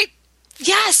DeMatteo's great.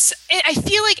 Yes. I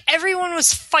feel like everyone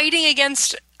was fighting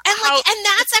against... And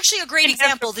that's actually a great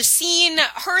example. The scene,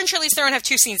 her and Charlize Theron have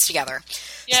 2 scenes together.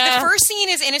 Yeah. So the first scene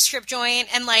is in a strip joint,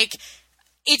 and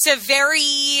it's a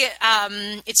very,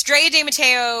 it's Drea De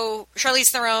Matteo, Charlize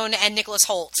Theron, and Nicholas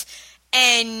Hoult.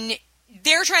 And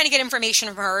they're trying to get information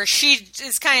from her. She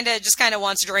is kind of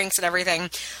wants drinks and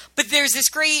everything. But there's this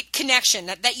great connection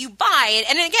that you buy.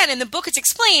 And again, in the book it's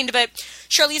explained, but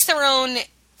Charlize Theron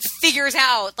figures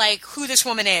out, who this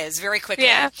woman is very quickly.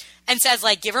 Yeah. And says,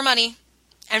 give her money.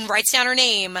 And writes down her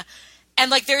name, and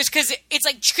because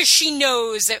she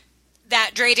knows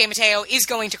that Drea De Matteo is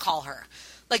going to call her.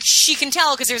 Like, she can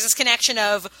tell because there's this connection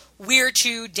of we're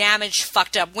two damaged,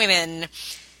 fucked up women,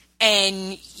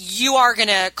 and you are going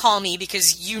to call me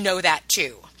because you know that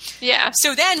too. Yeah.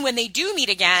 So then when they do meet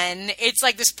again, it's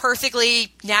like this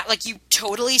perfectly, like you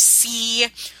totally see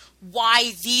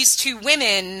why these two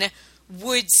women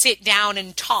would sit down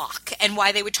and talk and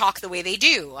why they would talk the way they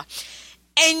do.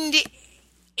 And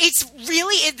it's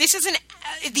really,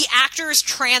 the actors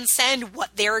transcend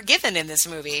what they're given in this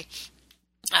movie.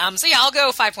 So yeah, I'll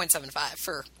go 5.75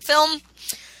 for film.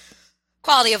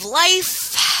 Quality of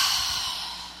life.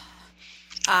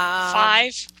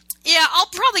 5. Yeah,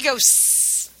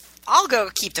 I'll go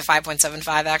keep to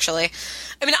 5.75 actually.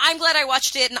 I mean, I'm glad I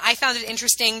watched it and I found it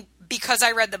interesting because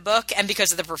I read the book and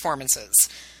because of the performances.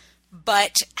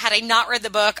 But had I not read the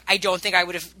book, I don't think I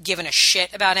would have given a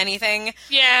shit about anything.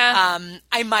 Yeah.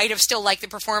 I might have still liked the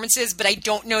performances, but I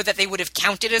don't know that they would have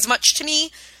counted as much to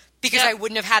me because I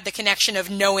wouldn't have had the connection of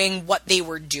knowing what they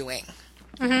were doing.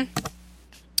 Mm-hmm.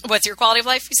 What's your quality of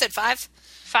life? You said 5?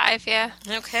 5, yeah.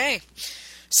 Okay.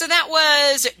 So that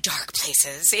was Dark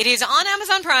Places. It is on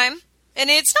Amazon Prime, and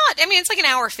it's like an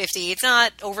hour 50. It's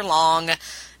not over long.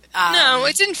 No,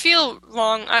 it didn't feel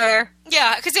long either.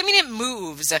 Yeah, because, it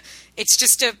moves. It's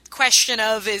just a question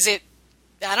of, I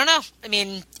don't know. I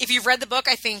mean, if you've read the book,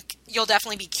 I think you'll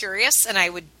definitely be curious, and I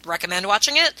would recommend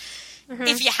watching it. Mm-hmm.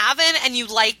 If you haven't and you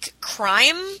like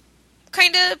crime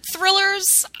kind of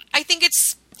thrillers, I think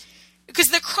it's... Because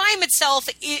the crime itself,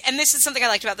 and this is something I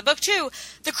liked about the book too,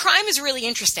 the crime is really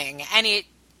interesting, and it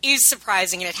is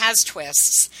surprising, and it has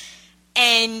twists.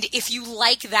 And if you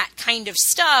like that kind of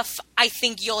stuff, I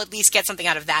think you'll at least get something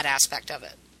out of that aspect of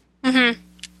it. Mm-hmm.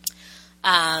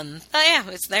 But yeah,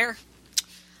 it's there.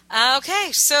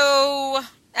 Okay, so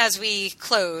as we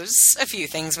close, a few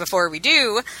things before we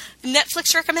do,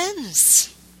 Netflix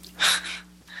recommends.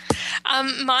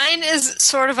 Mine is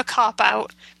sort of a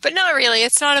cop-out, but not really.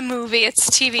 It's not a movie. It's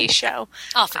a TV show.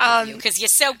 I'll forgive you, because you're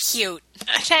so cute.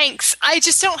 Thanks. I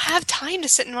just don't have time to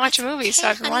sit and watch a movie, so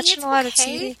I've been watching a lot of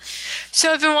TV.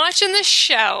 So I've been watching this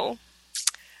show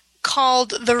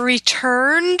called The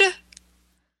Returned.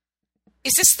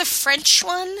 Is this the French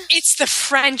one? It's the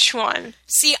French one.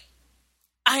 See,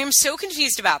 I am so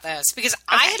confused about this, because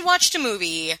I had watched a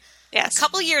movie a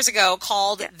couple years ago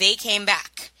called They Came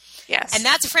Back. Yes. And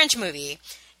that's a French movie.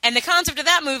 And the concept of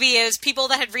that movie is people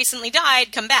that had recently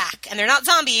died come back. And they're not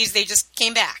zombies, they just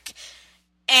came back.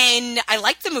 And I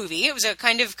liked the movie. It was a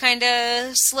kind of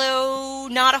slow,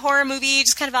 not a horror movie,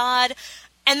 just kind of odd.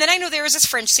 And then I know there was this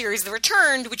French series, The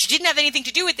Returned, which didn't have anything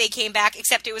to do with They Came Back,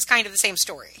 except it was kind of the same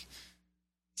story.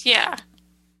 Yeah.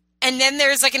 And then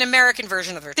there's like an American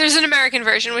version of The Returned. There's an American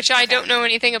version, which I don't know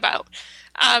anything about.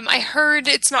 I heard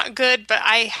it's not good, but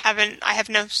I have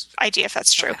no idea if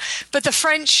that's true. Okay. But the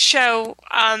French show,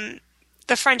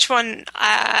 the French one,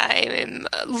 I'm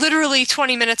literally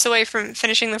 20 minutes away from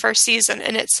finishing the first season,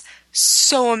 and it's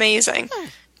so amazing.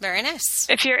 Very nice.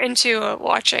 If you're into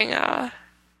watching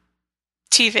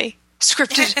TV,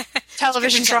 scripted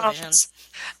television dramas.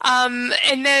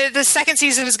 And the second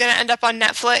season is going to end up on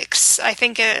Netflix, I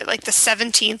think like the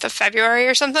 17th of February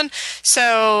or something.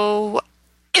 So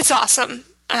it's awesome.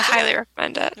 I highly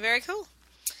recommend it. Very cool.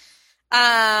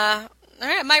 All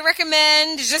right, my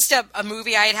recommend is just a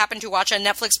movie I had happened to watch on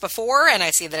Netflix before, and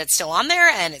I see that it's still on there,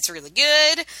 and it's really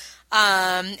good.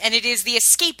 And it is The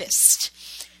Escapist,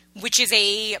 which is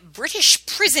a British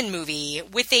prison movie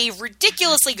with a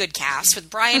ridiculously good cast, with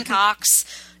Brian Cox,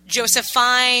 Joseph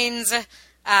Fiennes,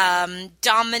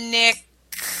 Dominic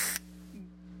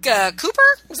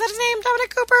Cooper? Was that his name?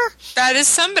 Dominic Cooper? That is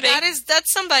somebody.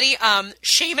 That's somebody.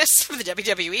 Sheamus from the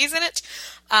WWE is in it.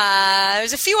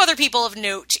 There's a few other people of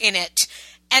note in it.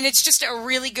 And it's just a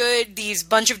really good, these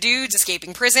bunch of dudes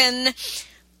escaping prison.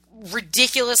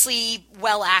 Ridiculously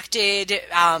well acted.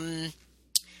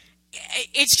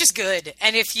 It's just good.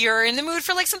 And if you're in the mood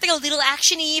for like something a little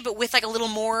action-y, but with like a little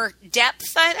more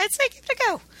depth, I'd say give it a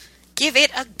go. Give it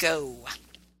a go.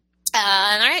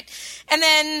 All right. And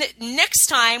then next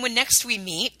time, when next we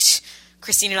meet,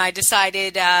 Christine and I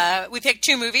decided we picked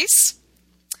 2 movies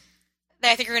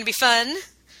that I think are going to be fun.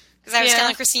 Because I was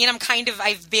telling Christine,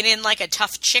 I've been in like a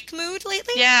tough chick mood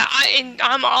lately. Yeah,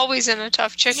 I'm always in a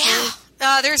tough chick mood.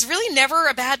 There's really never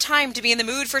a bad time to be in the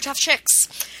mood for tough chicks.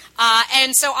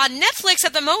 And so on Netflix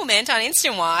at the moment, on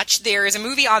Instant Watch, there is a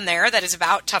movie on there that is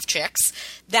about tough chicks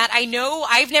that I know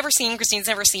I've never seen, Christine's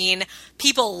never seen.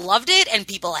 People loved it and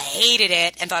people hated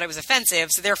it and thought it was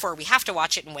offensive, so therefore we have to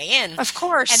watch it and weigh in. Of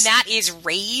course. And that is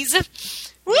Raise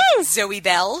with Zoe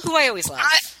Bell, who I always love.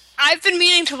 I've been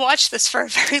meaning to watch this for a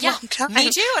very long time. Me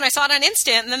too, and I saw it on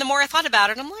Instant, and then the more I thought about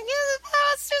it, I'm like,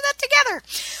 let's do that together.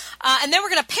 And then we're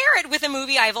going to pair it with a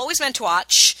movie I've always meant to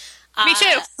watch. Me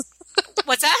too.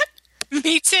 What's that?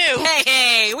 Me too.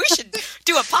 Hey, we should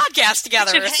do a podcast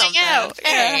together or something. Hang out.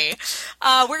 Hey.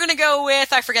 We're going to go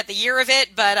with, I forget the year of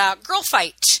it, but Girl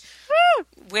Fight. Woo!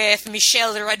 With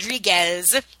Michelle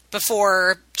Rodriguez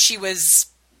before she was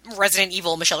Resident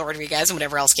Evil Michelle Rodriguez and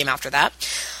whatever else came after that.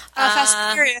 Fast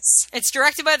and Furious. It's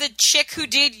directed by the chick who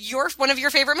did one of your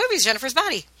favorite movies, Jennifer's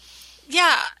Body.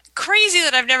 Yeah, crazy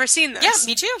that I've never seen this. Yeah,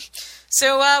 me too.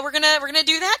 So we're gonna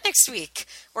do that next week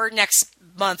or next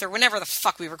month or whenever the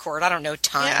fuck we record. I don't know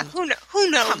time. Yeah, who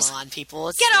knows? Come on,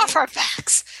 people. Get off our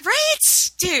backs,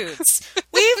 right, dudes?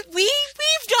 we've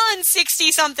done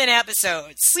 60-something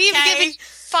episodes. We've given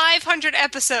 500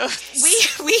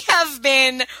 episodes. We have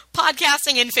been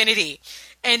podcasting infinity.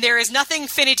 And there is nothing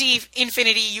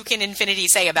infinity you can infinity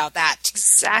say about that.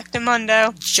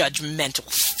 Exactamundo. Judgmental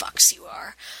fucks you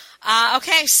are.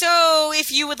 Okay, so if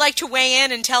you would like to weigh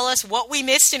in and tell us what we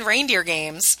missed in Reindeer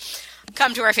games,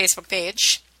 come to our Facebook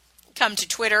page. Come to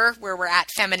Twitter, where we're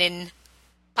at Feminine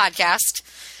Podcast.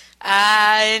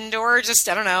 Or just,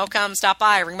 I don't know, come stop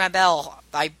by, ring my bell.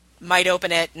 I might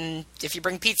open it, and if you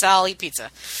bring pizza, I'll eat pizza.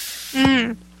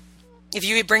 Mm. If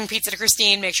you bring pizza to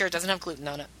Christine, make sure it doesn't have gluten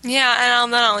on it. Yeah,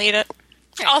 and then I'll eat it.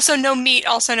 Okay. Also, no meat,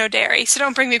 also no dairy. So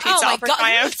don't bring me pizza. Oh my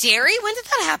God, dairy? When did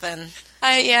that happen?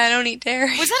 I don't eat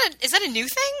dairy. Is that a new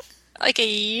thing? Like a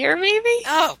year, maybe?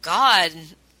 Oh, God.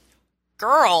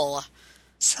 Girl.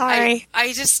 Sorry.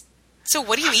 So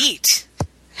what do you eat?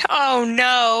 Oh,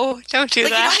 no. Don't do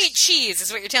that. You don't eat cheese,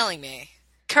 is what you're telling me.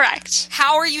 Correct.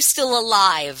 How are you still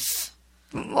alive?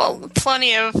 Well,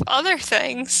 plenty of other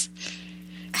things.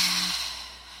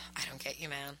 I don't get you,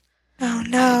 man. Oh,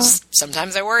 no.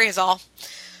 Sometimes I worry is all.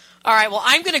 All right, well,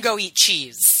 I'm going to go eat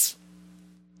cheese.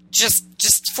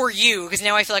 Just for you, because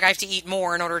now I feel like I have to eat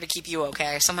more in order to keep you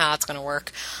okay. Somehow it's going to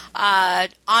work. On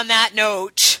that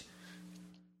note,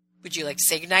 would you like to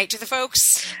say goodnight to the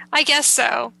folks? I guess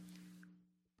so.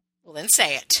 Well, then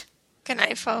say it. Good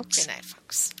night, folks. Good night,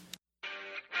 folks.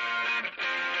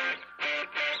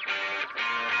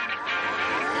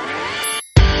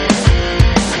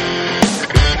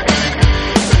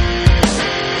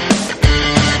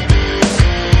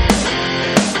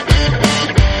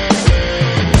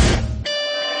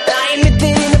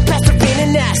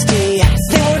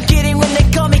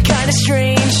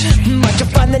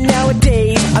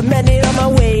 Nowadays, I've mended all my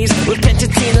ways,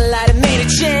 repented, seen the light, and made a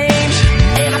change.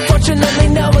 And unfortunately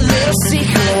know a little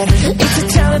secret. It's a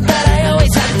talent that I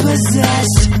always had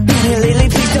possessed. Lately,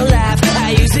 please don't laugh,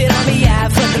 I use it on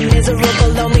behalf of the miserable,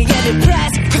 lonely, and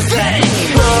depressed. Pathetic,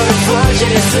 born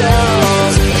unfortunate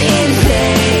souls, in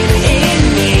pain, in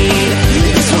need.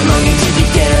 This one longing to be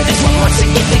there, this one wants to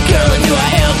get the girl into a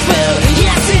hellfire.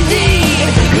 Yes, indeed,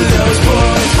 those poor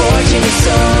unfortunate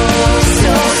souls,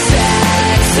 so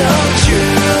sad, so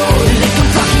true. They come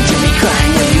talking to me,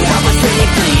 crying, will you help us? Will you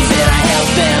please? Did I help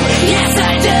them? Yes,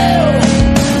 I do.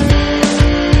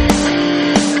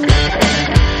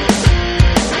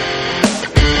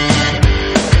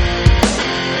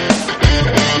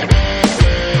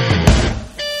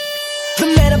 The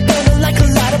men are burning like a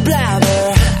lot of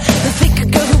blabber. The thicker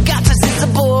girl who got us is a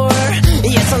bore.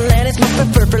 Yes, on land it's much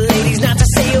preferred for ladies not to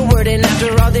say a word, and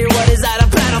after all, they're what is that a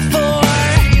battle for?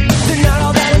 They're not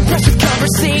all that impressed with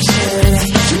conversation.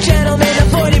 True gentlemen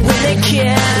avoid it when they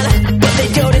can, but they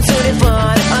don't insert it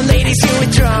on. On ladies who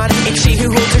withdrawn, it's she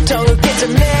who holds her tongue who gets her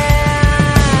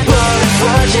man. But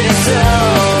unfortunate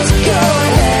souls, go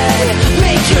ahead,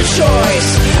 make your choice.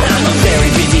 I'm a very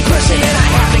busy person and I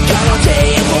haven't got all day.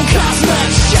 It won't cost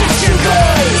much, just your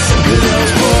voice.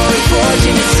 Those poor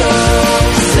unfortunate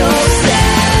souls, so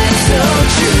sad, so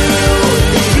true.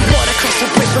 If you wanna cross the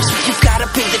bridge, you've gotta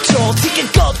pay the toll. Take a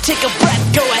gulp, take a breath,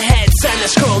 go ahead, sign the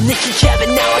scroll. Nikki, Kevin,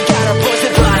 now I got our boys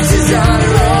with boxes on the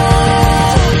road.